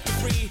a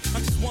factory.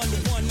 I'm just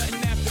one-to-one,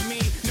 nothing after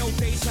me. No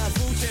deja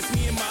vu, just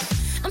me and my...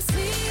 I'm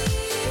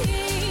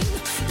seeing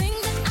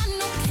things that I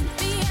know can't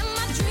be. Am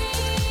I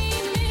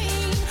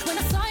dreaming? When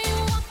I saw you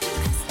walking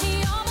past me,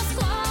 almost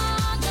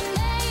called your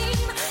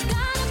name.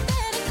 Got a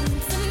better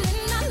glimpse and then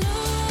I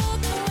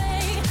look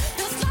away.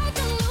 Feels like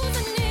I'm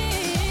losing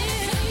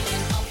it.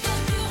 Taking off of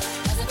you,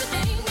 'cause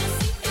everything I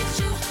see is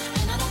you,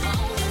 and I don't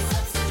want to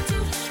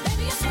substitute.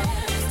 Baby, I swear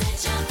it's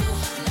deja vu.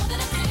 Know that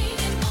I can't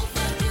get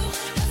over you,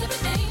 'cause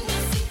everything I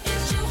see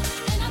is you,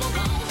 and I don't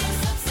want to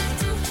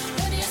substitute.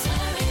 Baby, I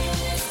swear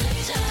it's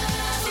deja vu.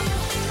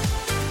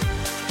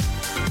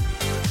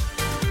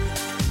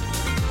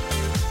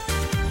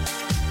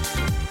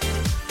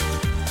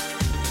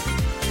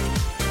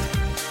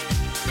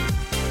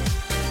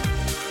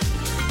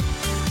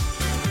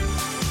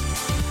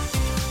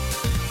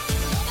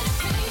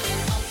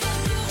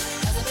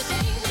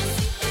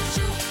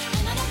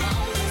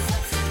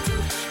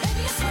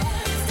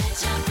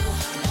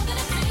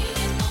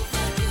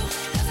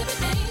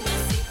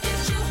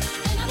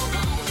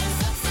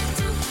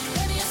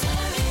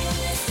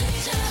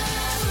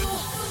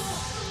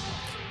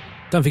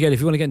 Don't forget, if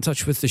you want to get in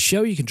touch with the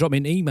show, you can drop me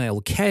an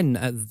email,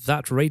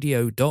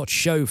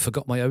 ken@thatradio.show.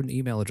 Forgot my own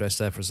email address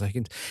there for a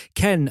second.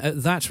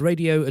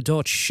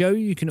 ken@thatradio.show.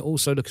 You can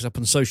also look us up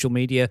on social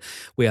media.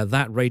 We are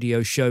That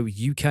Radio Show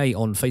UK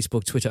on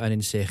Facebook, Twitter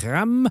and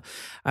Instagram.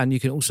 And you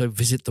can also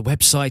visit the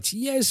website.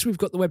 Yes, we've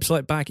got the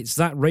website back. It's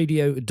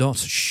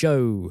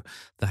thatradio.show.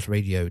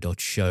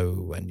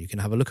 Thatradio.show. And you can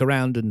have a look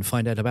around and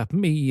find out about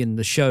me and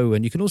the show.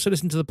 And you can also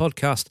listen to the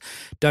podcast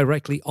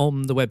directly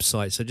on the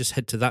website. So just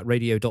head to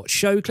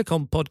thatradio.show, click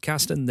on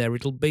podcast, and there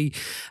it'll be.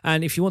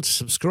 And if you want to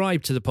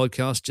subscribe to the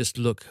podcast, just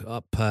look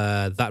up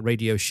That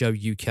Radio Show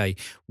UK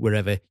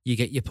wherever you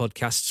get your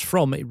podcasts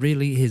from. It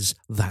really is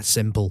that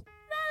simple.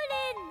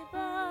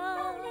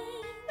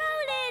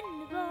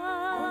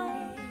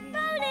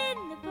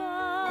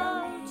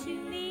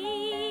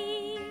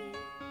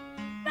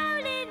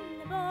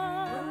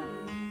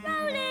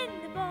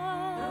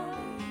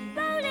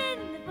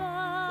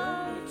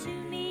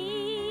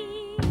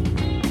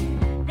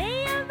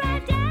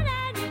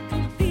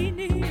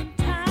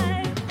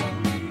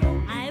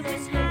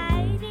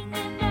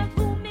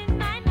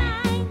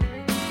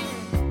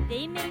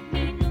 They made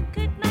me look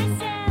at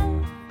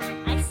myself.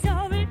 I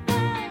saw it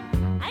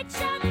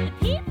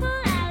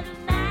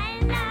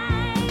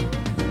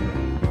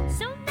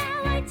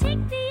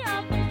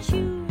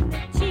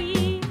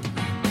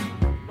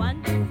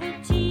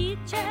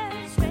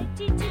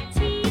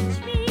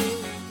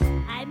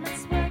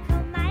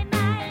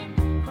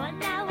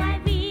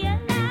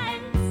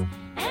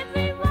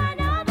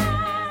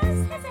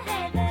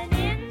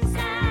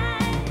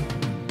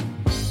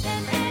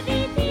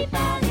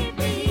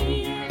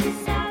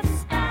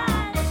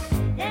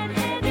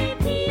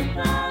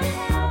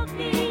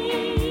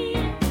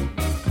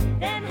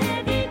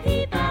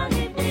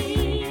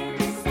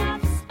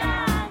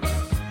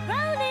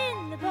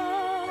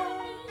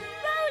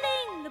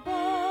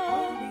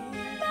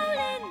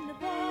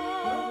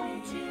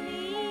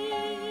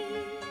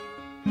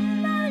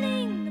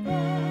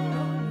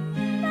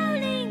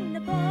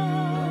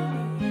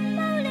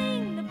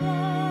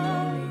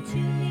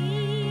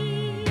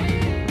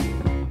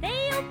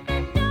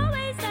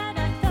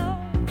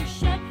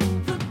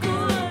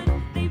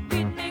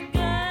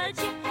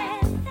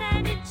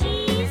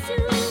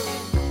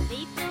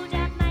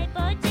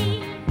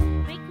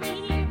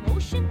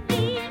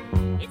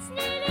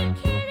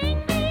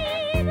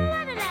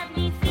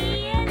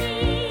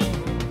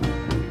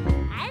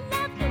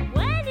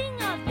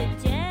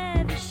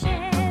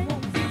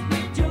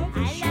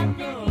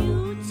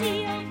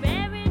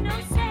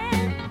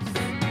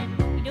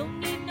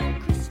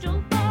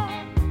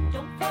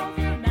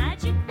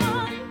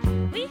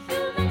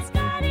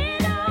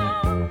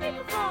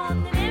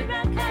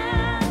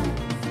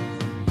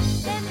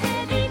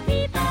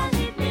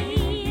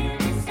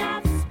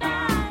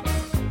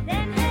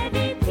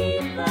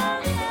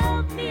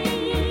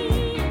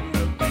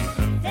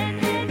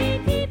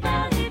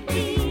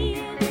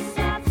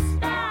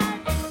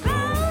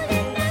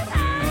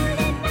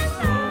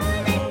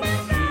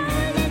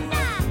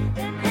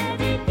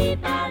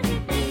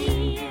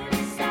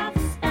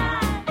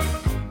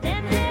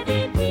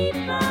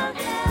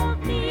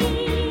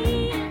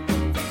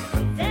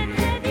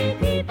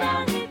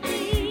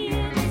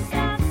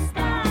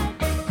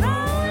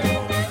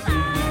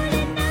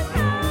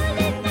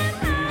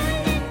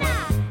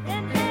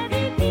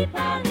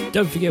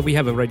Don't forget, we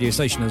have a radio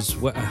station as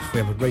well. We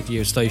have a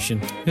radio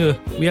station.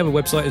 We have a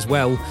website as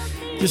well.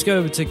 just go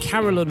over to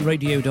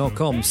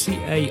carillonradio.com,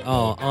 Carillon,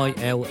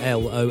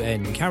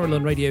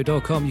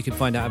 carillonradio.com. You can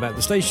find out about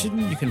the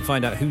station, you can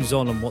find out who's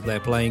on and what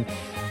they're playing,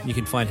 you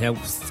can find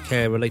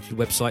healthcare related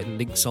website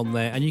links on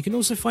there, and you can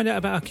also find out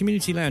about our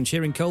community lounge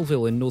here in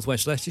Colville in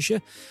northwest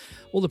Leicestershire.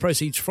 All the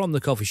proceeds from the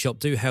coffee shop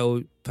do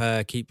help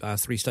keep our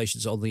three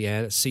stations on the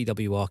air,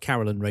 CWR,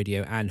 Carillon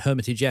Radio and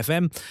Hermitage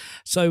FM.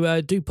 So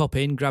do pop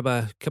in, grab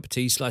a cup of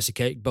tea, slice of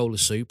cake, bowl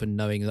of soup, and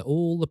knowing that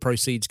all the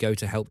proceeds go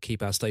to help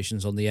keep our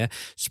stations on the air.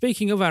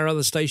 Speaking of our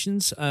other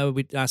stations,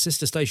 with our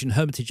sister station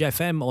Hermitage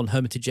FM on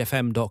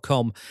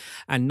hermitagefm.com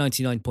and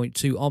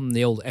 99.2 on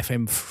the old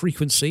FM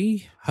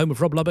frequency, home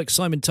of Rob Lubbock,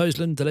 Simon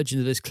Tosland, the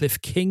legendary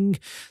Cliff King,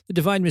 the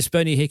divine Miss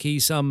Bernie Hickey,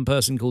 some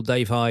person called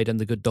Dave Hyde, and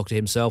the good doctor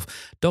himself,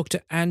 Dr.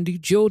 Andy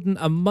Jordan,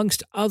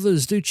 amongst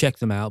others. Do check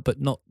them out,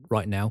 but not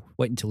right now.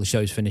 Wait until the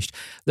show's finished.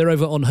 They're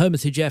over on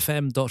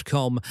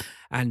hermitagefm.com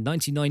and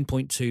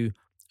 99.2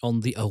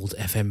 on the old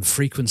FM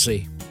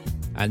frequency.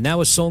 And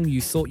now a song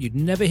you thought you'd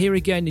never hear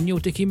again in your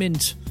Dickie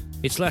Mint.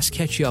 It's Last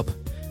Ketchup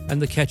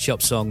and the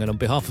Ketchup Song, and on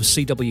behalf of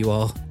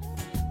CWR,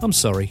 I'm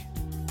sorry.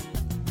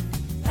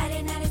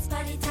 Friday night, it's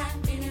party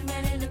time, feeling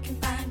ready, looking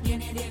fine,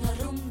 viene Diego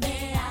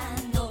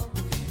rumbeando.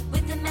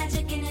 With the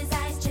magic in his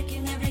eyes,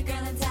 checking every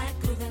girl inside,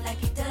 grooving like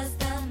he does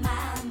the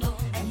mambo.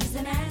 And he's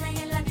an island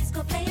in la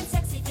disco, playing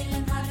sexy,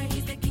 feeling hotter,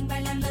 he's the king,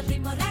 bailando el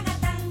ritmo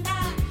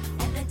ragatanga.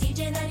 And the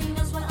DJ that he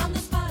knows well on the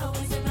spot,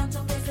 always around,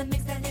 so plays a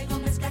mix that Diego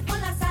mezcla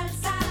con la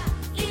salsa.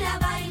 Y la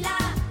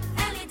baila,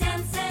 and he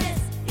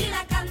dances, y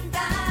la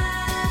canta.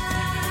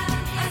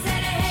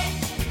 Hacer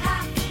ha,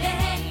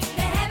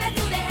 behebe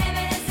tu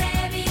behebe de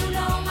sebi, you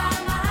know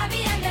mama,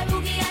 happy and the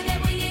boogie and the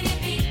boogie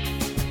repeat.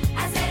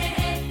 Hacer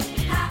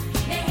ha,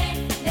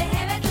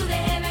 behebe tu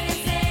behebe de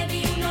sebi,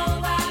 you know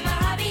mama,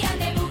 happy and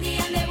the boogie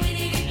and the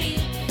boogie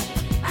repeat.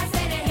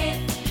 Hacer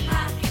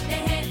ha,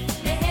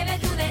 behebe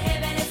tu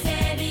behebe de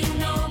sebi, you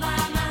know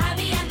mama,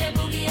 happy and the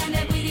boogie and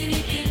the boogie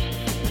repeat.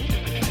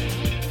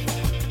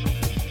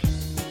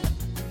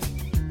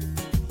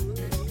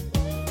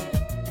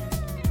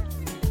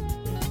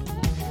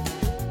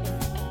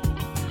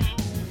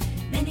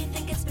 Many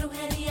think it's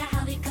brujeria,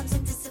 how he comes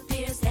and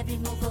disappears. Every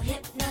move will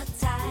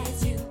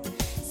hypnotize you.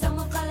 Some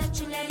will call it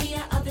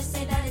chuleria, others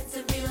say that it's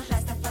a real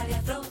Rastafari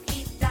Afro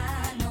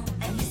Gitano.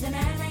 And he's an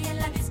island en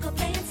la disco,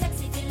 playing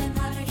sexy, feeling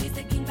hotter. He's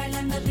the king,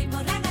 bailando el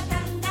ritmo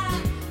ragatanga.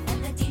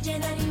 And the DJ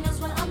that he knows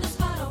well on the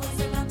spot, always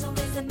around, so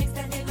plays a mix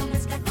that Diego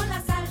mezcla con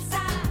la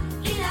salsa.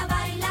 Y la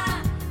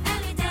baila,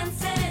 and he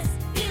dances,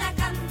 y la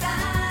canta.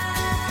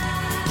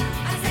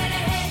 Hacer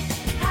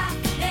ha,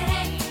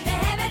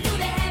 behebe tu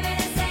behebe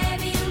de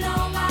sebi, you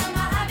know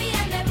mama, happy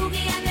and the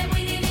boogie and the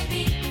boogie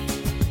repeat.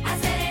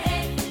 Hacer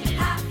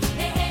ha,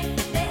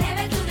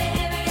 behebe tu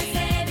behebe de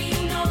sebi,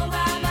 you know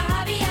mama,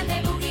 happy and the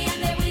boogie and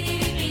the boogie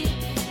repeat.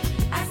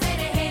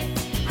 Hacer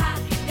ha,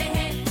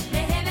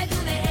 behebe tu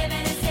behebe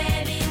de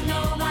sebi, you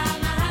know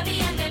mama, happy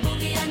and the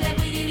boogie and the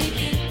boogie repeat. Behebe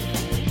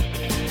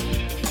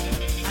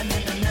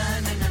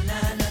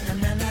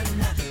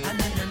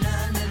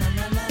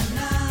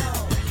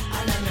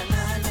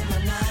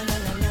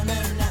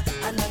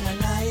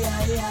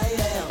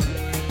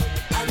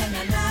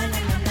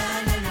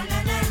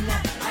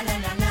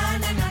tu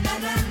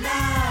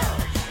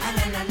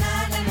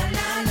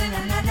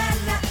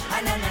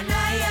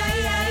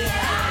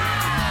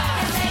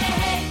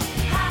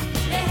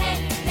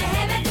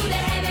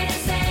behebe de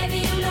sebi,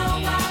 you know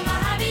mama,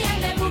 happy and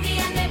the boogie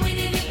and the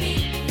boogie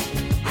repeat.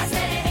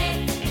 Hacer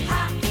ha,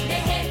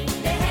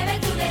 behebe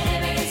tu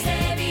behebe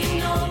de sebi, you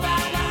know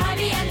mama,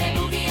 happy and the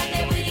boogie and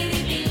the boogie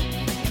repeat.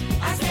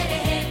 Hacer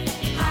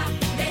ha,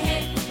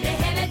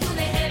 behebe tu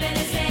behebe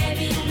de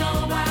sebi, you know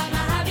mama,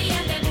 happy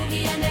and the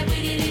boogie and the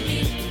boogie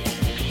repeat.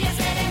 Y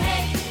hacer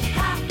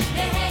ha,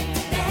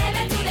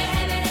 behebe tu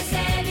behebe de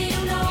sebi,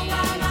 you know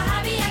mama,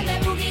 happy and the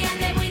boogie and the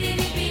boogie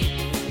repeat.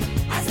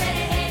 Hacer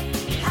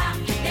ha,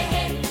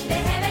 behebe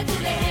tu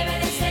behebe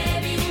de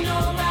sebi, you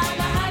know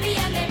mama, happy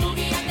and the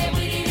boogie and the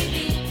boogie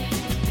repeat.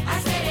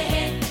 Hacer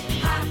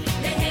ha,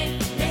 behebe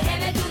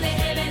tu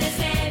behebe de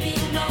sebi,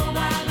 you know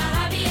mama,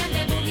 happy and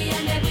the boogie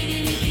and the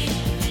boogie repeat.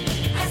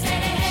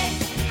 Hacer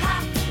ha,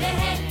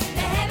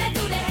 behebe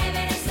tu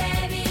behebe de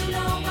sebi, you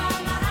know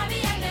mama, happy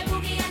and the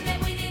boogie and the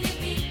boogie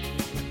repeat.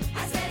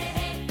 Hacer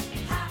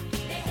ha,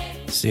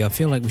 See, I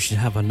feel like we should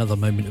have another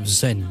moment of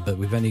zen, but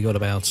we've only got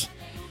about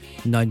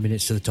 9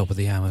 minutes to the top of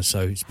the hour, so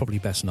it's probably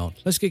best not.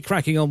 Let's get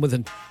cracking on with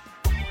a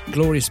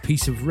glorious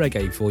piece of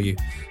reggae for you.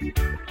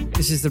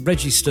 This is the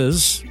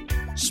Registers,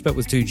 spelt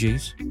with 2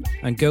 G's,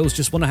 and Girls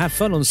Just Want to Have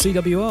Fun on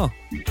CWR.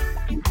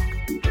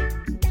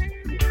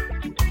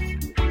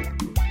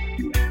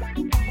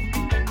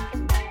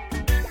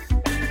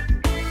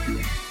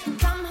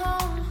 Come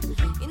home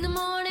in the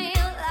morning,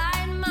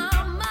 light my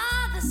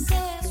mother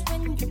says,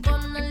 when you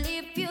gonna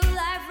live your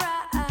life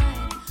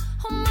right?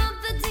 Oh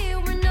mother dear,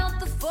 we're not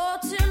the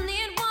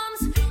fortunate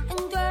ones,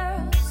 and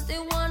girls, they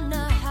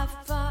wanna have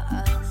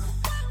fun.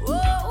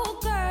 Oh,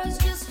 girls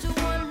just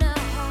wanna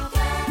have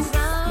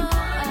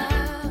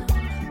fun.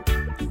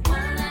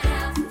 Wanna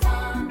have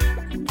fun,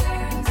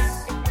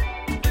 girls.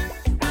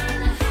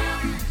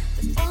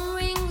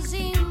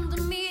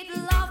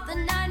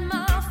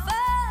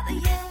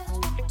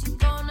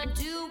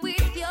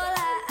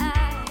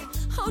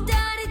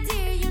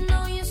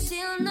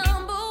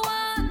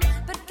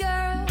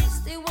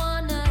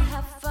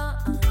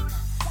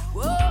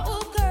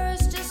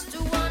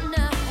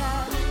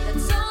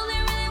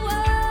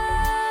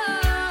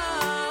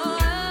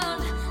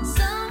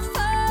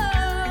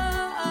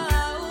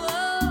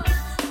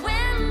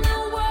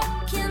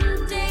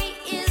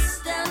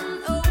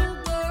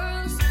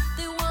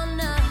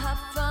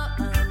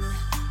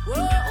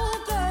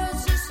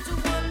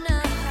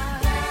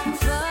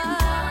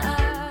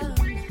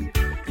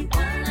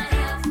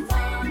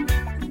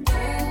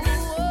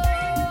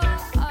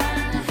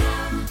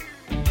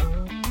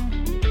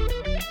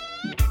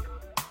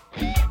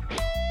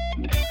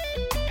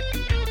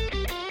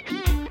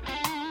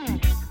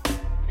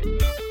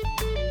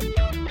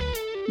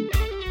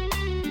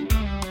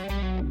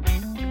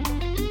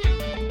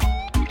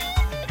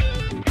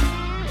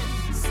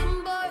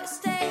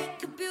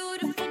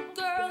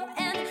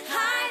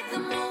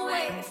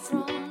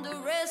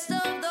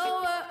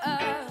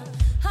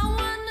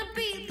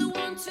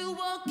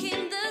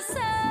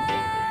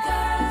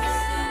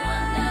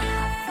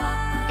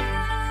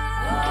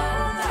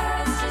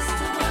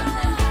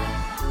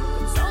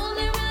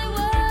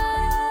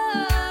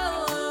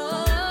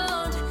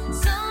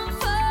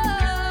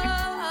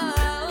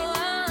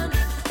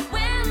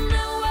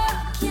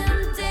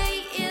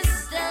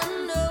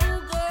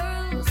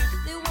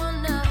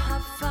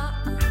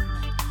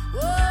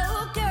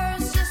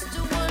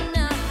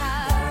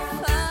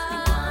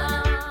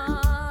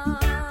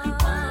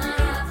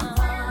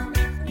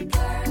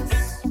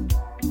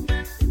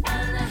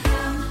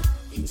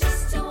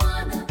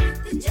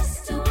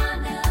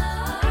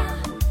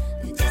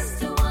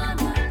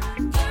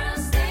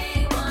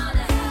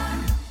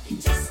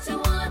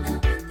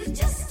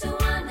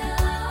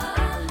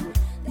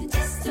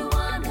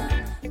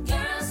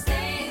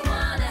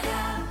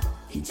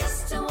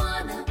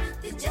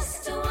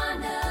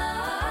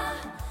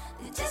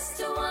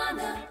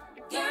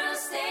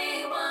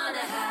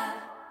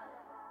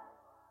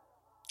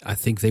 I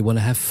think they want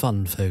to have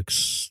fun,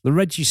 folks. The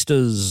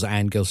Registers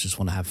and Girls Just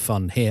Want to Have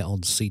Fun here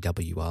on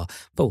CWR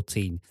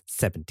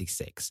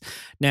 1476.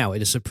 Now,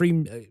 in a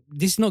supreme,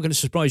 this is not going to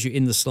surprise you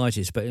in the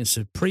slightest, but in a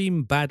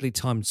supreme badly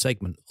timed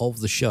segment of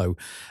the show,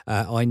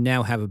 I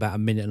now have about a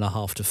minute and a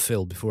half to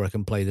fill before I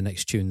can play the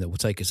next tune that will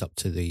take us up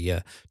to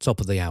the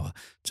top of the hour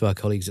to our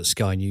colleagues at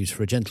Sky News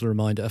for a gentle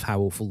reminder of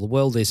how awful the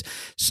world is.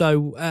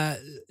 So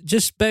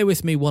just bear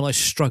with me while I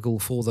struggle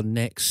for the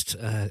next,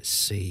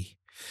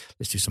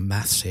 let's do some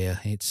maths here.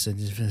 It's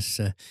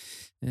 30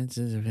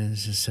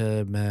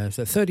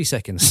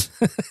 seconds.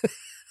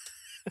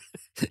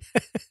 Do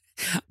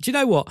you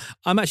know what?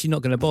 I'm actually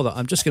not going to bother.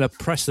 I'm just going to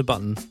press the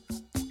button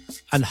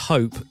and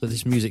hope that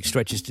this music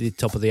stretches to the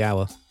top of the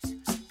hour.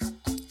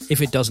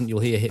 If it doesn't, you'll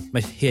hear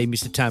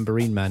Mr.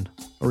 Tambourine Man,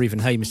 or even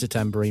Hey Mr.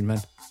 Tambourine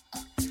Man.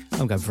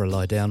 I'm going for a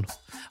lie down.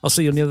 I'll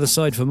see you on the other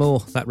side for more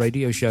That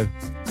Radio Show.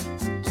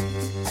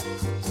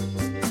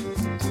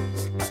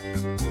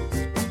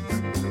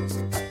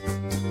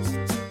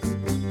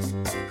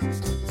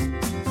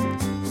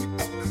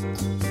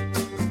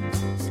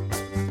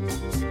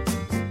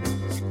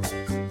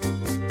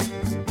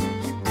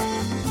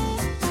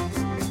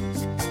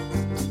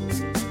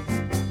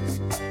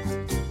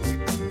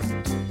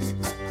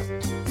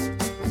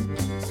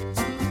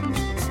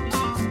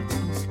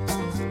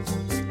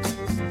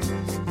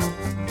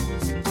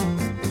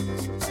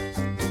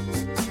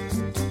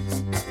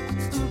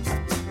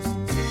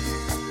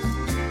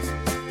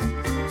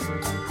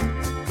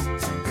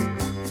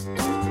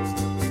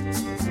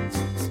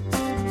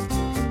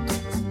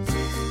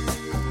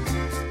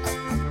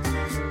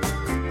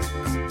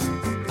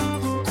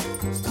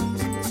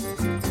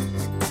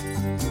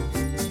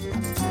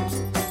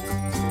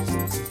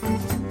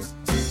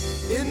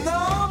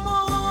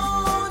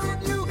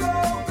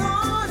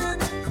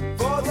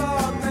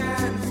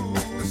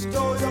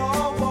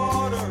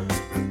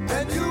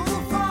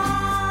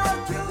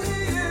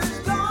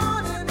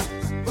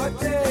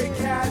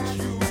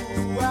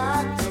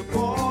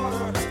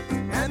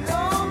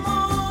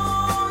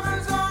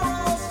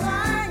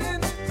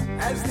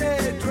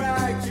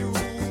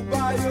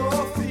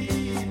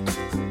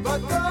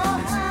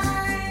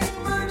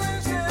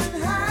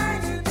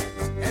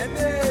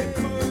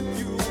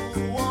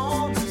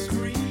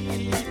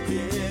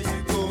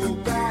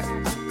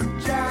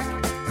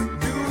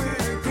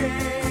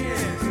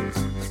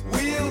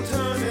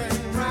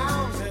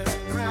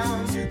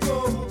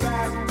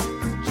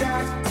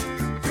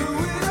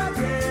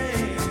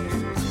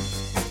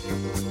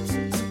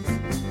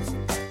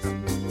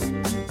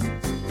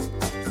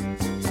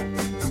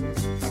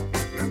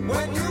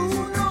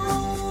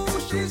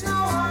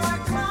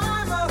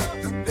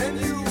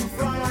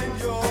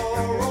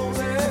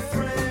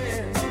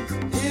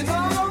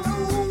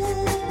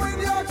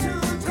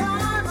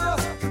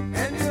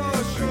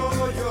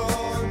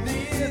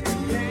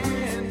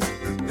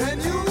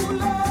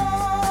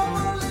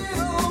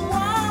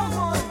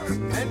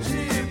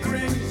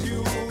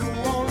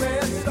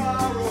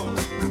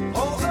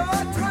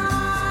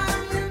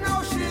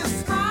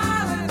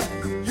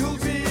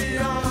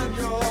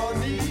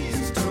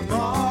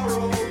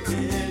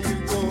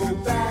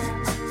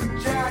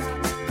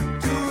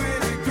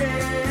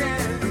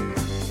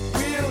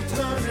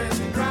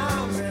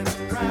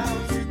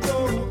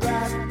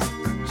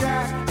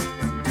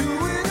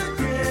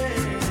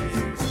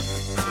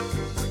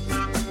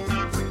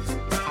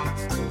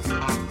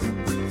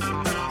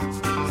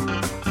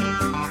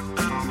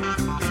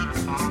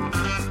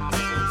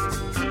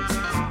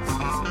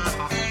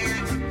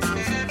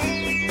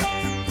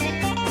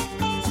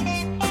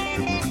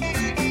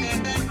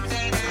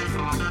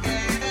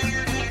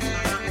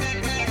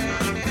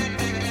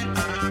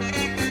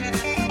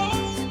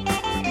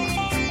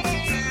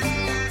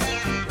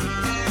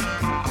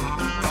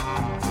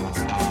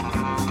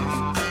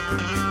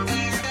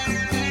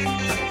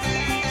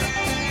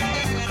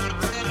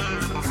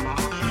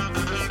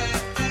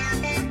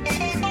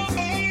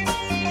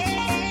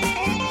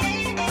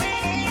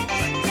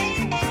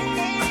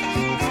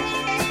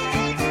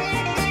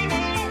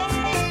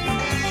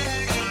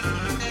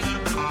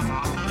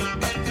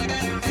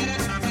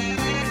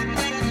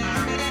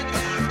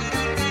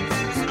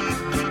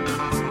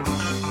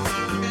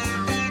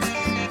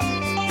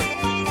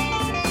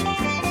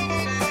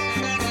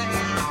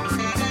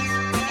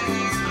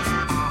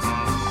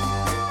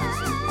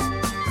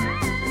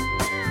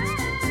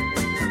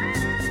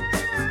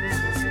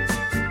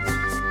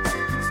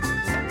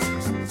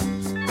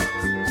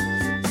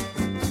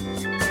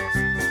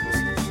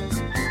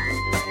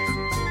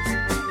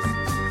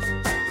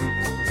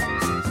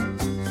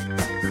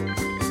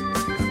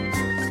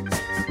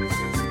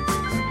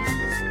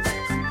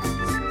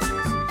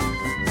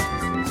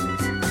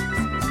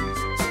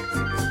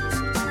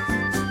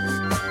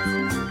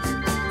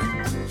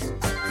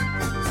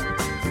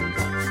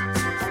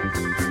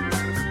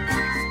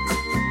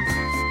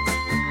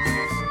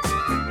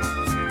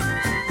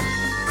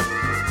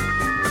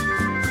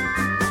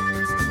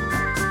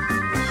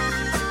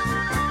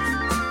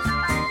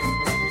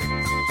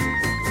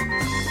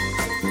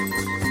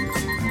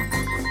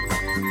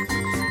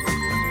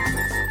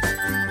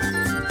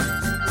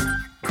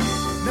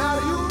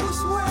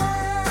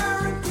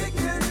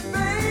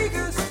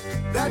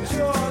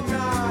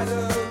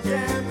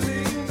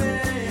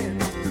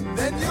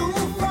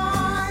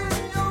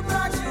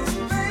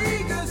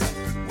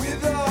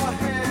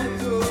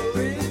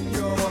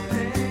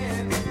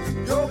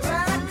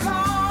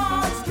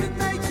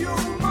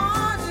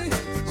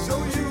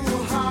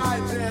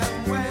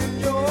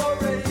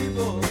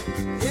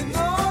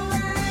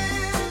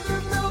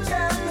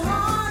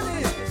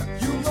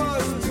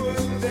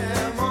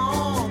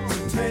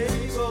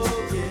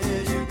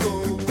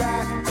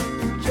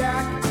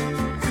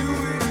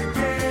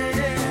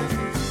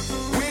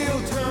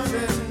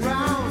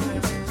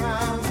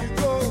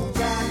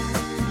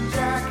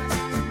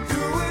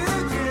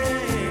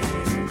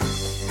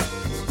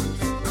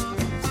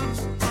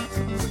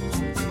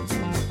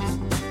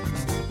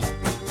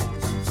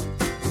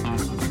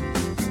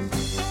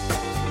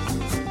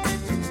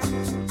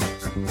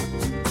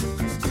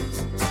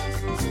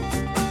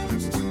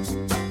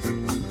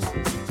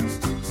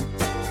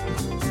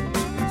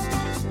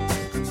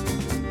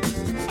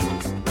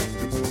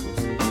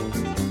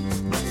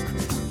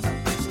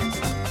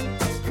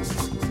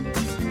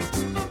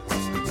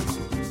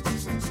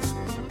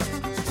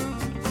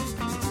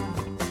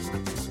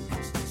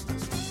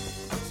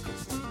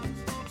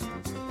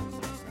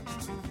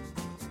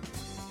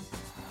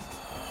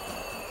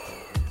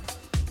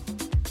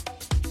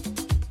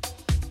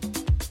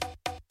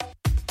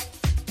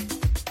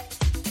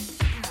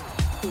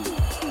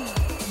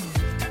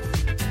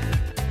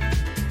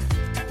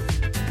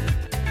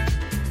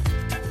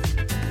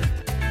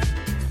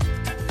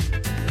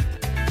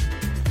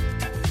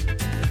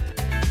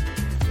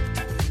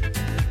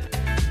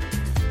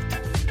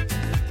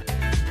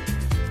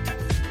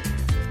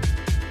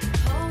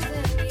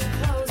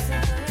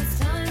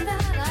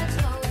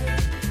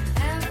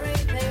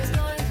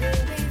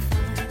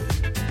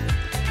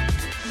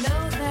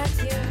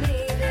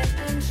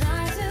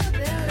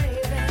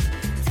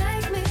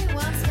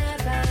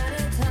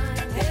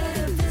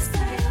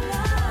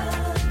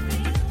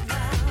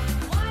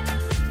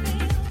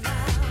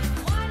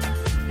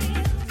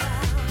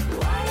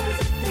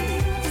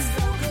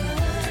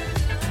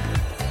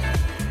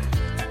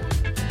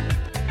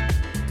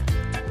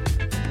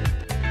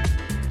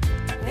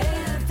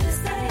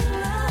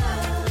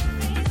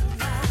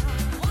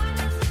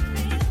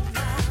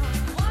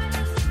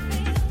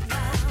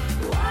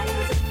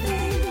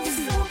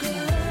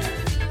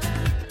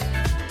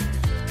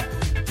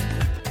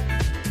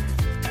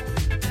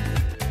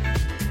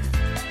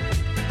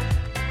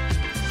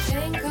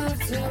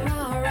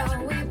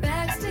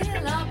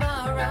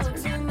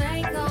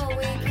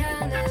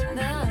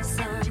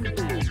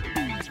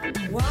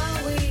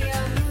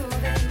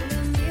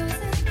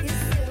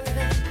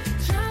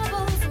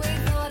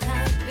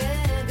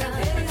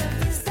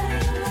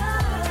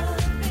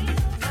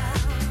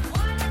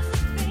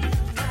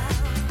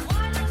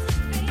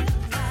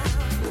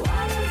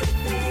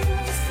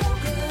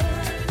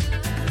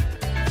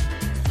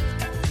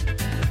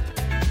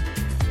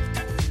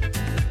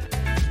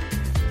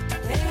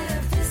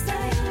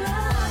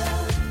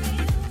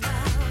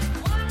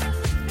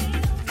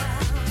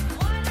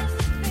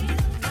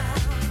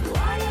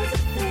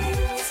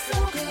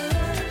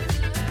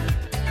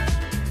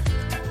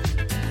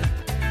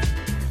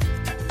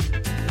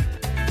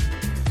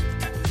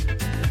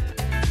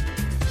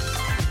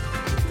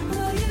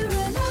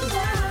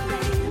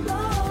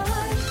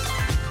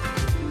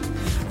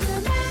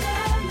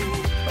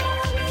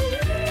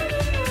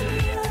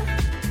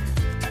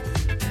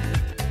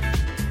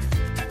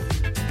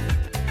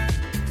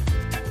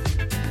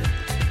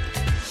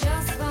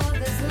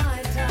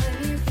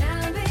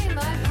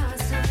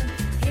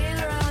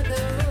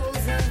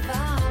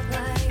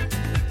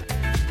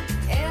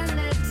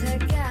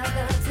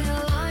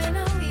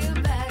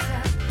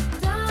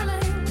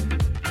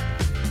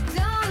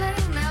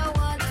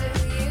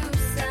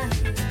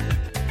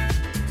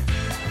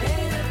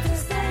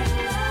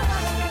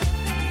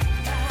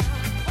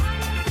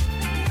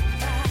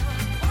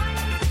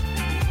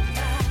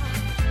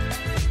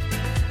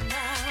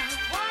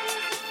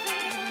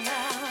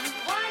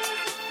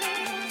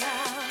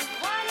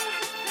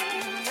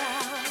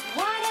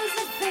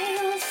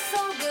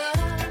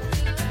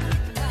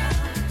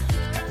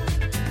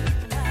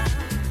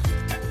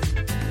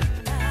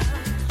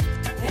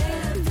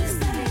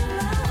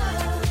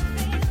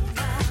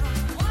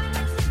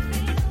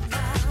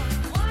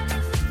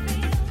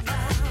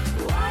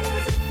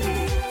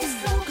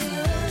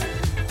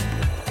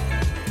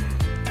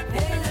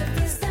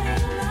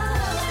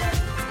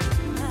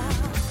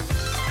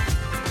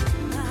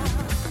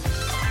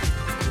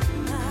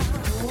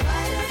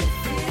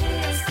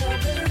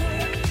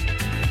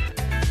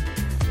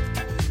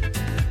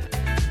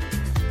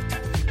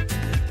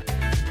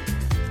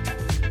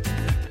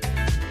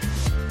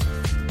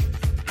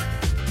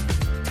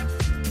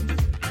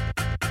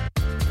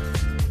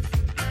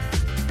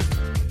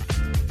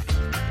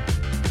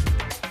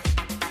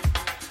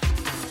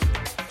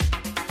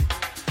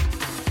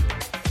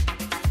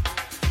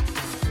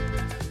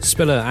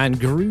 Spiller and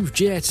Groove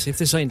Jet, If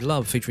This Ain't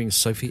Love, featuring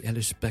Sophie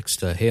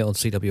Ellis-Bextor here on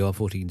CWR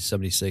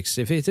 1476.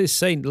 If it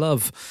is Ain't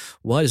Love,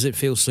 why does it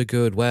feel so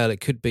good? Well, it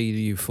could be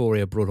the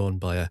euphoria brought on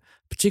by a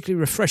particularly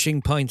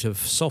refreshing pint of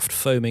soft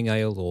foaming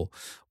ale or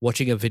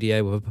watching a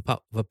video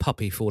of a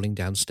puppy falling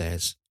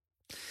downstairs.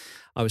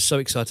 I was so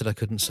excited I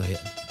couldn't say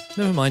it.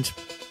 Never mind.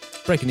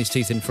 Breaking his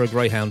teeth in for a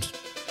greyhound.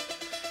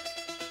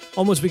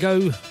 Onwards we go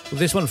with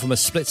this one from a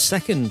split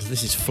second.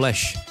 This is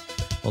Flesh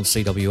on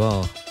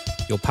CWR.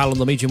 Your pal on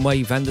the medium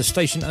wave and the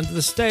station under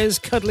the stairs,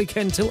 Cuddly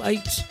Ken till 8.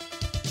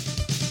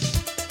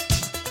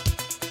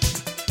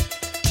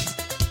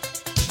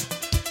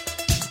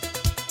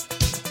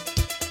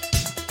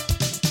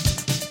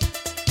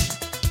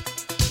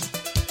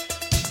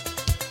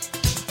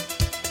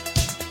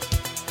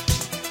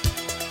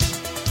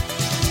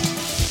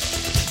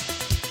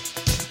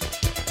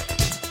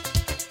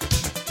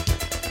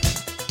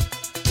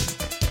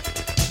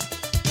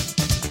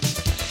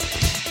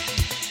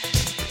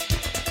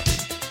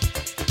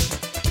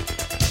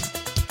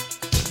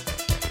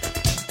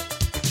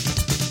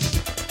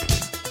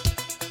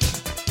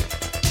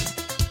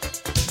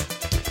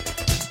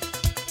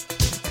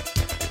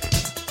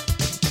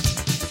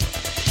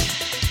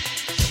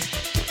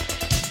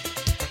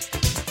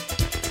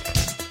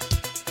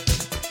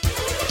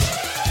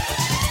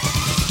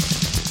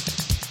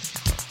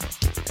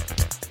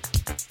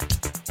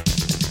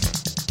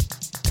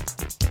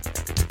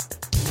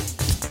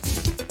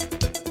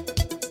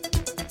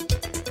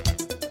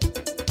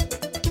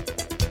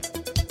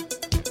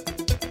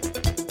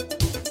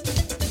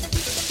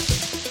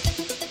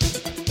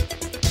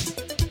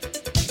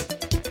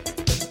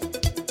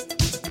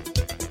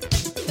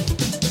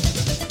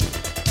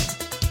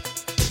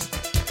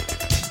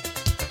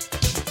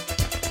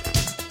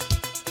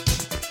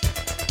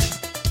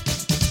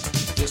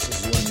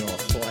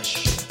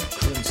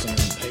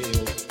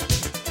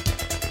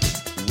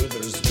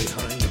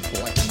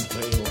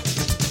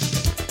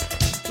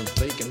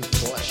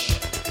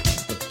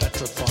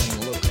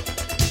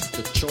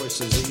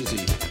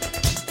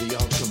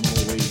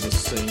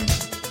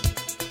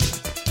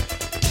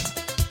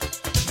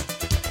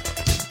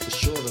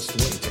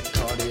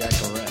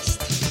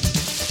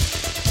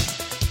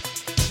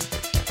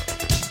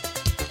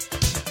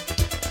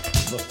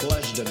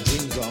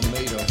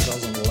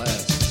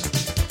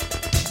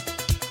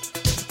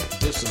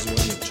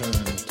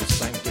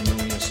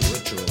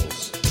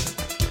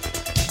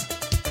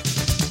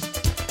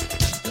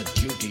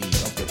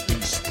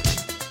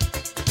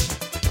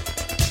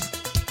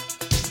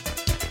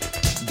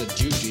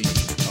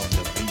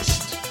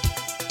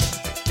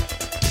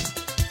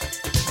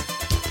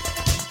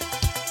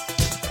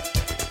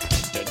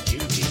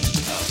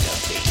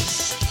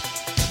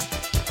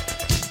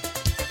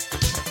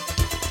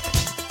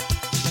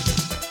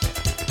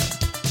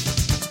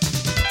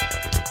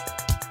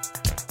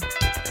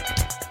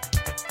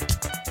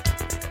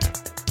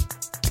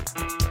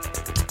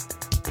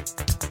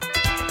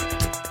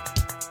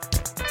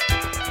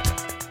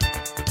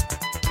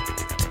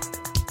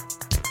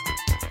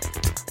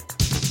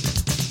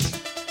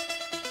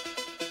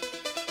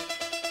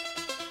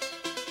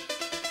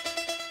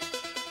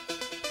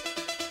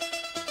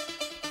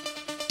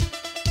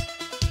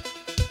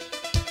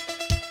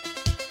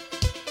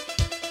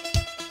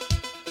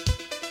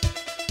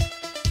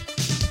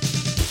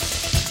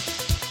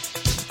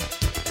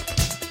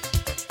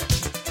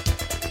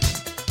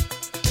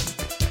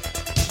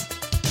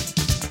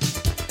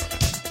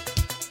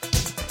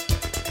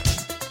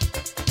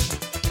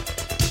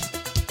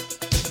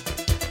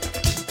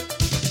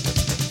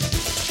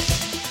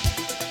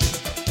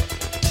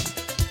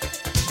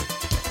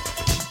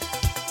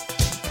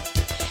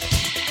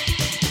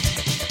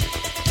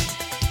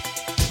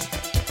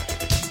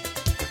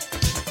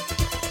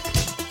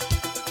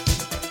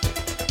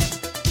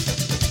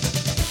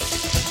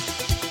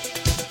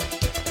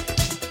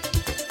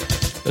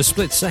 A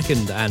Split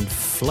Second and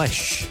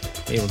Flesh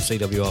here on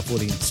CWR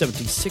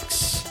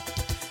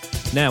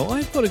 1476. Now,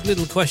 I've got a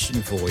little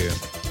question for you.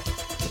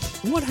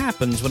 What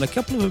happens when a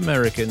couple of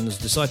Americans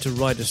decide to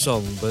write a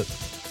song, but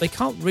they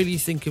can't really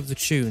think of the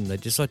tune? They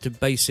decide to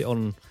base it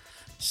on,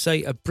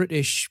 say, a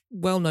British,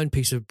 well-known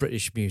piece of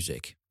British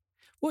music.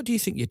 What do you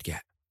think you'd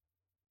get?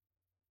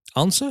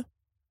 Answer?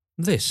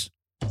 This.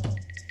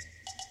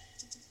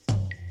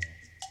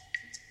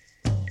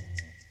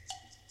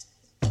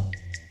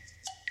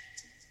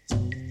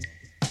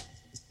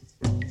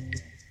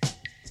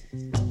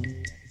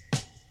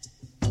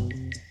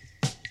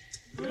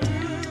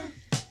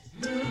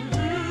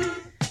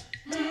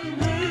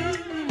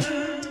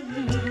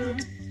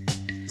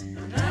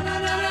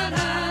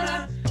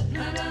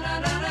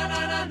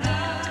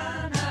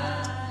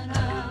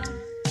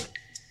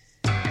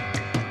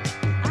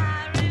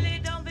 I really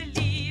don't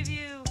believe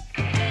you.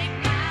 Take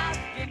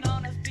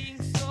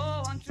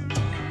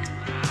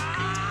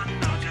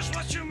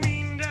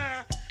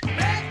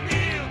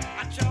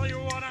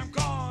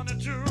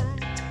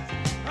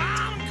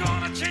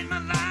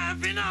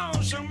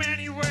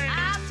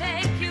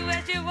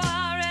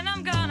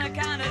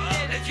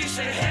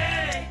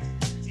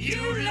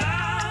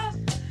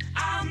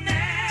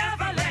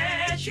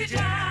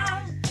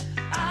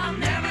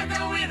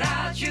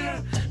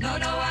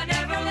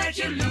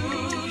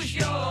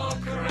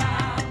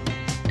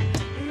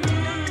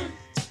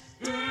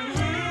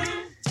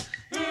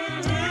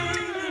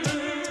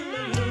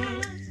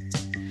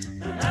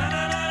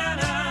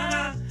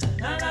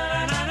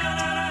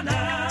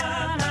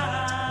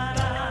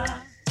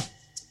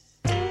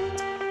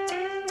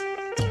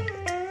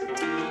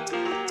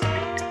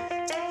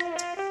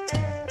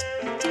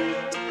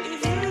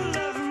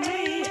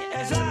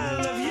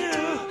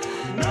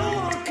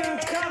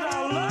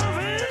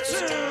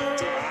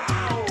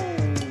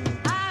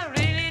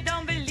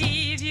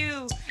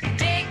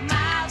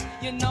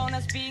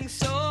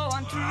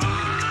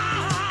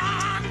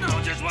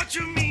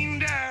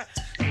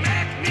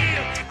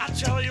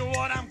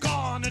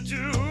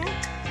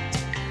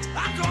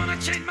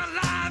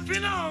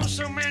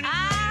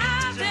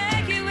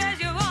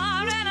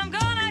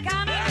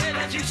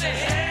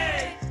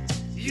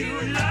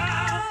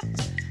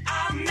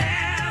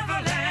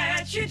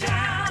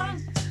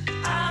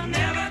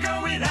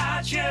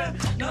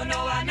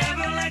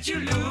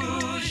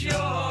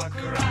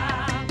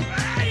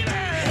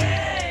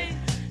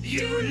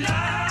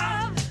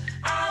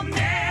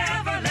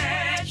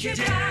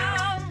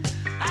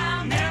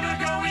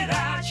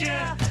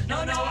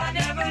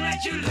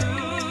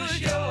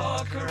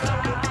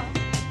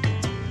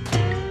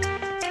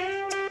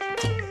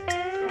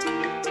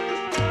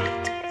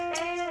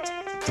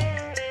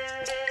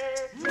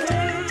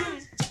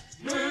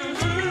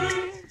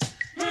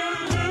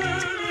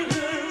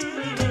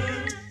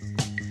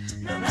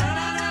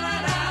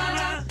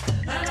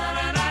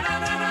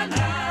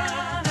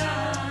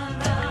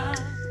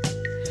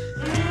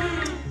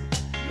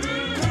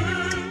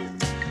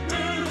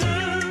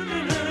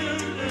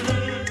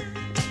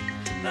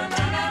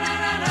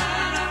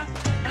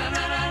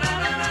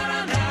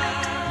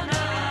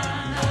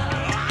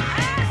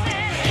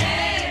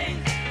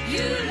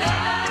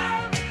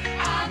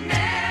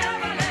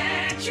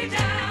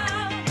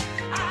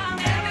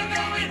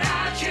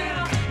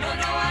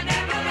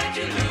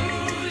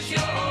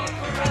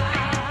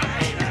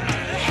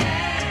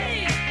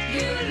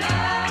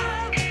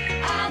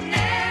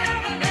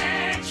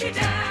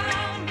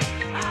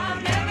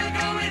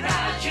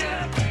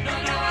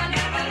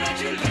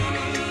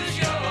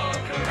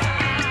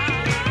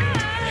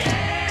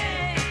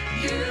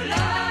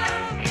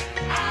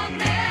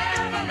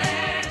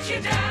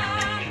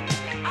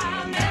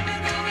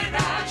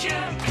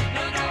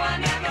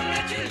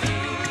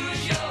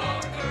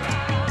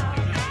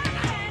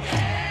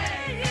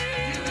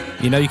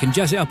You know, you can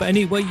jazz it up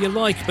any way you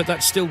like, but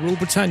that's still Rule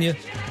Britannia.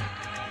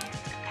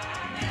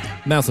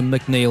 Malcolm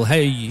McNeil,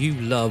 Hey You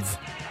Love,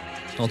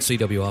 on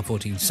CWR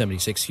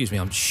 1476. Excuse me,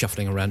 I'm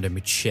shuffling around in my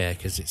chair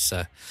because it's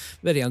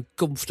very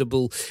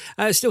uncomfortable.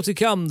 Still to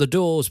come, The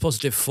Doors,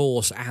 Positive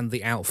Force, and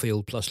The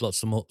Outfield, plus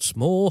lots and lots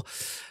more.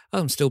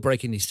 I'm still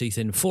breaking these teeth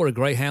in for a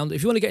Greyhound.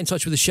 If you want to get in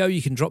touch with the show,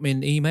 you can drop me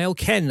an email,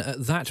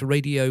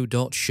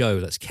 ken@thatradio.show.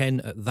 That's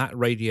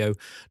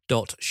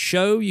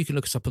ken@thatradio.show. You can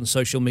look us up on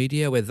social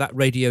media. We're That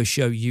Radio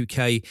Show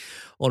UK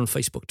on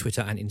Facebook,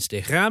 Twitter, and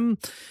Instagram.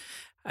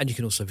 And you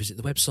can also visit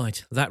the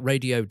website,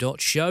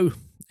 thatradio.show.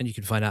 And you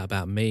can find out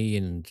about me,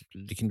 and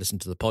you can listen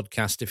to the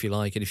podcast if you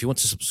like. And if you want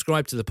to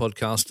subscribe to the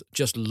podcast,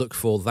 just look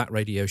for That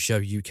Radio Show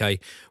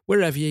UK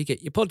wherever you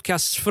get your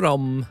podcasts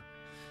from.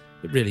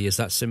 It really is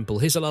that simple.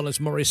 Here's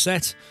Alanis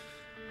Morissette.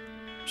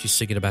 She's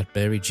singing about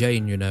Mary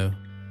Jane, you know.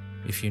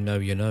 If you know,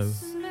 you know.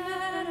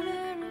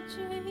 Mary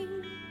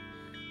Jane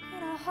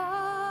had a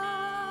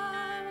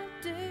holiday.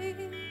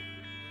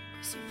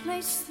 There's a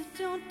place that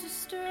don't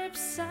disturb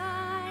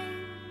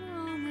sign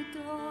on the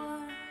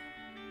door.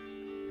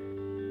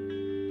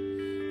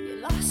 You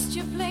lost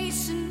your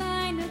place in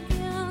line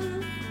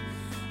again.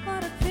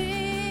 What a pity.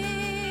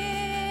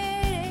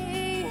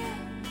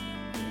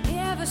 You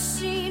never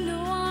seem to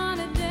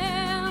want to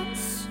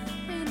dance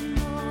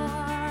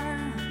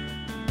anymore.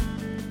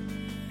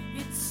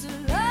 It's a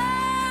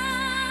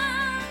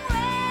long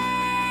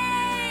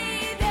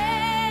way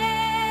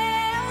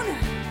down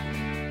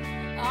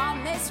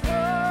on this roller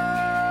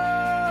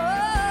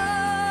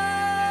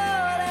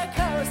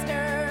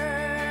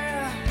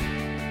coaster.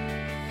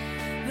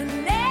 The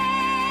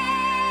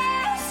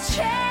next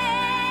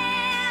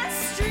chance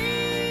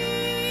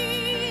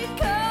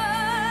streetcar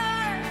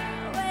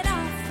went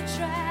off the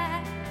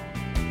track,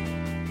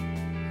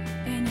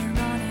 and you're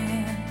on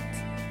it.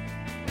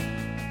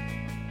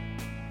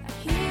 I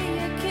hear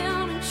you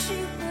counting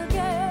sheep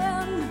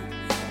again,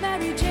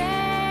 Mary Jane.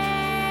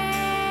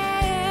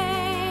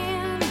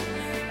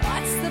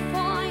 What's the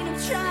point of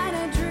trying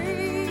to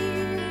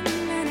dream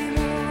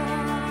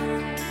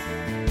anymore?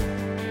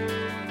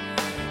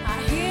 I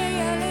hear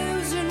you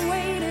lose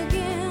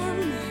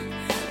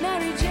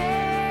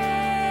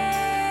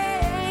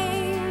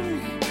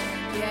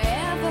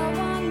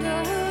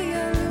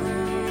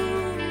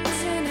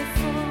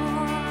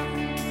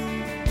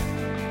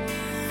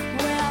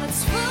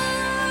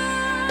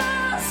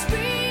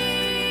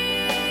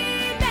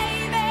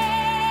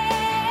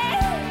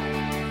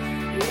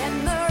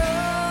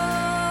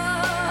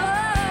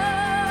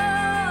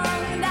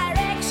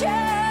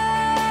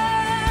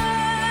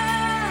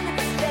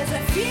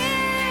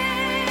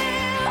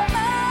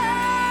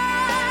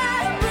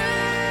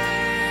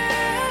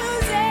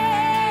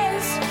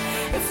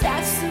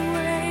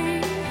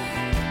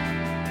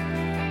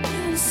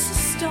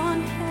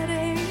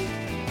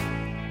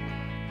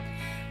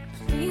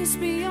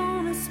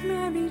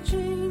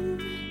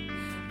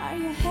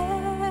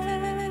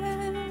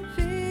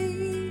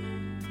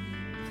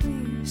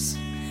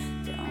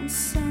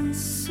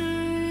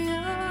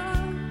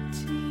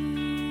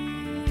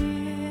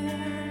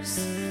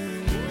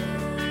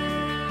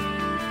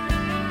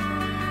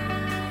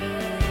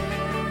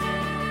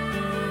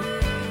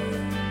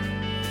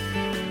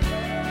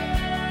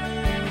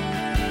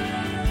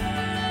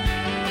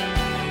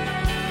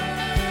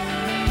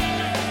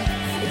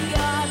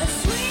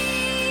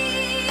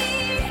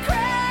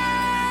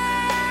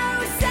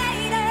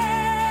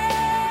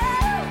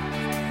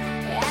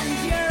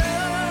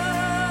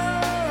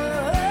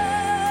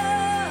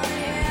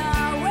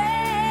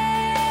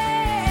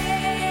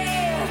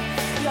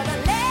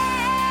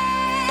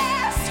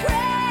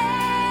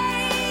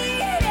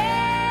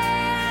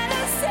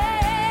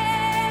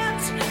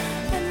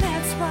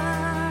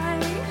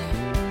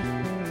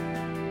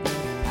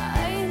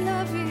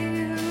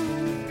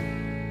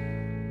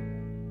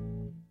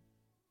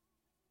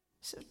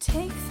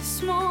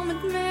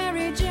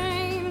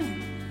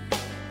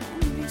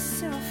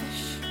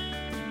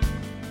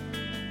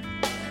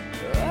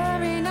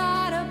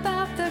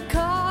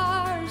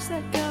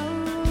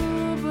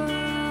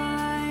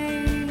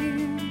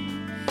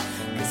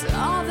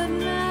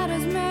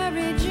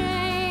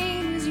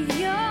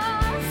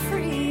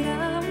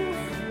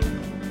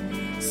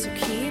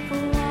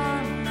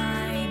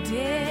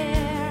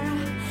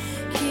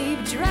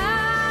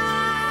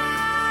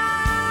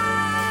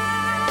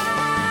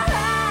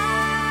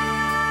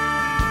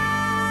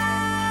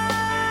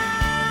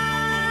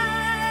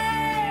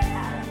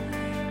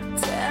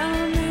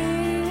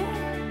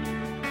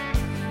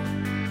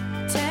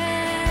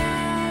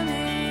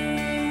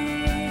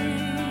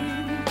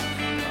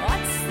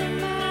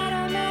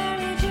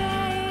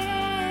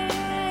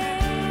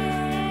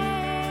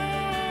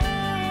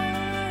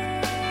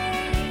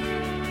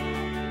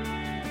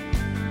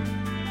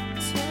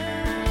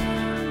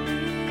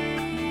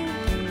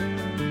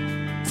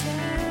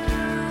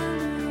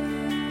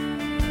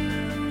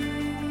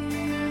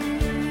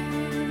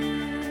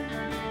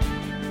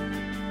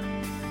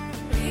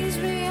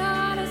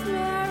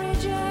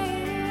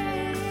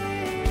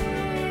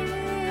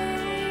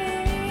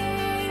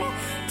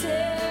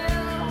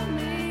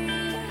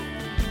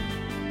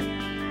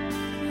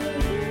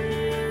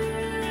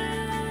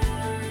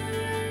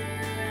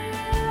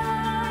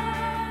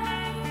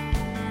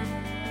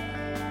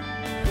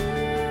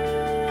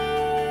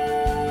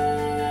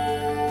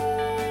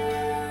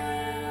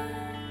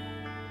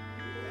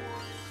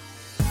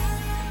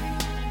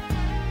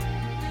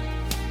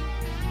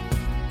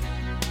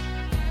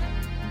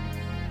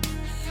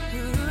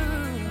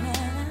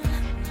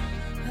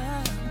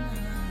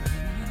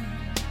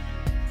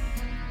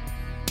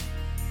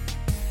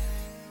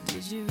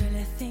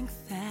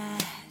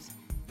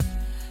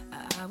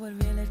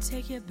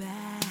take you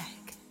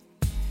back,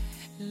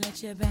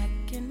 let you back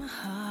in my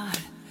heart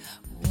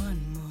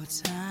one more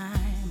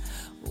time.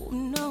 Oh,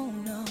 no,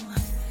 no.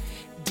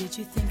 Did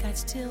you think I'd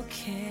still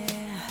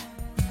care?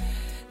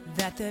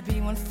 That there'd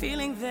be one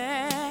feeling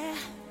there?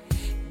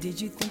 Did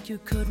you think you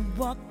could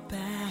walk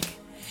back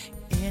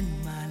in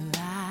my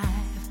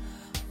life?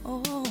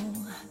 Oh,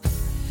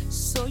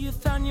 so you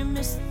found you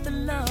missed the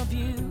love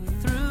you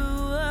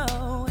threw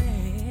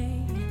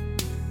away.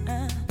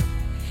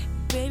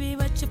 Baby,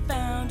 but you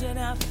found it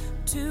out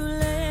too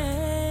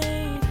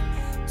late,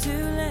 too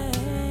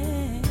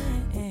late.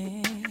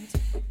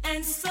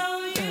 And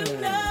so you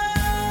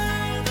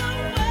know the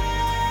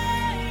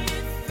way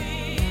it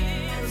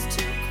feels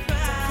to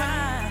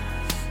cry,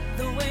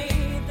 the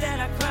way that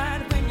I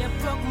cried when you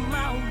broke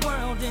my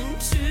world in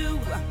two.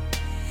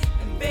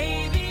 And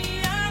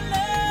baby, I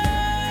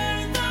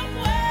learned the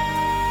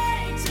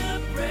way to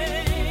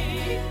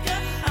break a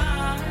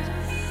heart.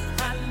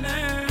 I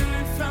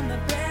learned from the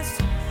best.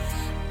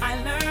 I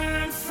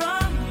learned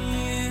from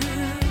you.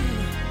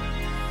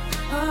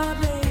 Oh,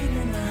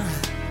 baby, now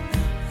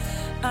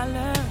I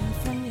learned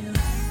from you.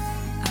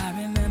 I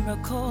remember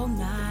cold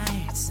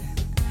nights,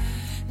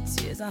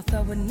 tears I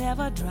thought would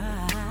never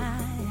dry.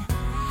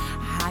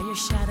 How you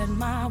shattered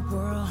my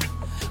world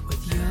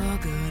with your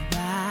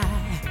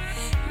goodbye.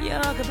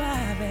 Your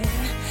goodbye,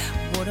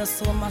 baby. Would have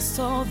sold my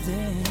soul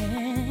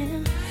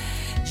then,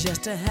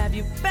 just to have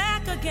you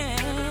back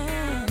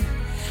again.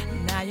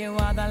 Now you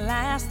are the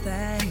last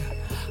thing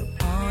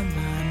on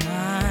my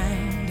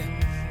mind.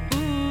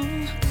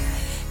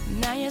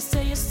 Now you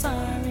say you're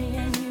sorry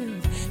and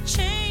you've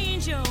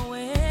changed your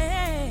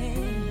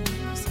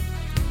ways.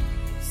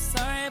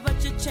 Sorry,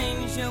 but you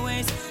changed your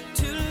ways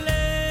too late.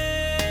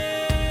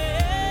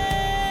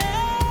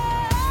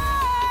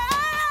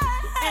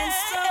 And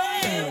so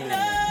you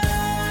know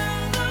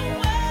the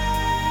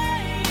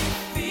way it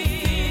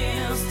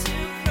feels to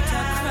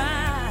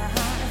cry,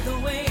 the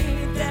way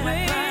that I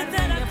cried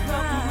when you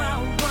broke my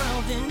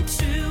world in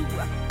two.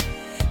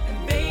 And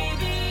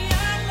baby, I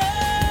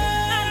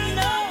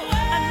know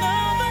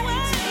the way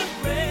to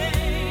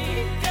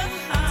break a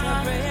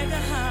heart.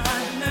 I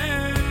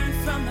learned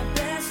from the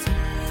best.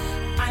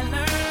 I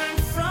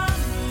learned from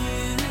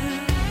you.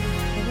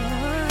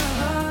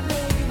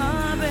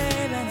 Oh,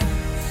 baby,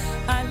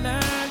 I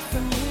learned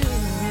from you.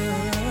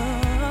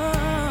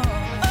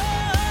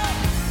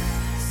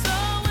 So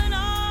when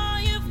all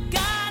you've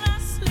got are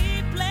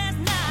sleepless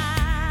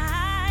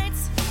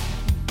nights,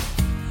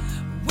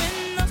 when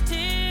those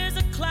tears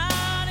are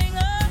clouding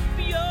up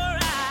your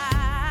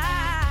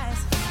eyes,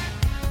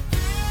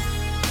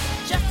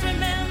 just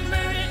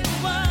remember it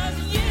was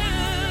you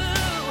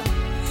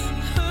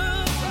who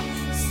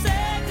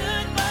said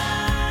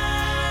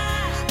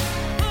goodbye,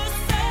 who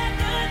said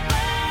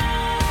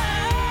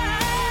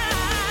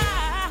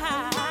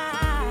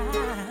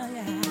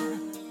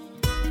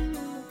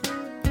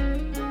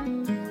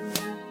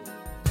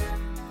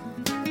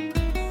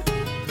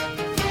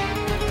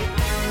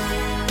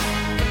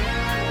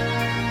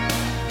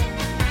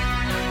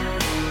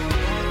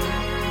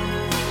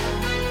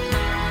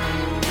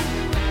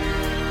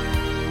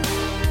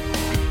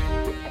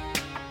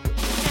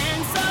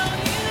And so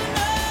you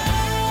know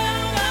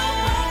the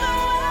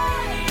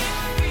way it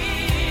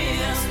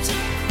feels to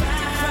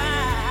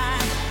cry,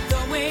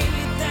 the way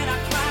that I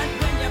cried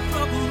when you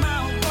broke my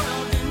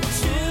world in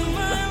two.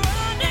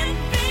 And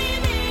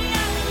baby,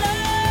 I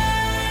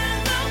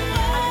learned the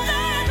way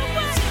to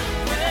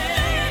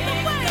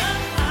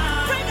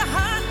break a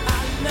heart.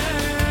 I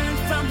learned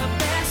from the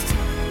best.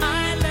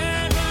 I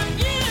learned from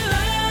you.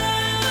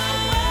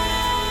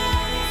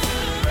 To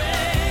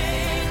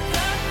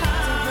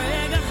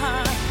break a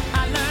heart.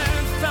 I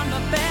learned from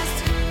the best.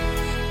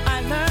 I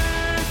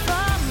learned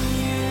from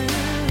you.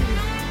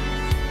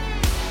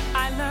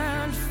 I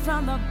learned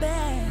from the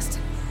best.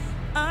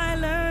 I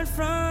learned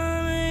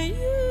from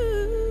you.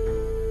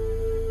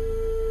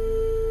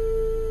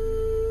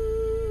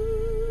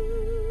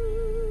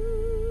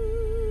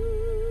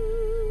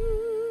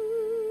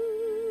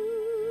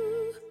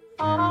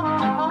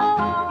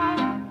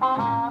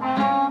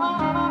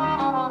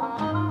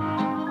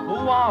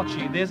 Oh,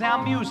 Archie, there's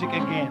our music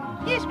again.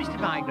 Yes, Mr.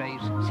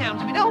 Bygraves.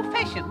 Sounds a bit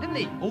old-fashioned, doesn't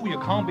it? Oh, you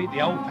can't beat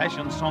the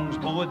old-fashioned songs,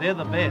 boy. They're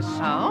the best.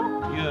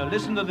 Oh? Yeah,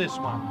 listen to this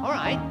one. All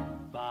right.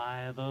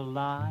 By the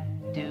light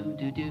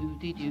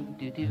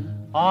Do-do-do-de-do-de-do.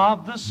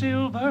 of the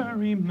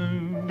silvery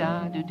moon,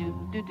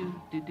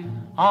 Da-do-do-do-do-do-do.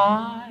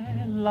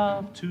 I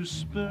love to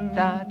spoon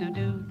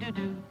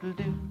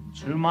Da-do-do-do-do-do-do.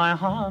 to my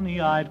honey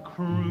I'd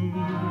croon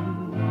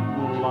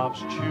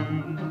love's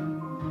tune.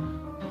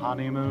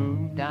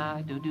 Honeymoon,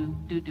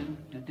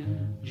 Da-do-do-do-do-do-do.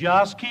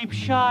 just keep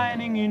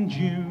shining in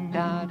June.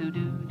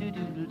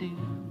 Da-do-do-do-do-do-do.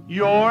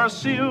 Your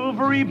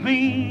silvery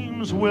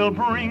beams will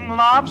bring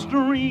love's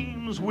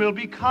dreams. We'll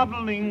be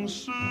cuddling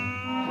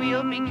soon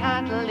We'll be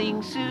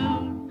cuddling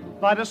soon.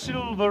 by the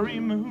silvery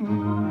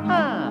moon.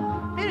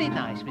 Ah, very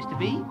nice, Mr.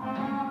 B.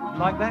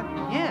 Like that?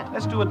 Yeah.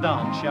 Let's do a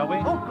dance, shall we?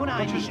 Oh, good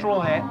Got idea. your straw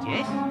hat?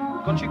 Yes.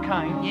 Got your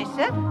cane? Yes,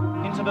 sir.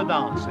 Into the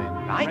dance then.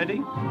 Right. Ready?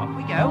 Off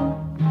we go.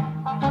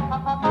 Your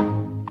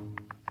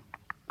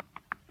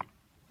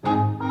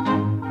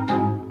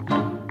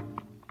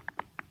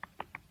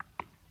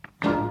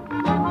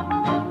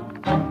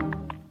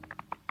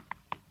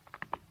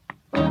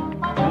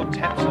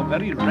taps are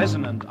very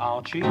resonant,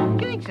 Archie. You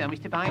think so,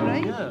 Mr.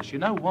 Bygrave? Yes, you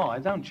know why,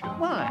 don't you?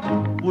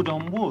 Why? Wood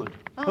on wood.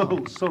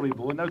 Oh, sorry,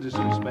 boy, no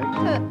disrespect.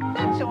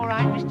 That's all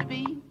right, Mr.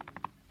 B.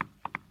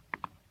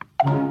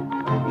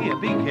 Here,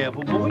 be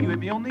careful, boy. You hit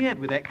me on the head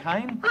with that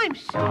cane. I'm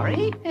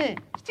sorry.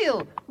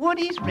 Still, wood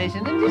is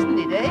resonant, isn't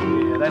it, eh?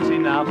 Yeah, that's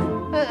enough.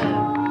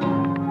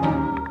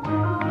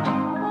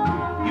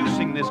 You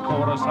sing this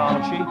chorus,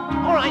 Archie.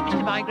 All right,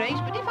 Mr.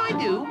 Bygraves, but if I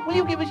do, will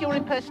you give us your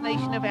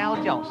impersonation of Al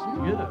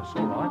Jolson? Yes,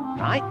 all right.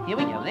 Right, here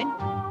we go then.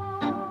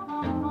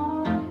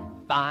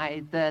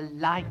 By the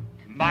light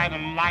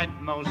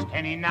most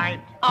any night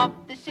of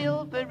the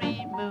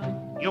silvery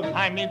moon, you'll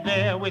find me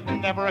there with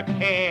never a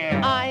care.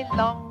 I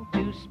long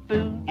to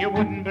spoon. You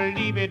wouldn't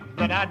believe it,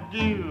 but I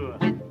do.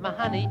 With my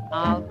honey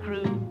I'll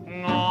croon.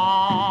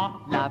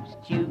 Aww. Love's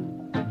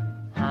due,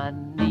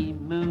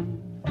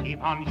 honeymoon.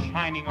 Keep on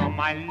shining on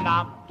my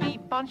love.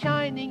 Keep on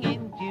shining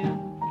in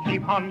June.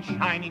 Keep on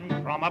shining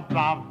from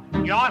above.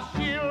 Your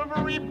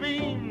silvery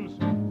beams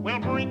will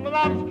bring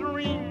love's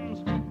dreams.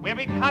 We'll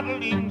be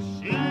cuddling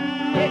soon.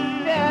 Yes,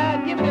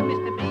 sir. Give it up,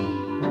 Mr. B.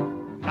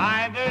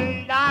 By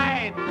the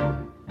light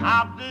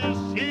of the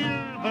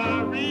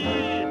silvery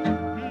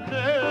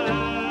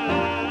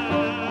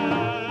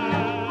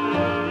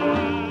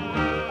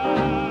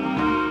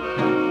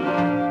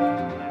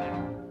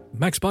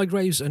Max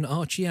Bygraves and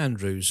Archie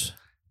Andrews.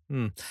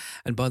 And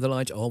by the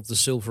light of the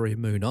silvery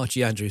moon.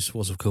 Archie Andrews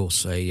was, of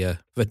course, a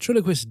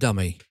ventriloquist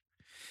dummy.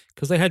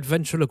 Because they had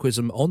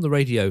ventriloquism on the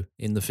radio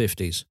in the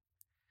 50s.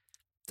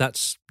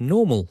 That's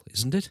normal,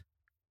 isn't it?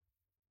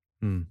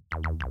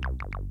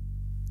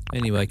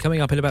 Anyway,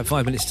 coming up in about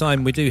 5 minutes'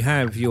 time, we do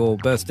have your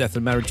births, death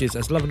and marriages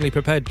as lovingly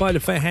prepared by the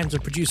fair hands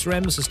of producer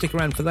M, so stick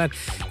around for that.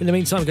 In the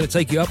meantime, I'm going to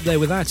take you up there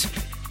with that.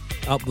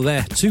 Up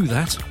there to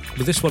that.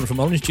 With this one from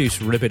Orange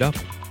Juice, Rip It Up.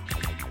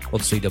 On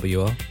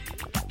CWR.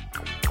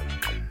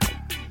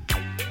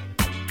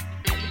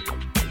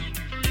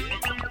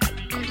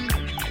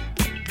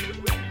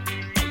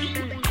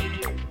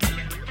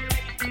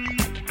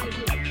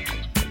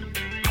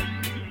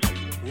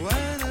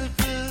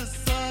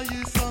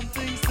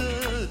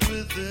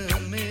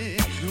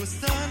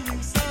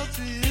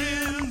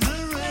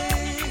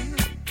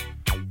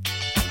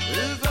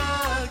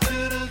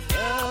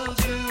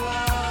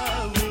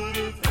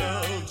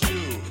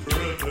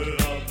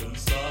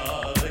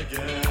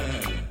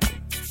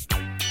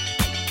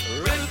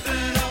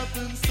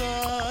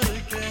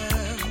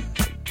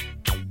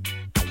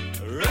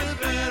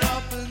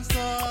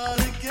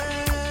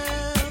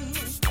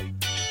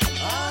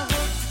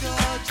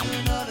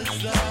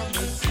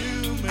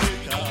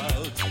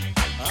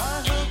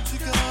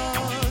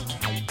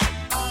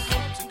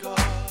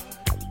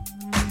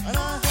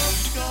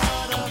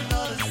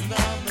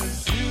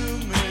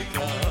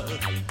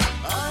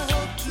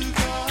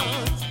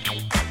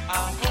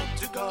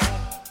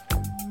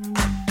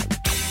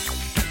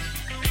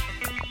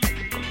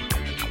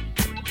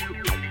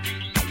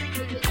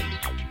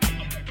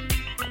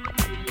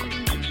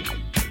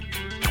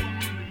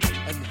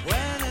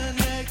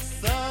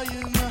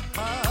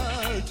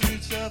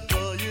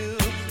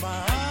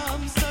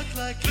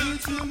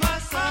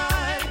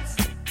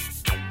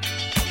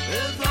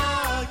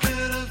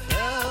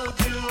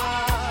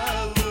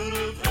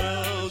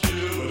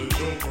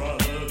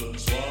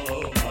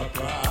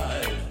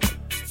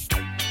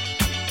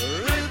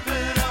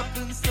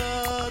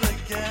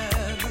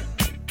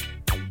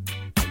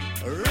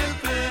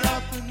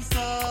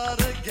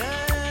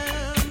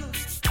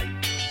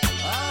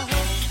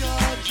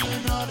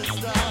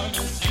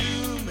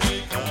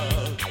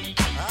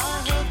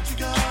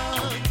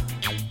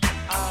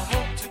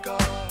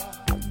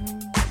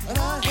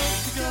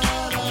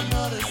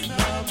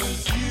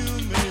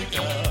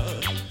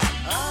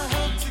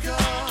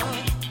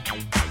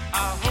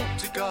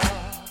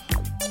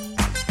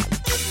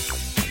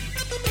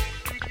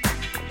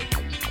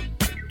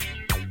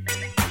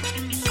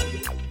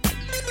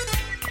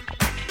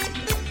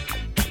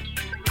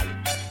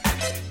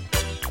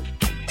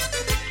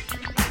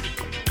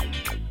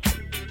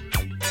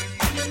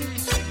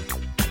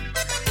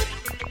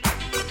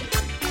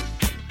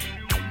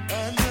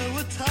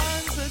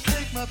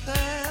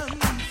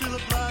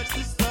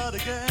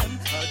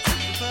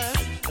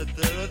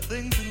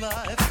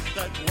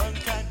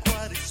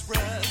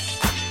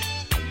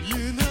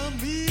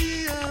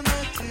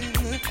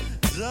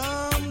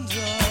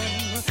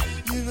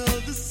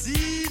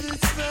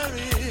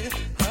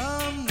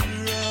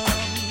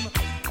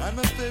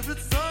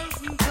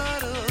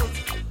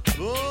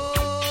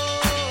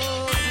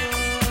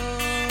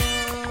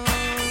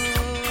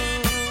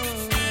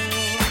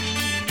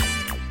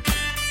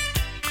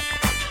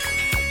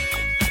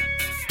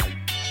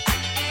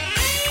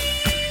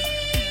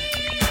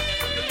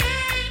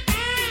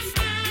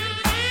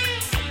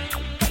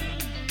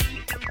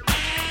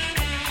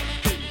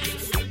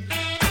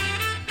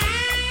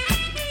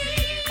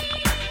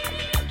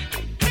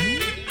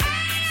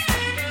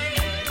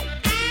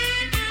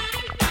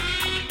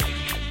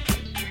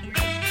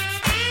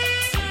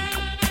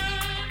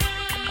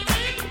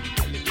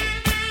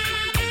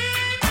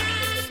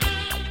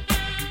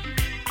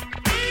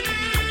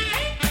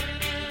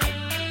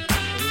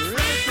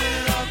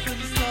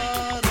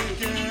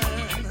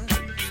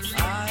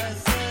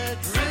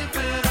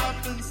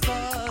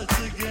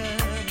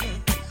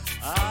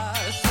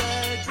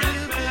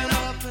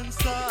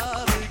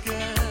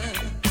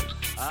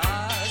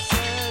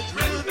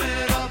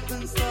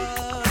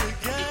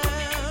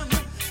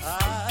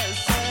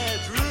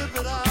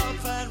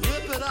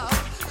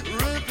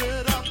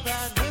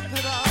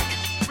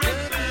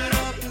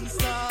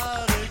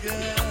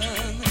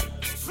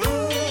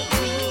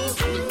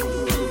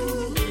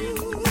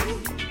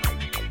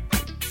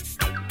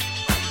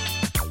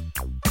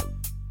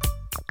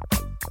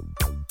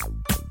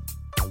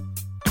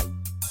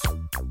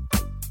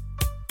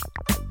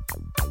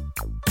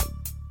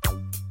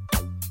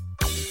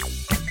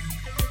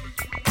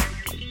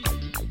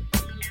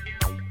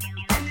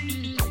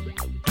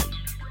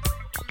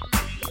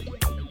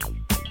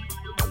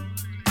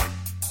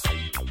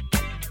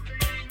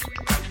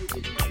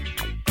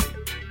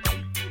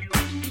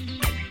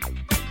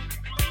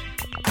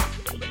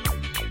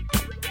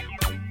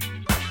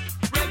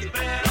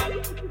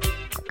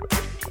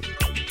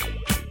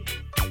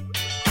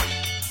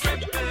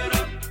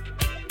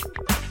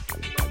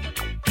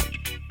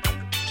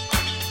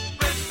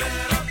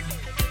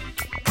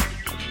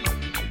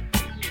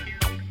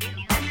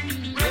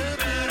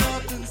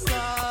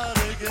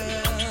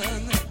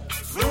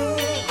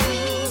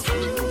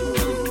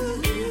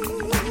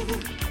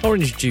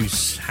 Orange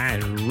Juice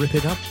and Rip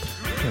It Up.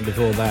 And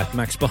before that,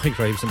 Max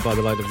Bygraves and By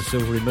the Light of the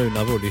Silvery Moon.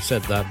 I've already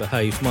said that, but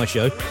hey, it's my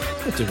show.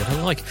 I'll do what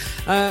I like.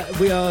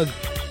 We are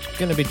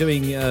going to be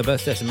doing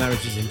birthdays and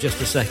marriages in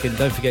just a second.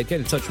 Don't forget,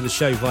 get in touch with the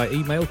show via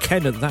email,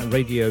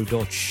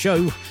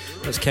 ken@thatradio.show.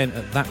 That's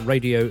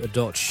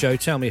ken@thatradio.show.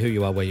 Tell me who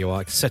you are, where you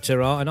are,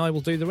 etc., and I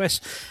will do the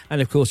rest.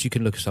 And of course, you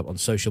can look us up on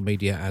social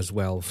media as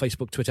well.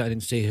 Facebook, Twitter and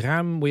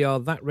Instagram. We are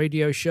That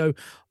Radio Show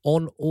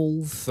on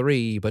all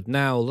three. But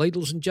now,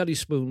 ladles and jelly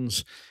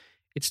spoons,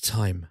 it's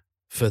time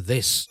for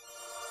this.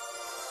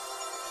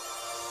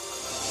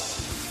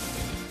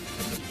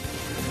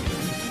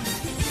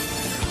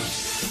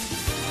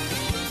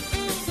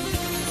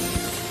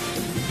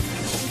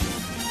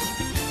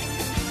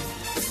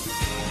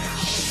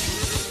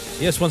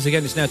 Yes, once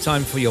again, it's now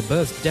time for your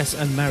births, deaths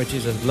and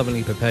marriages as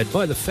lovingly prepared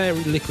by the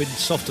fairy liquid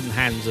softened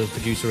hands of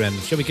producer M.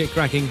 Shall we get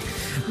cracking?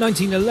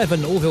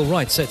 1911, Orville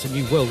Wright sets a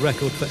new world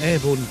record for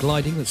airborne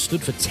gliding that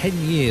stood for 10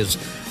 years.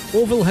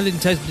 Orville had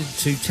intended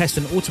to test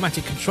an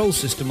automatic control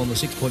system on the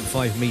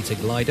 6.5-metre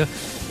glider,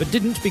 but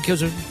didn't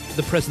because of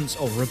the presence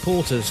of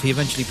reporters. He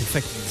eventually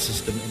perfected the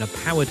system in a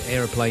powered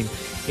aeroplane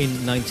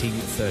in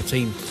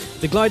 1913.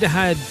 The glider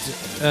had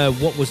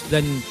what was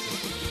then...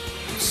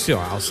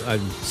 I'll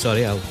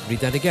read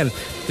that again.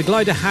 The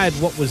glider had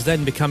what was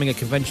then becoming a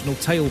conventional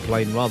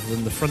tailplane rather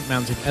than the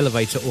front-mounted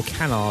elevator or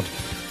canard.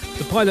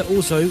 The pilot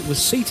also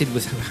was seated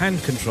with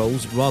hand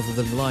controls rather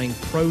than lying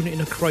prone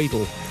in a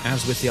cradle,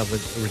 as with the other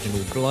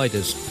original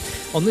gliders.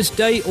 On this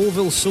day,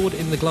 Orville soared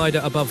in the glider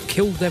above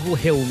Kill Devil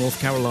Hill, North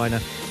Carolina,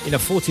 in a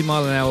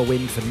 40-mile-an-hour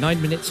wind for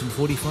 9 minutes and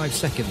 45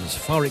 seconds,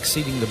 far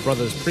exceeding the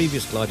brothers'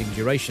 previous gliding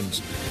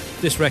durations.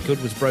 This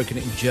record was broken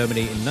in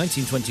Germany in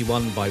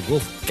 1921 by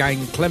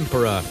Wolfgang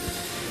Klemperer.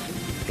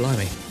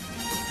 Blimey.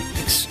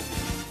 Thanks.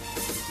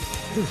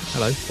 Ooh,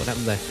 hello, what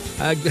happened there?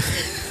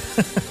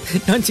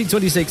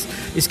 1926,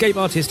 escape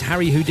artist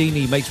Harry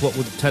Houdini makes what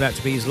would turn out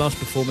to be his last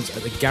performance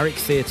at the Garrick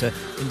Theatre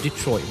in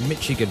Detroit,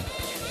 Michigan.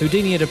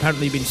 Houdini had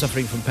apparently been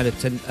suffering from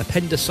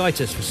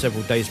appendicitis for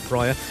several days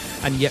prior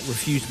and yet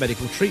refused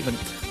medical treatment.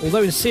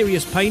 Although in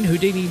serious pain,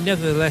 Houdini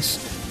nevertheless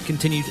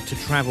continued to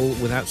travel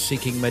without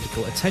seeking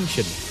medical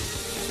attention.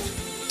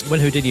 When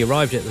Houdini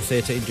arrived at the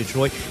theatre in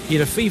Detroit, he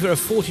had a fever of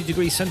 40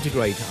 degrees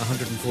centigrade,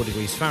 104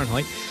 degrees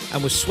Fahrenheit,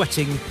 and was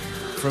suffering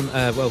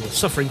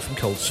from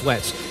cold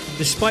sweats.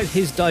 Despite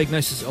his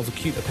diagnosis of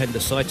acute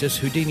appendicitis,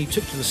 Houdini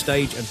took to the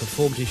stage and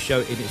performed his show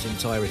in its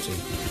entirety.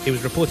 He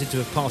was reported to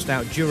have passed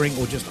out during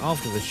or just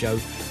after the show,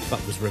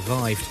 but was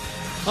revived.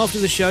 After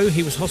the show,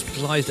 he was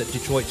hospitalised at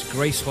Detroit's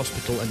Grace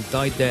Hospital and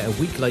died there a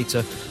week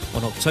later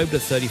on October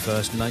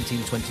 31st,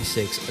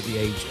 1926, at the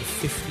age of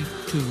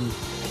 52.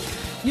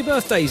 Your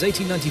birthdays: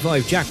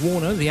 1895, Jack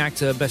Warner, the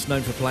actor best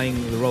known for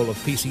playing the role of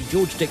PC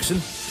George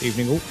Dixon,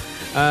 evening all,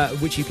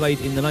 which he played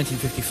in the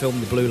 1950 film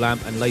The Blue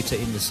Lamp and later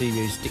in the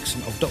series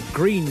Dixon of Dock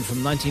Green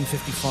from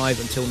 1955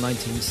 until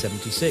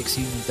 1976.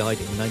 He died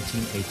in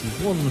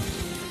 1981.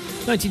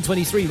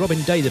 1923,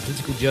 Robin Day, the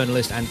political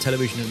journalist and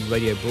television and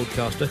radio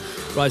broadcaster,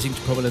 rising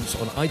to prominence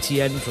on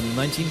ITN from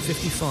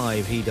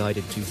 1955. He died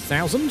in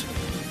 2000.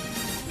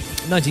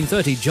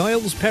 1930,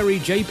 Giles Perry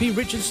J.P.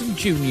 Richardson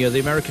Jr., the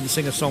American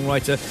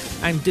singer-songwriter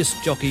and disc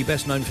jockey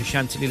best known for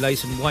Chantilly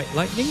Lace and White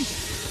Lightning,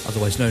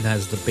 otherwise known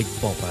as the Big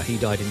Bopper. He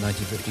died in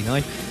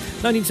 1959.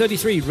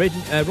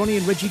 1933, Ronnie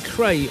and Reggie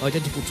Cray,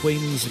 identical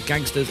twins,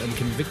 gangsters and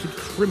convicted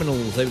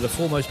criminals. They were the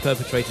foremost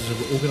perpetrators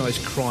of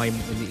organised crime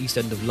in the East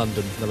End of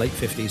London from the late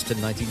 50s to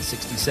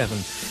 1967.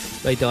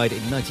 They died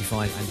in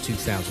 95 and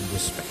 2000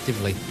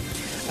 respectively.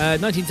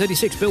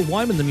 1936, Bill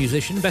Wyman, the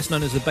musician, best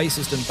known as the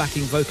bassist and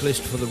backing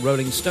vocalist for the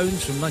Rolling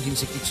Stones from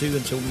 1962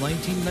 until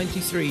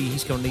 1993.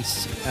 He's currently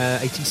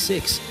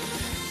 86.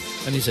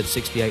 And he said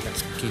 68,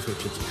 that's Keith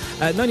Richards.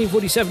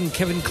 1947,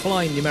 Kevin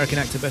Kline, the American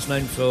actor best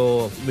known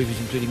for movies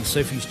including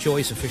Sophie's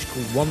Choice, A Fish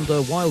Called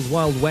Wanda, Wild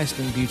Wild West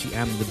and Beauty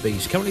and the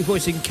Beast. Currently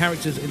voicing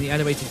characters in the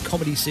animated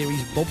comedy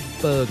series Bob's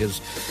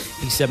Burgers.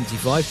 He's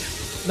 75.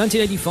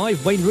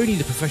 1985, Wayne Rooney,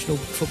 the professional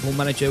football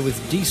manager with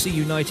DC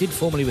United,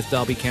 formerly with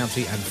Derby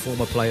County and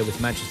former player with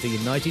Manchester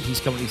United. He's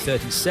currently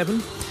 37.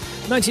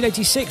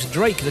 1986,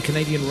 Drake, the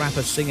Canadian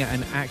rapper, singer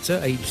and actor,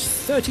 aged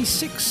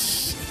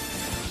 36.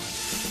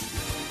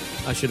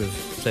 I should have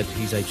said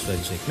he's aged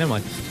 36. Never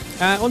mind.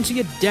 On to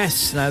your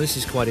deaths. Now, this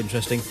is quite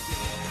interesting.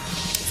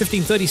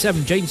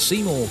 1537, Jane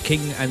Seymour,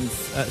 Queen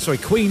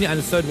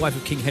and third wife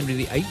of King Henry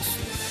VIII.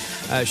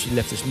 She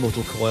left this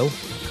mortal coil.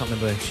 I can't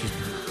remember if she's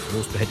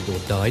divorced, beheaded or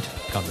died.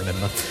 Can't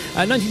remember.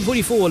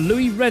 1944,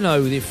 Louis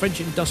Renault, the French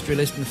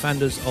industrialist and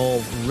founders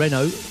of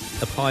Renault,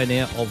 a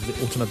pioneer of the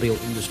automobile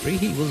industry.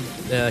 He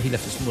left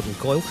this mortal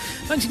coil.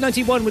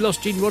 1991, we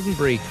lost Gene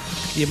Roddenberry,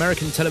 the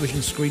American television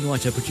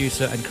screenwriter,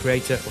 producer and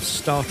creator of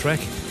Star Trek,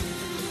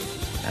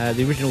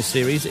 the original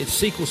series, its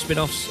sequel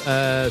spin-offs,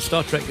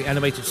 Star Trek the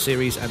Animated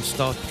Series and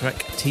Star Trek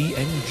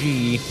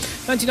TNG.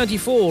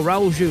 1994,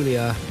 Raul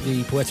Julia,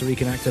 the Puerto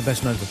Rican actor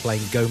best known for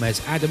playing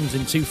Gomez Adams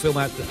in 2 film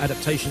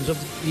adaptations of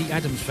The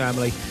Addams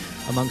Family,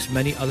 amongst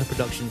many other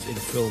productions in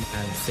film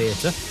and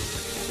theatre.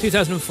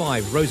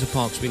 2005, Rosa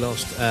Parks, we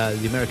lost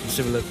the American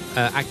civil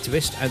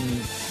activist and...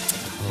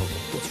 Oh,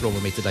 what's wrong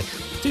with me today?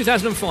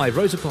 2005,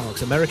 Rosa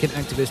Parks, American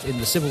activist in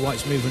the civil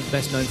rights movement,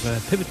 best known for her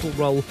pivotal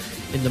role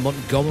in the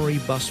Montgomery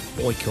bus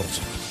boycott.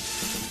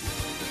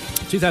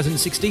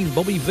 2016,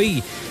 Bobby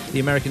Vee,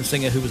 the American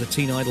singer who was a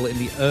teen idol in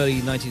the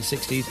early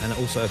 1960s and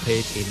also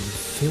appeared in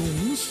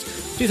films.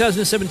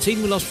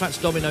 2017, we lost Fats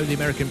Domino, the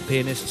American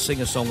pianist,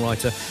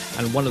 singer-songwriter,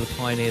 and one of the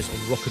pioneers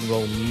of rock and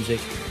roll music.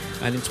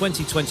 And in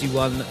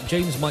 2021,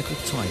 James Michael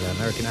Tyler,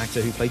 American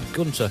actor who played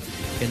Gunter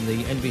in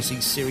the NBC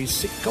series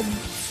sitcom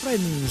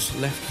Friends,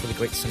 left for the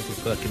great Central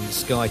Perk in the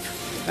sky.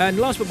 And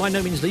last but by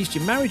no means least,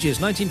 your marriages.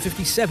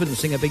 1957,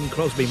 singer Bing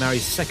Crosby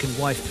marries second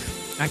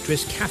wife,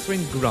 actress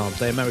Catherine Grant.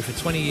 They were married for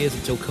 20 years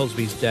until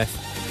Crosby's death,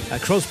 in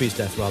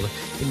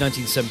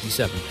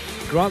 1977.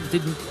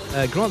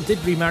 Grant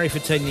did remarry for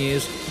 10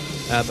 years,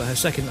 but her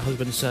second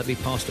husband sadly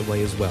passed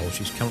away as well.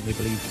 She's currently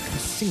believed to be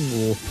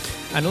single.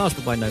 And last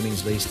but by no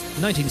means least,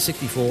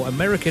 1964,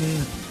 American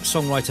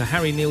songwriter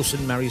Harry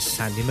Nilsson marries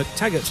Sandy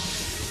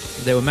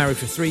McTaggart. They were married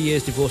for 3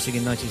 years, divorcing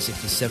in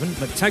 1967.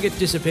 McTaggart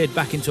disappeared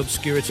back into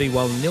obscurity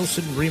while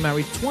Nilsson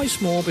remarried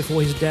twice more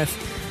before his death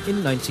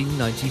in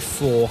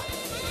 1994.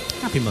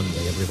 Happy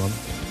Monday, everyone.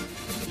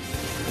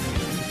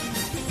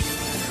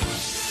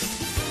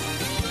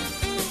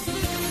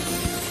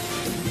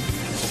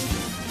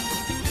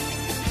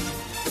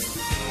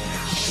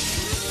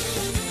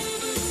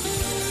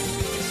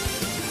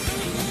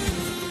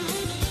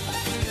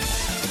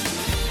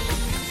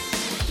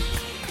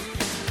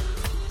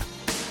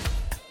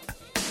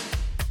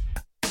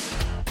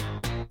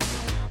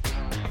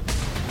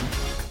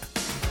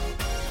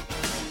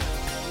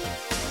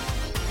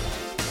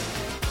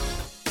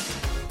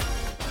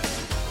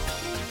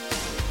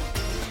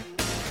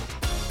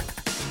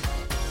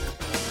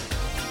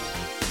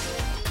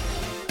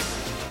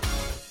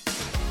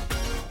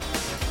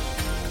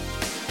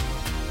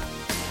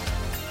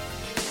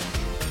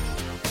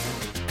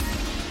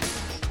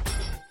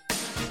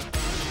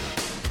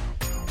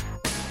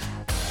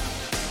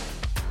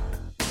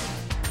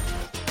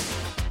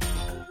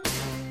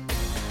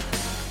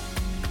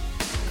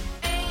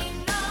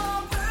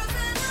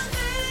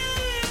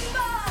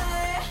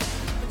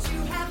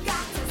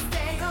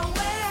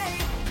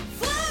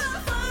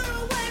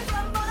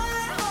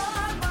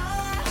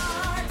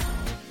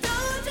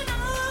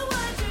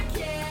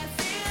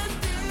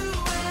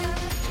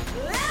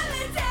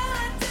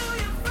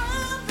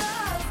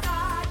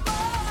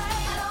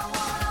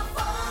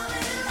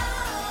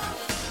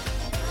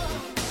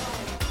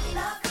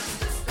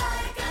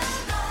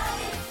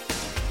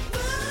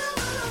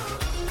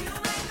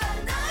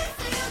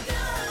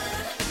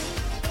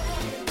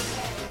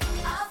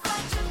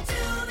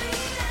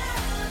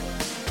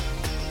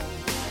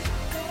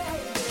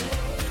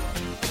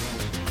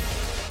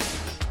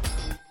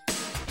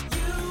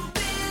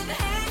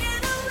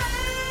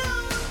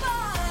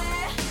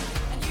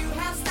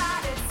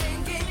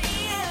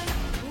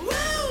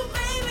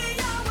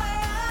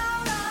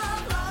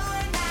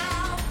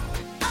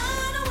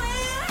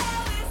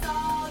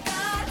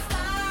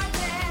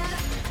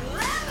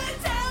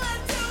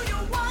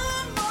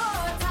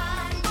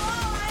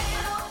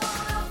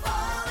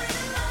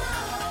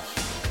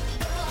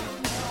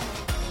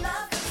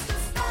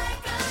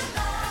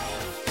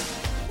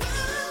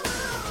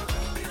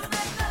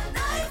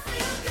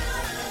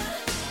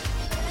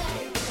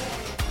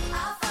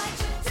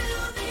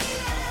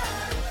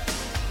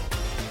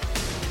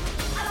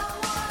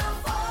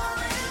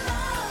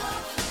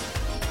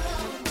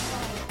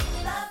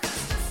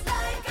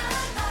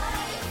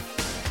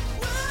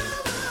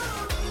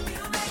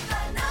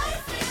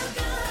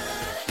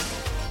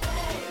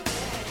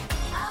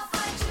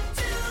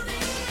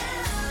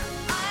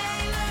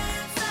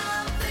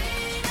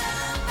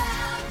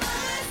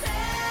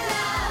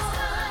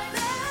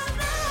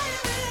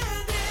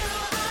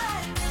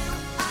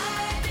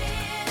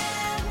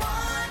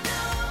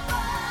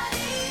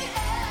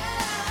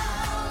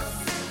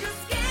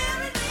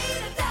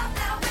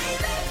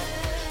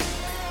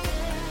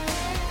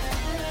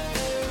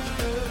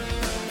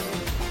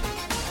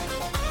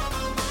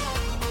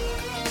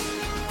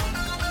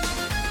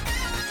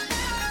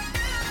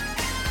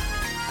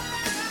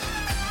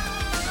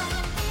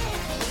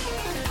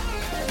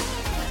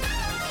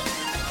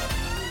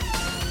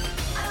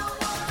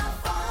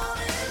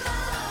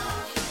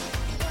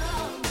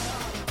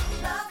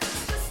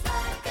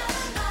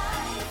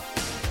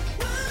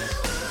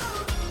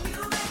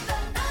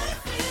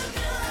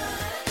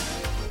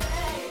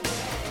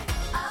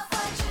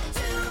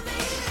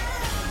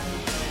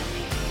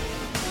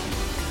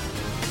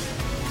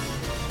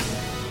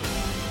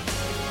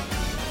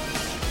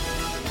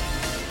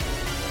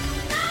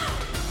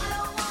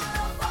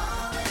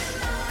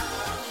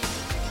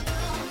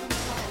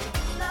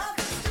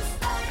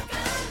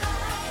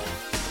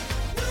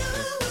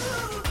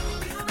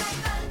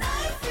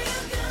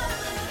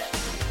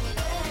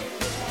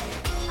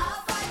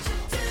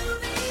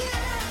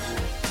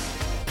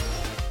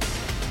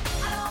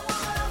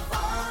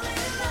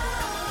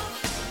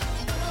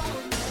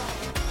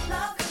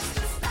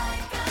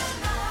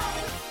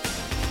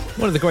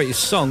 One of the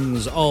greatest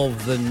songs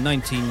of the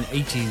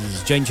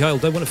 1980s. Jane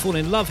Child, Don't Want to Fall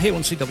in Love, here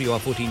on CWR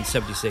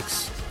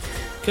 1476.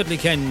 Cuddly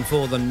Ken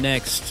for the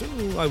next,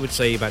 I would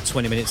say, about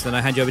 20 minutes. Then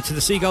I hand you over to the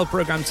Seagull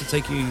programme to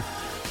take you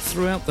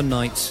throughout the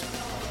night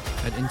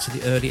and into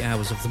the early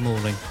hours of the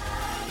morning.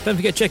 Don't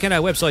forget, check out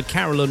our website,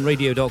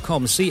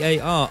 carillonradio.com,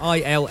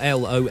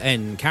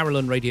 Carillon,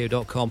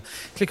 carillonradio.com.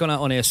 Click on our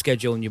on-air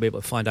schedule and you'll be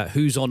able to find out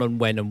who's on and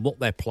when and what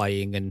they're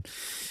playing and,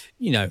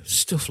 you know,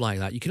 stuff like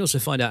that. You can also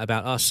find out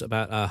about us,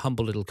 about our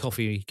humble little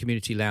coffee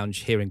community lounge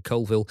here in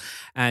Colville,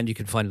 and you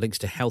can find links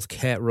to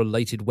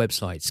healthcare-related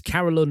websites,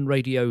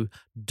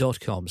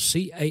 carillonradio.com,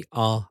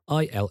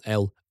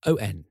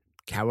 Carillon,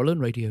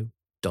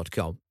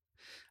 carillonradio.com.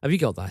 Have you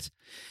got that?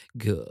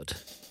 Good.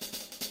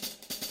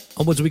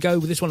 Onwards we go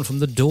with this one from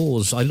The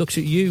Doors. I Looked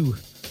at You.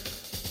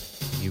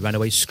 You Ran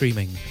Away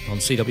Screaming on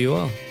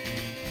CWR.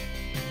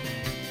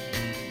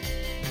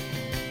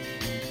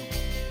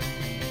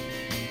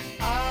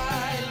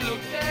 I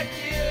looked at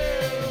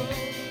you,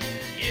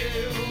 you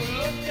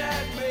looked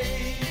at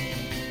me.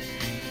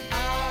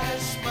 I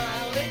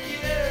smiled at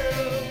you,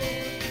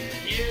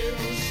 you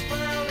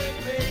smiled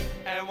at me,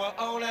 and we're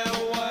on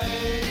our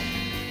way.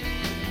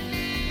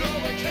 No,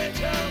 we can't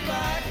turn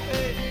back.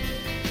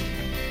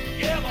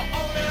 Yeah, we're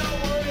on our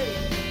way,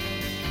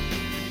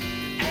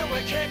 and we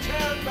can't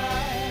turn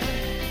back,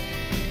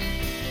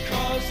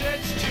 'cause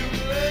it's too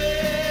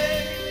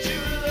late,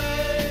 too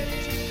late,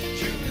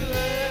 too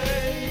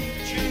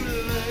late, too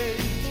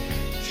late,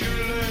 too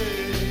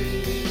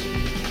late,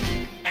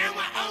 and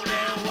we're on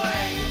our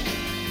way.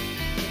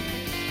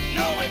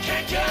 No, we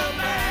can't turn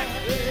back.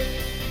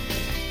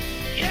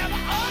 Yeah, we're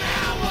on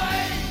our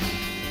way,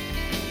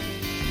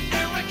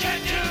 and we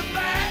can't turn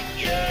back.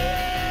 Yeah.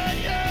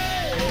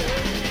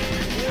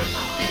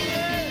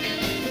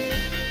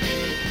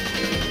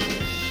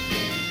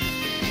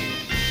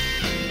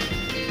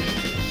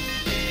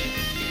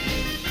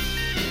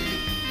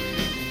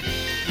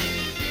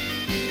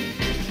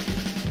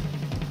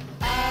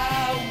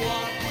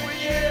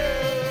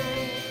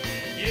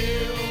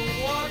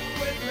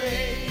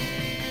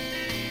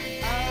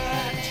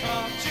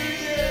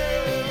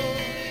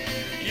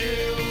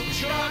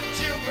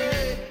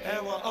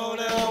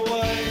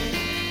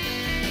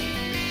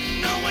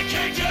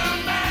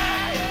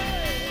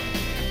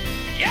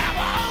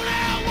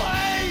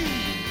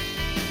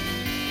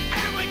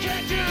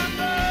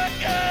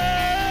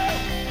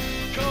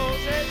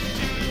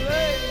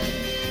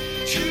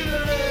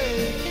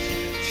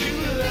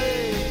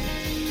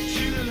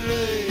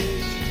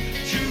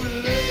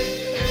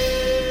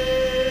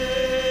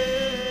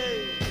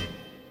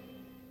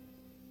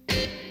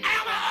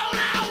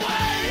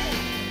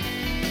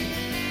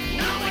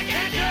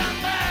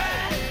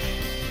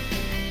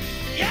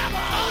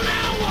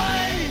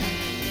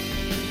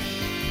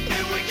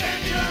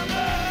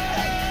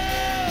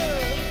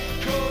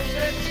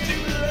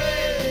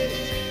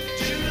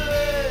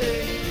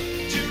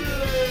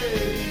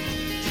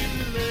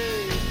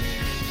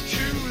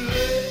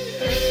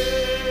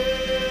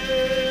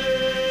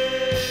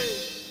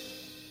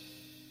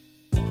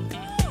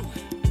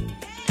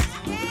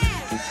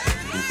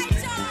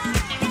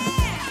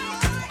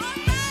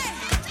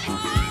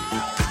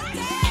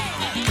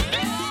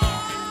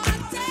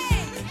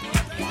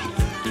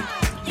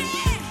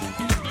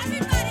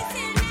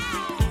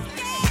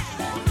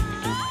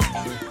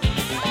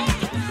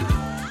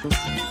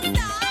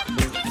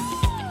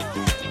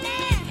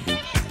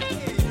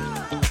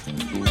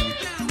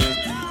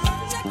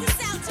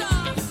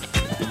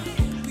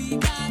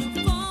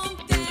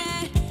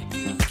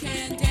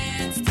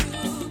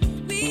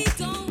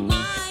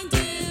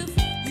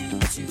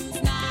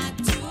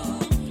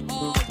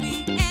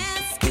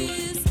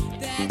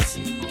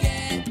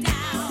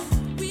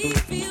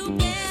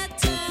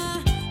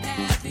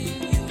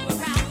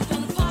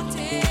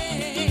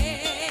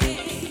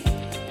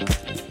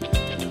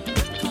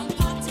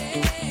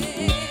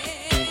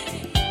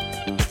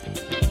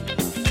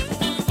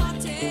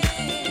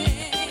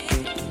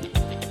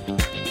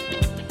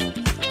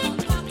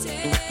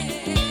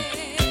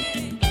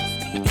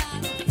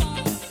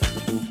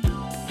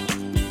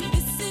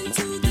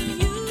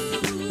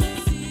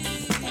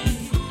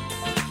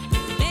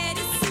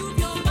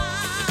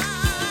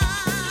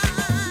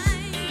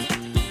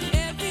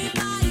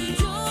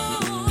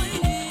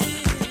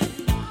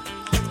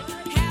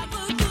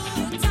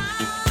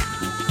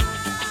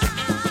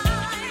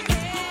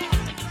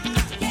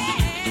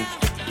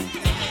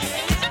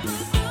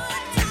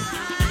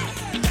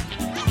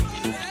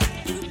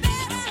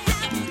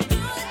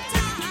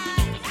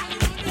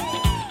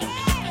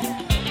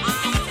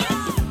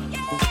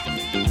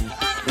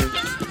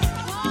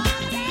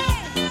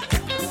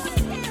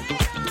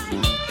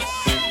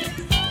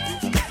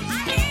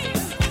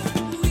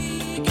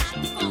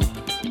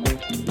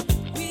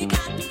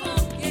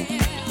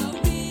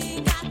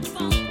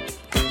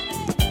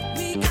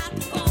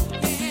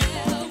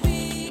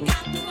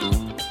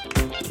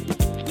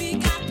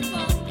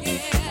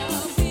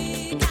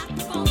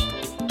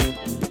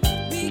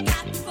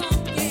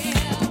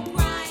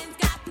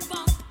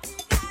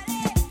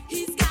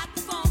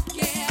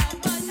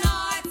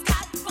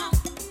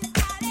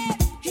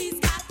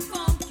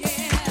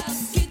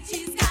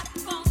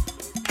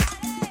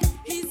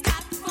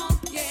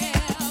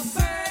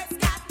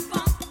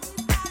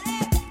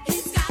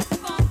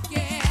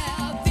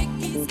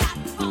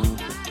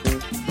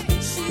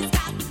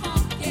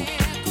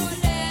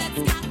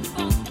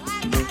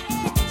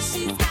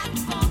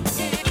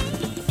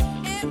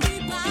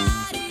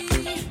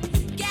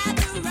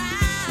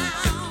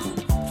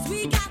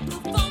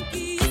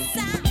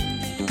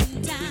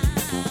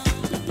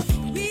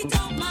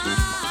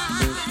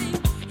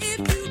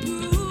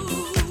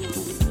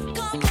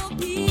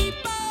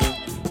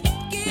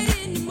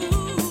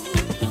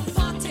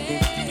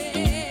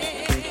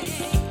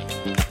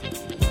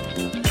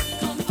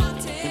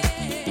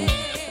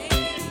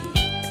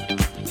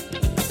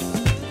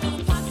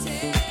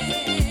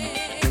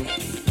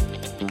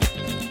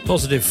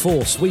 Positive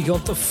Force, we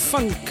got the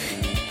funk.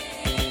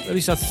 At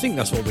least I think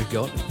that's what we've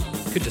got.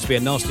 Could just be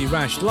a nasty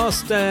rash.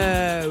 Last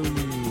 10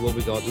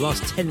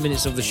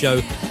 minutes of the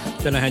show.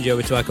 Then I hand you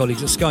over to our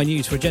colleagues at Sky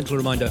News for a gentle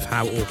reminder of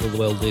how awful the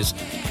world is.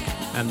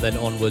 And then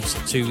onwards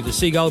to the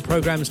Seagull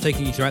programmes,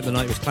 taking you throughout the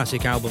night with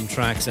classic album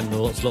tracks and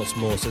lots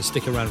more, so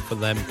stick around for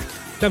them.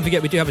 Don't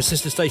forget, we do have a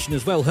sister station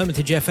as well,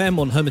 Hermitage FM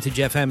on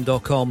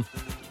hermitagefm.com.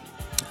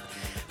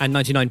 And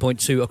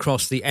 99.2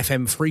 across the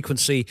FM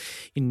frequency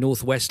in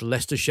northwest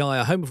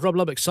Leicestershire. Home of Rob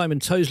Lubbock, Simon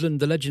Toseland,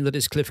 the legend that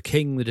is Cliff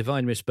King, the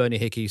divine Miss Bernie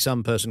Hickey,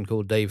 some person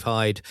called Dave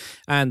Hyde,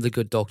 and the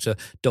good doctor,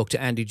 Dr.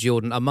 Andy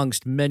Jordan,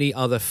 amongst many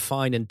other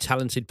fine and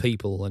talented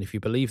people. And if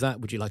you believe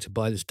that, would you like to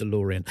buy this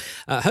DeLorean?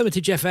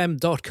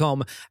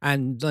 hermitagefm.com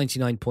and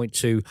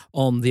 99.2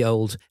 on the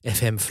old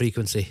FM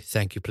frequency.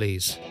 Thank you,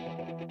 please.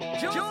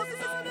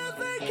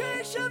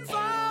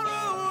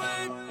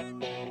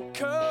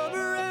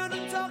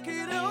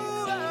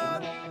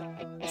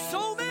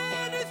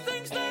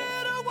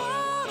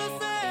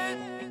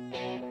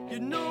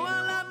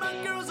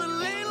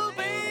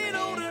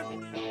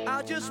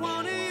 I just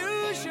want to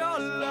use your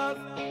love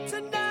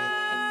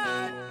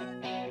tonight.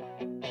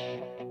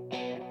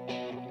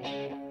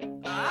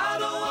 I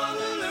don't want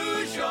to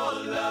lose your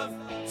love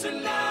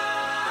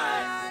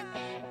tonight.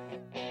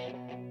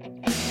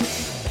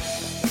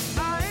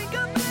 I ain't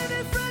got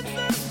many friends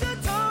left to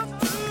talk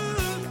to.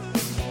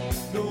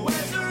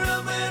 Nowhere to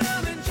run when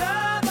I'm in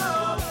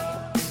trouble.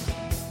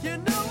 You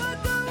know I'd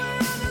do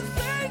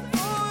anything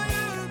for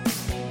you.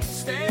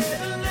 Stay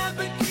alive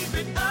and keep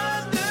it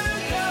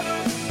undercover.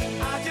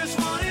 I just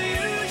want to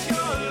use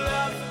your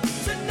love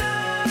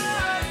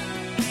tonight.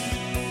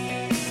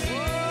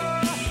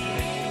 Oh,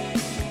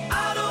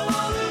 I don't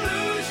want to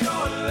lose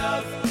your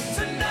love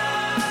tonight.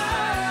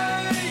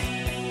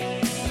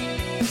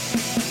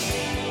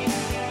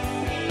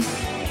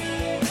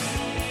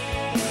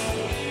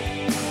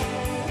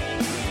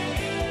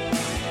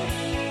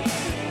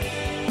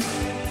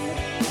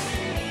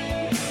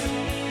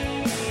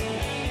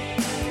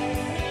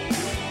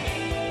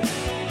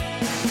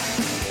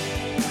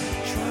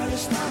 Trying to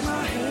stop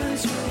my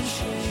hands from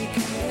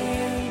shaking.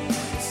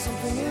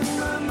 Something in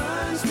my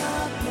mind's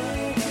not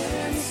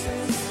making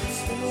sense.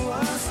 It's been a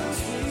while since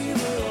we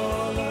were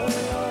all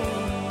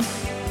alone.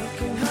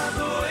 Looking at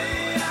the way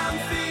I'm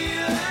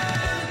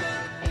feeling.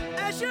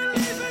 As you're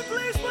leaving,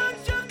 please won't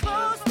you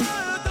close the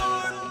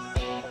door?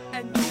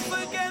 And don't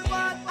forget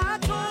what I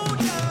told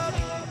you.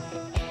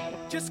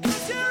 Just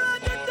 'cause you're on,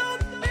 you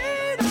don't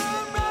mean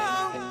I'm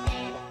wrong.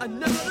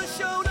 Another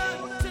shoulder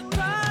to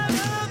cry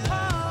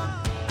upon.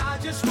 I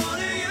just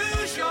wanna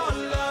use your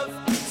love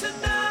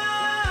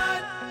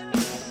tonight.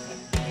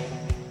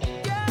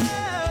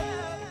 Yeah,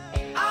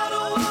 I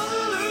don't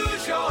wanna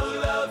lose your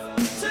love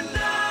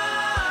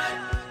tonight.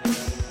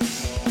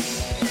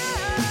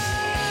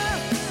 Yeah,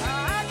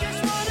 I just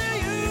wanna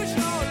use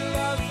your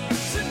love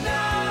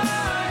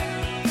tonight.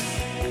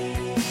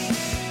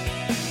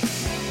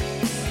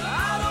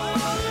 I don't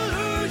wanna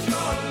lose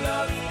your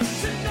love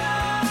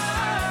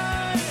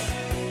tonight.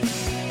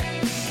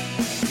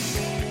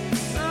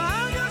 I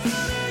just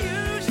wanna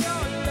use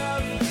your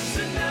love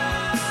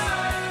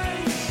tonight.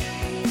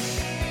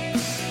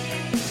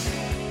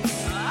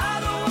 I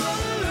don't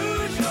wanna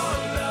lose your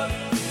love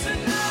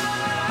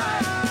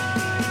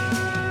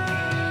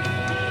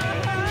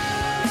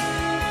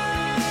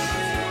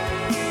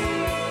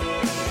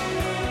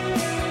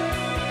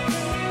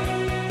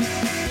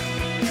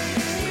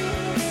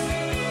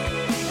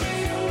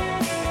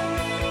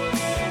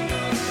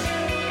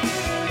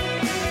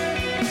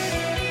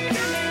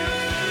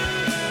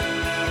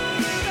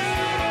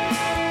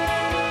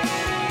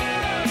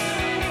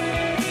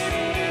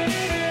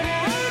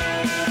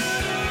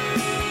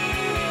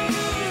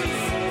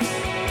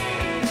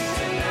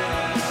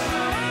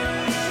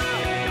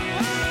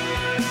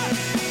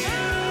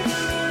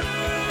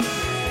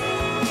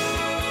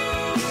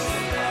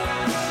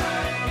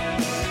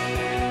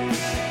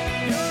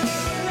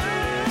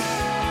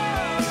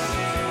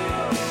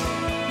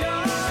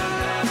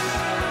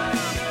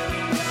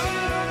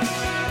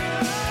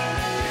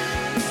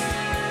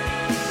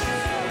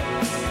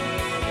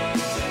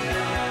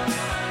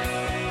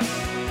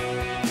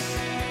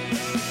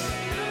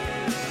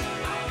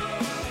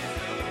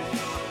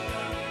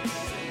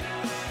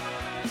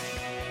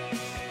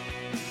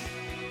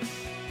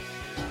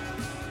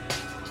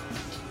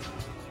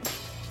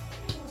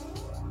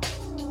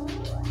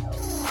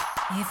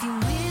If you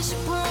wish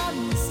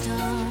upon the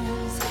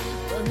stars,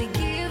 will they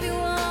give you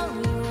all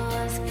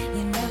rewards?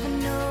 You never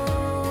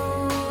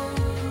know.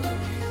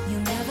 You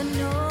never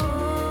know.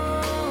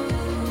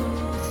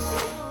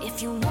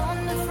 If you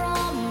wander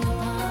from the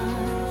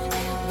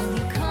path, will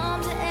you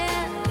come to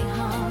every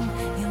harm?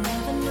 You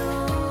never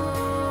know.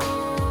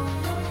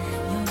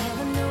 You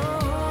never know.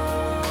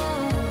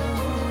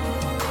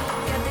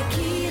 Got the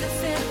key to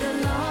fit the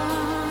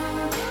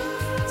lock.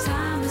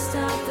 Time to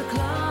stop the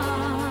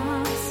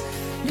clocks.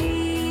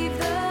 Leave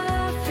the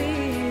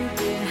fear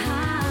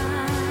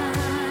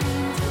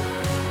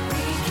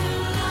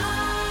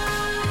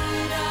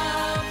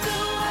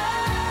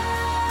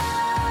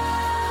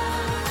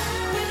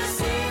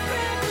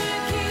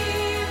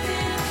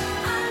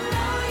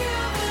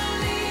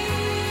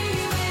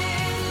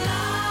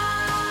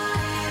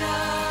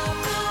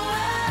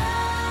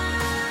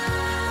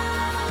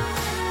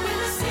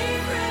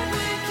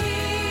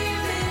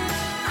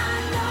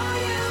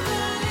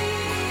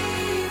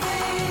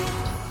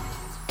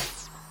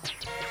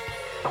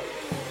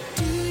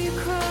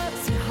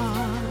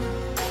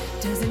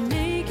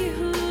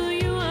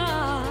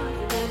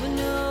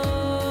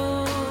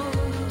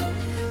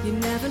You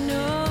never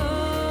know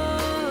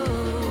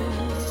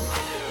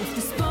if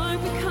the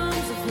spark becomes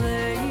a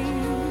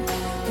flame.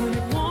 Will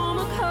it warm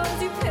or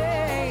cause you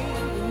pain?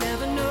 You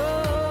never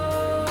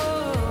know.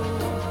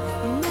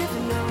 You never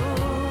know.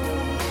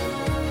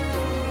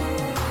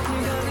 You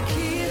got the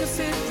key to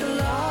fit the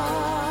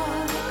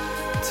lock.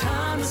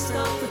 Time to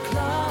stop the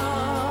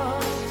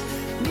clock.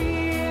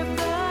 Leave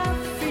the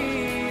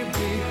fear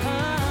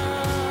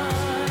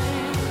behind.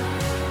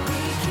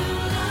 We can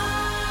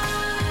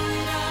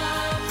light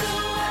up the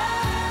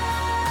world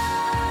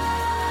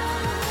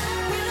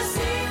with a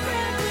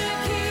secret we're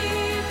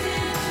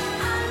keeping.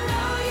 I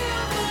know you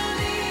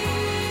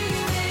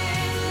believe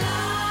it.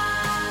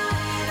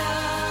 Light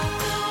up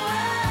the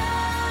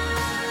world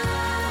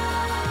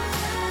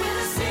with a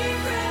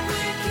secret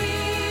we're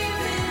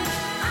keeping.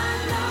 I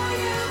know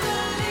you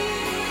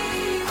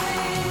believe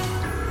it.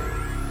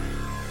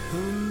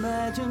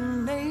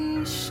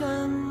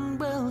 Imagination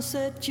will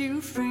set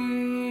you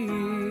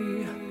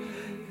free.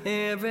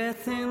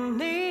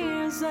 Everything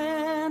is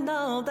and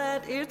all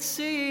that it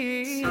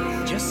sees.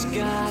 Just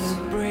gotta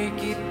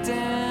break it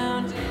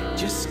down.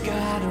 Just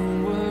gotta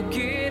work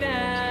it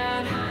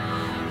out.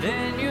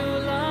 Then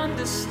you'll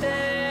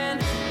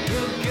understand.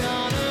 You're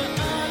gonna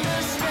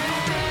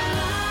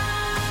understand.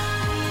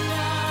 Light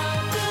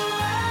up the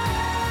world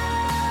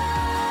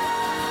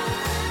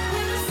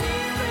with a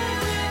secret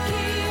we're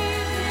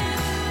keeping.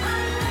 I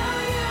know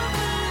you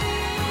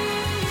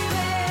believe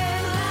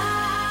it.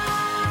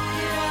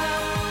 Light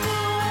up the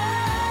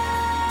world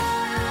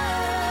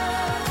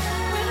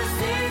with a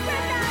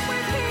secret that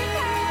we're keeping. I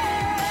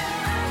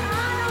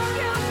know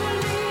you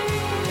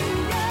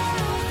believe it.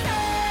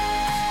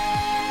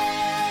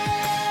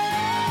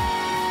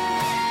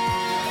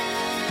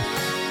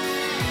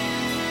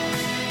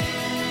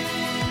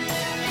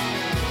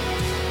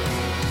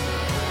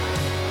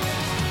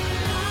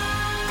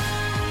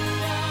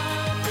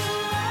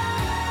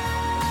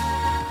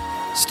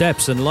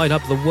 Steps and Light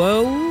Up the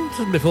World.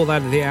 And before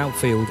that, The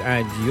Outfield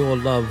and Your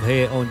Love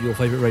here on your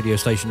favourite radio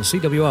station,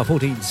 CWR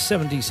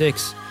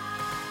 1476.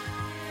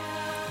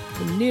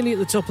 We're nearly at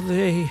the top of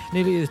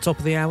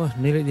the hour,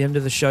 nearly at the end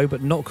of the show,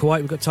 but not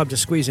quite. We've got time to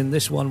squeeze in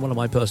this one of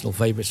my personal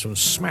favourites from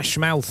Smash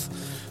Mouth.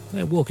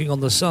 They're Walking on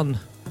the Sun.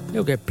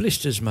 You'll get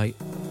blisters, mate.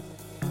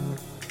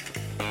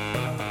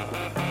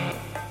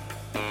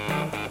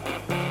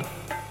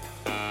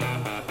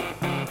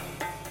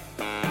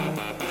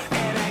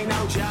 It ain't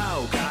no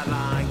joke, I'd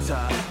like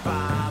to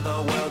buy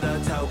the world a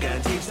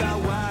token. Teach the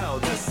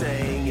world to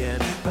sing in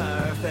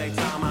perfect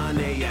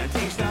harmony. And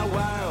teach the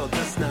world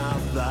to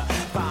snuff the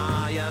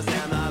fires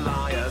and the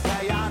liars.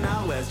 Hey, I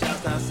know it's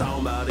just a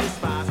song, but it's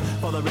spice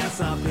for the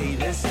recipe.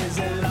 This is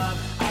a love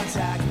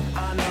attack.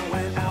 I know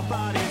when our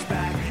body's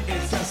back.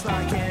 It's just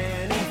like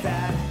any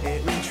fat.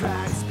 It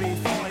retracts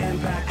before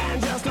impact.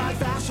 And just like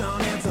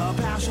fashion, it's a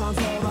passion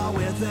for the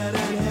with it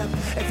and hip.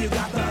 If you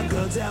got the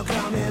goods, they'll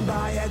come and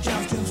buy it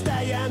just to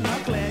stay in the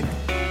click.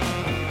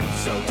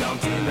 So don't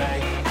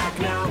delay, act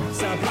now,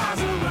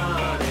 supplies are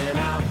running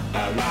out.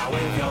 Allow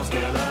if you're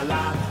still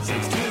alive,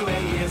 6 to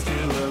 8 years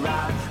to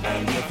arrive.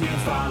 And if you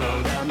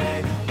follow the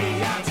may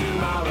be out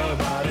tomorrow.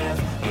 But if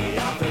the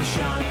authors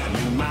shine,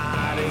 you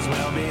might as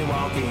well be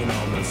walking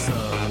on the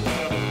sun.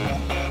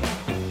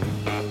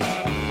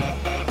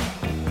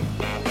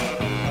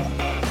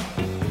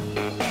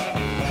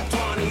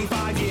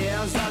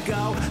 Years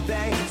ago,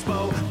 they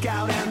spoke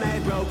out and they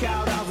broke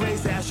out of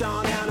recession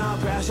and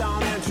oppression,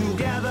 and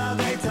together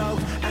they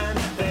talked and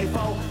they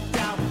folked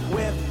out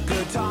with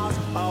guitars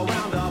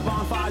around a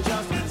bonfire,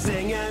 just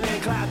singing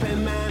and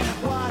clapping. Man,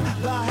 what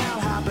the hell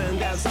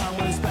happened? And some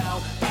were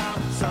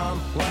spellbound,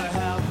 some were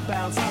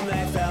hellbound, some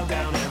they fell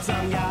down, and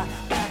some got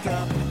back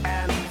up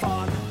and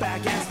fought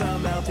back against the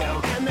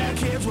meltdown. And their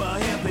kids were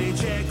hippie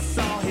chicks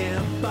or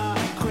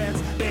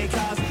hypocrites,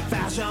 because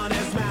fashion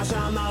is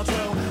smashing the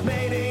true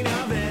meaning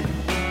of it.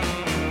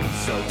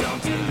 So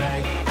don't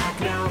delay, act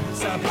now,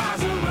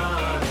 supplies are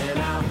running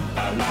out.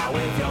 Allow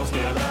if you're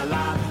still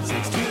alive,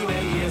 6 to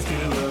 8 years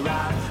to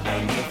arrive.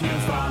 And if you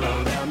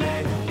follow them,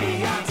 may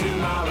be out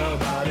tomorrow.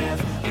 But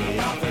if the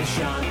authors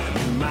shine,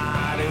 you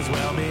might as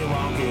well be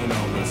walking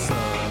on the sun.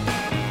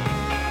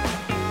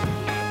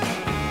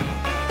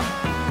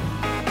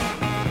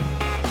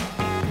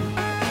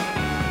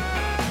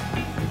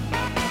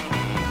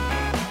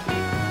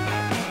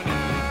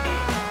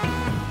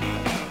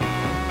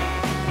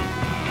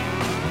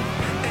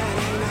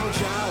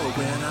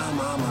 When our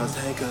mama's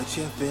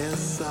handkerchief is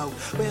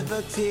soaked with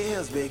the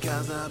tears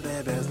because the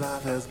baby's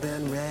life has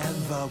been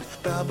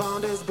revoked. The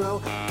bond is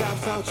broke, got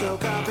so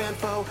choked up and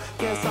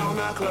focus on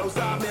the close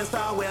up.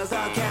 Mr. Wills,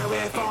 I can't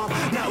reform.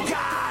 No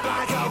God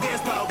like Hocus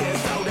Pocus.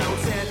 So don't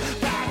sit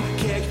back,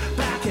 kick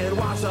back and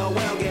watch the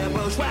world get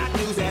bushwhacked.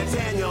 News that's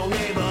in your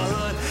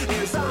neighborhood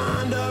is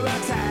under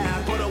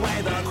attack. Put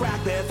away the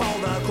crack before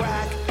the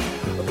crack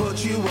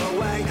put you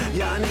away.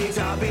 You need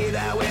to be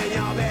there when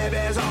your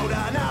baby's old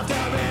enough to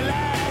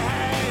relate.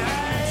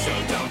 So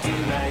don't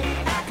delay,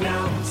 act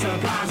now,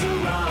 supplies are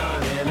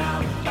running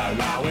out.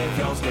 Allow if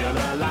you're still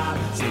alive,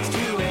 6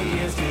 to 8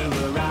 years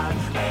to arrive.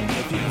 And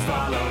if you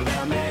follow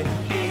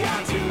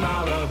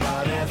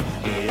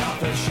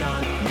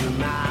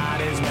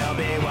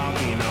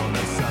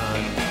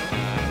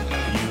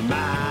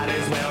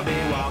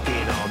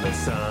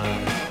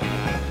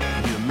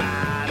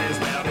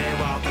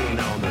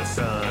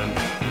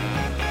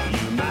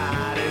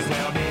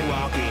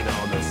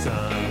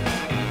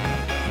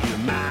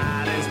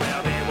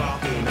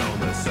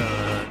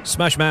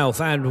Smash Mouth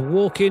and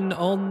Walking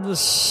on the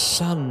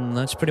Sun.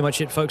 That's pretty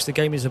much it, folks. The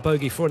game is a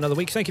bogey for another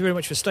week. Thank you very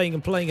much for staying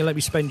and playing, and let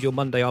me spend your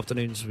Monday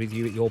afternoons with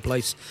you at your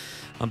place.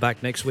 I'm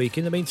back next week.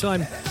 In the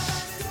meantime,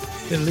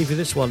 I'm going to leave you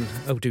this one.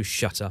 Oh, do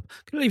shut up.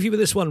 I'm going to leave you with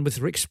this one with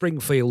Rick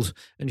Springfield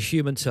and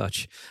Human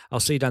Touch. I'll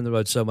see you down the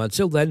road somewhere.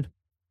 Until then,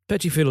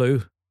 Petty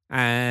Philou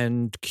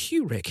and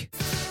Q Rick.